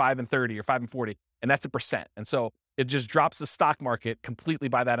 20 or 5 and 30 or 5 and 40, and that's a percent. And so it just drops the stock market completely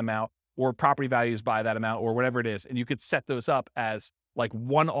by that amount, or property values by that amount, or whatever it is. And you could set those up as like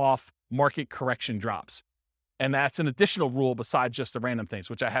one-off market correction drops. And that's an additional rule besides just the random things,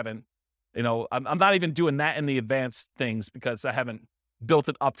 which I haven't, I'm not even doing that in the advanced things because I haven't built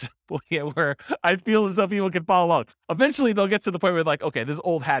it up to where I feel as though people can follow along. Eventually they'll get to the point where like, okay, this is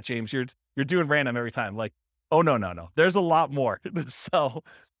old hat, James, you're doing random every time. Like, oh, no. There's a lot more. So,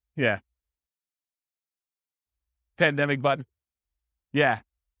 yeah. Pandemic button. Yeah.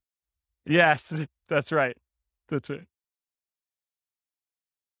 Yes, that's right. That's right.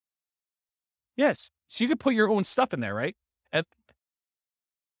 Yes. So you could put your own stuff in there, right? And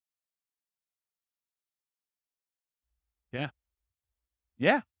yeah.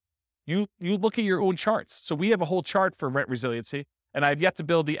 Yeah. You look at your own charts. So we have a whole chart for rent resiliency, and I've yet to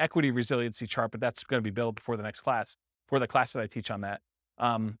build the equity resiliency chart, but that's going to be built before the next class, for the class that I teach on that.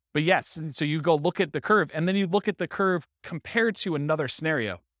 But yes, so you go look at the curve, and then you look at the curve compared to another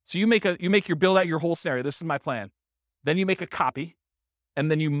scenario. So you build out your whole scenario. This is my plan. Then you make a copy, and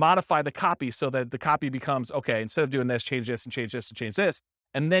then you modify the copy so that the copy becomes, okay, instead of doing this, change this and change this and change this.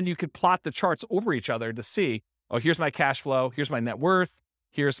 And then you could plot the charts over each other to see, oh, here's my cash flow. Here's my net worth.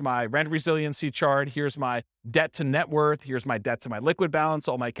 Here's my rent resiliency chart. Here's my debt to net worth. Here's my debt to my liquid balance,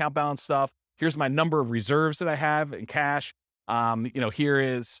 all my account balance stuff. Here's my number of reserves that I have in cash. Here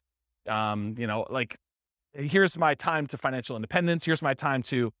is, here's my time to financial independence. Here's my time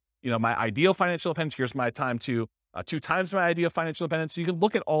to, my ideal financial independence. Here's my time to 2 times my ideal financial independence. So you can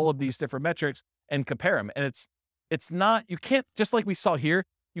look at all of these different metrics and compare them. And it's not, you can't, just like we saw here,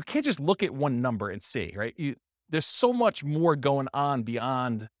 you can't just look at one number and see, right? There's so much more going on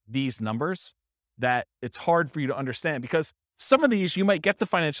beyond these numbers that it's hard for you to understand, because some of these you might get to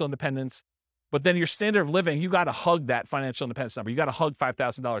financial independence, but then your standard of living, you got to hug that financial independence number. You got to hug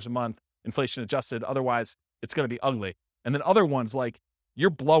 $5,000 a month, inflation adjusted. Otherwise, it's going to be ugly. And then other ones, like you're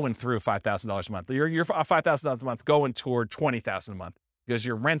blowing through $5,000 a month. You're $5,000 a month going toward $20,000 a month, because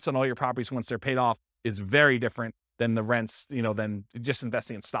your rents on all your properties once they're paid off is very different than the rents, than just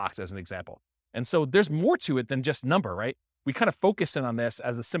investing in stocks as an example. And so there's more to it than just number, right? We kind of focus in on this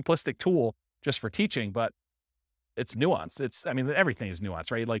as a simplistic tool just for teaching, but it's nuance. Everything is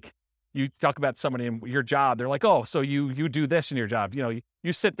nuance, right? Like you talk about somebody in your job, they're like, oh, so you do this in your job.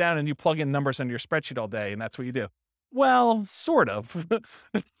 You sit down and you plug in numbers into your spreadsheet all day and that's what you do. Well, sort of.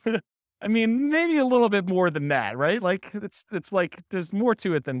 Maybe a little bit more than that, right? Like it's like there's more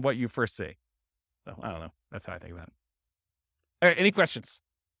to it than what you first see. So I don't know. That's how I think about it. All right. Any questions?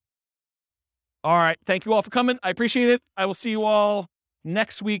 All right. Thank you all for coming. I appreciate it. I will see you all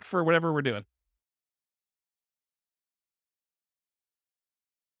next week for whatever we're doing.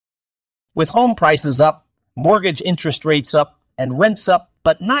 With home prices up, mortgage interest rates up, and rents up,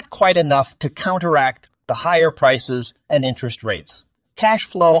 but not quite enough to counteract the higher prices and interest rates. Cash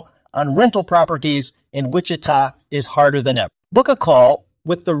flow on rental properties in Wichita is harder than ever. Book a call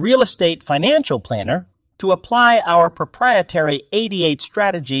with the Real Estate Financial Planner to apply our proprietary 88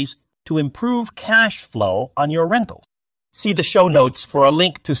 strategies to improve cash flow on your rentals. See the show notes for a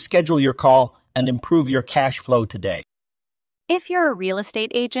link to schedule your call and improve your cash flow today. If you're a real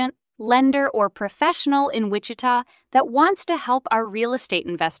estate agent, lender, or professional in Wichita that wants to help our real estate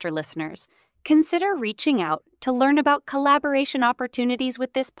investor listeners, consider reaching out to learn about collaboration opportunities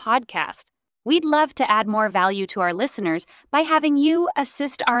with this podcast. We'd love to add more value to our listeners by having you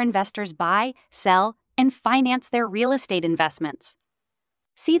assist our investors buy, sell, and finance their real estate investments.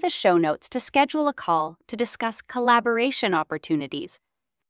 See the show notes to schedule a call to discuss collaboration opportunities.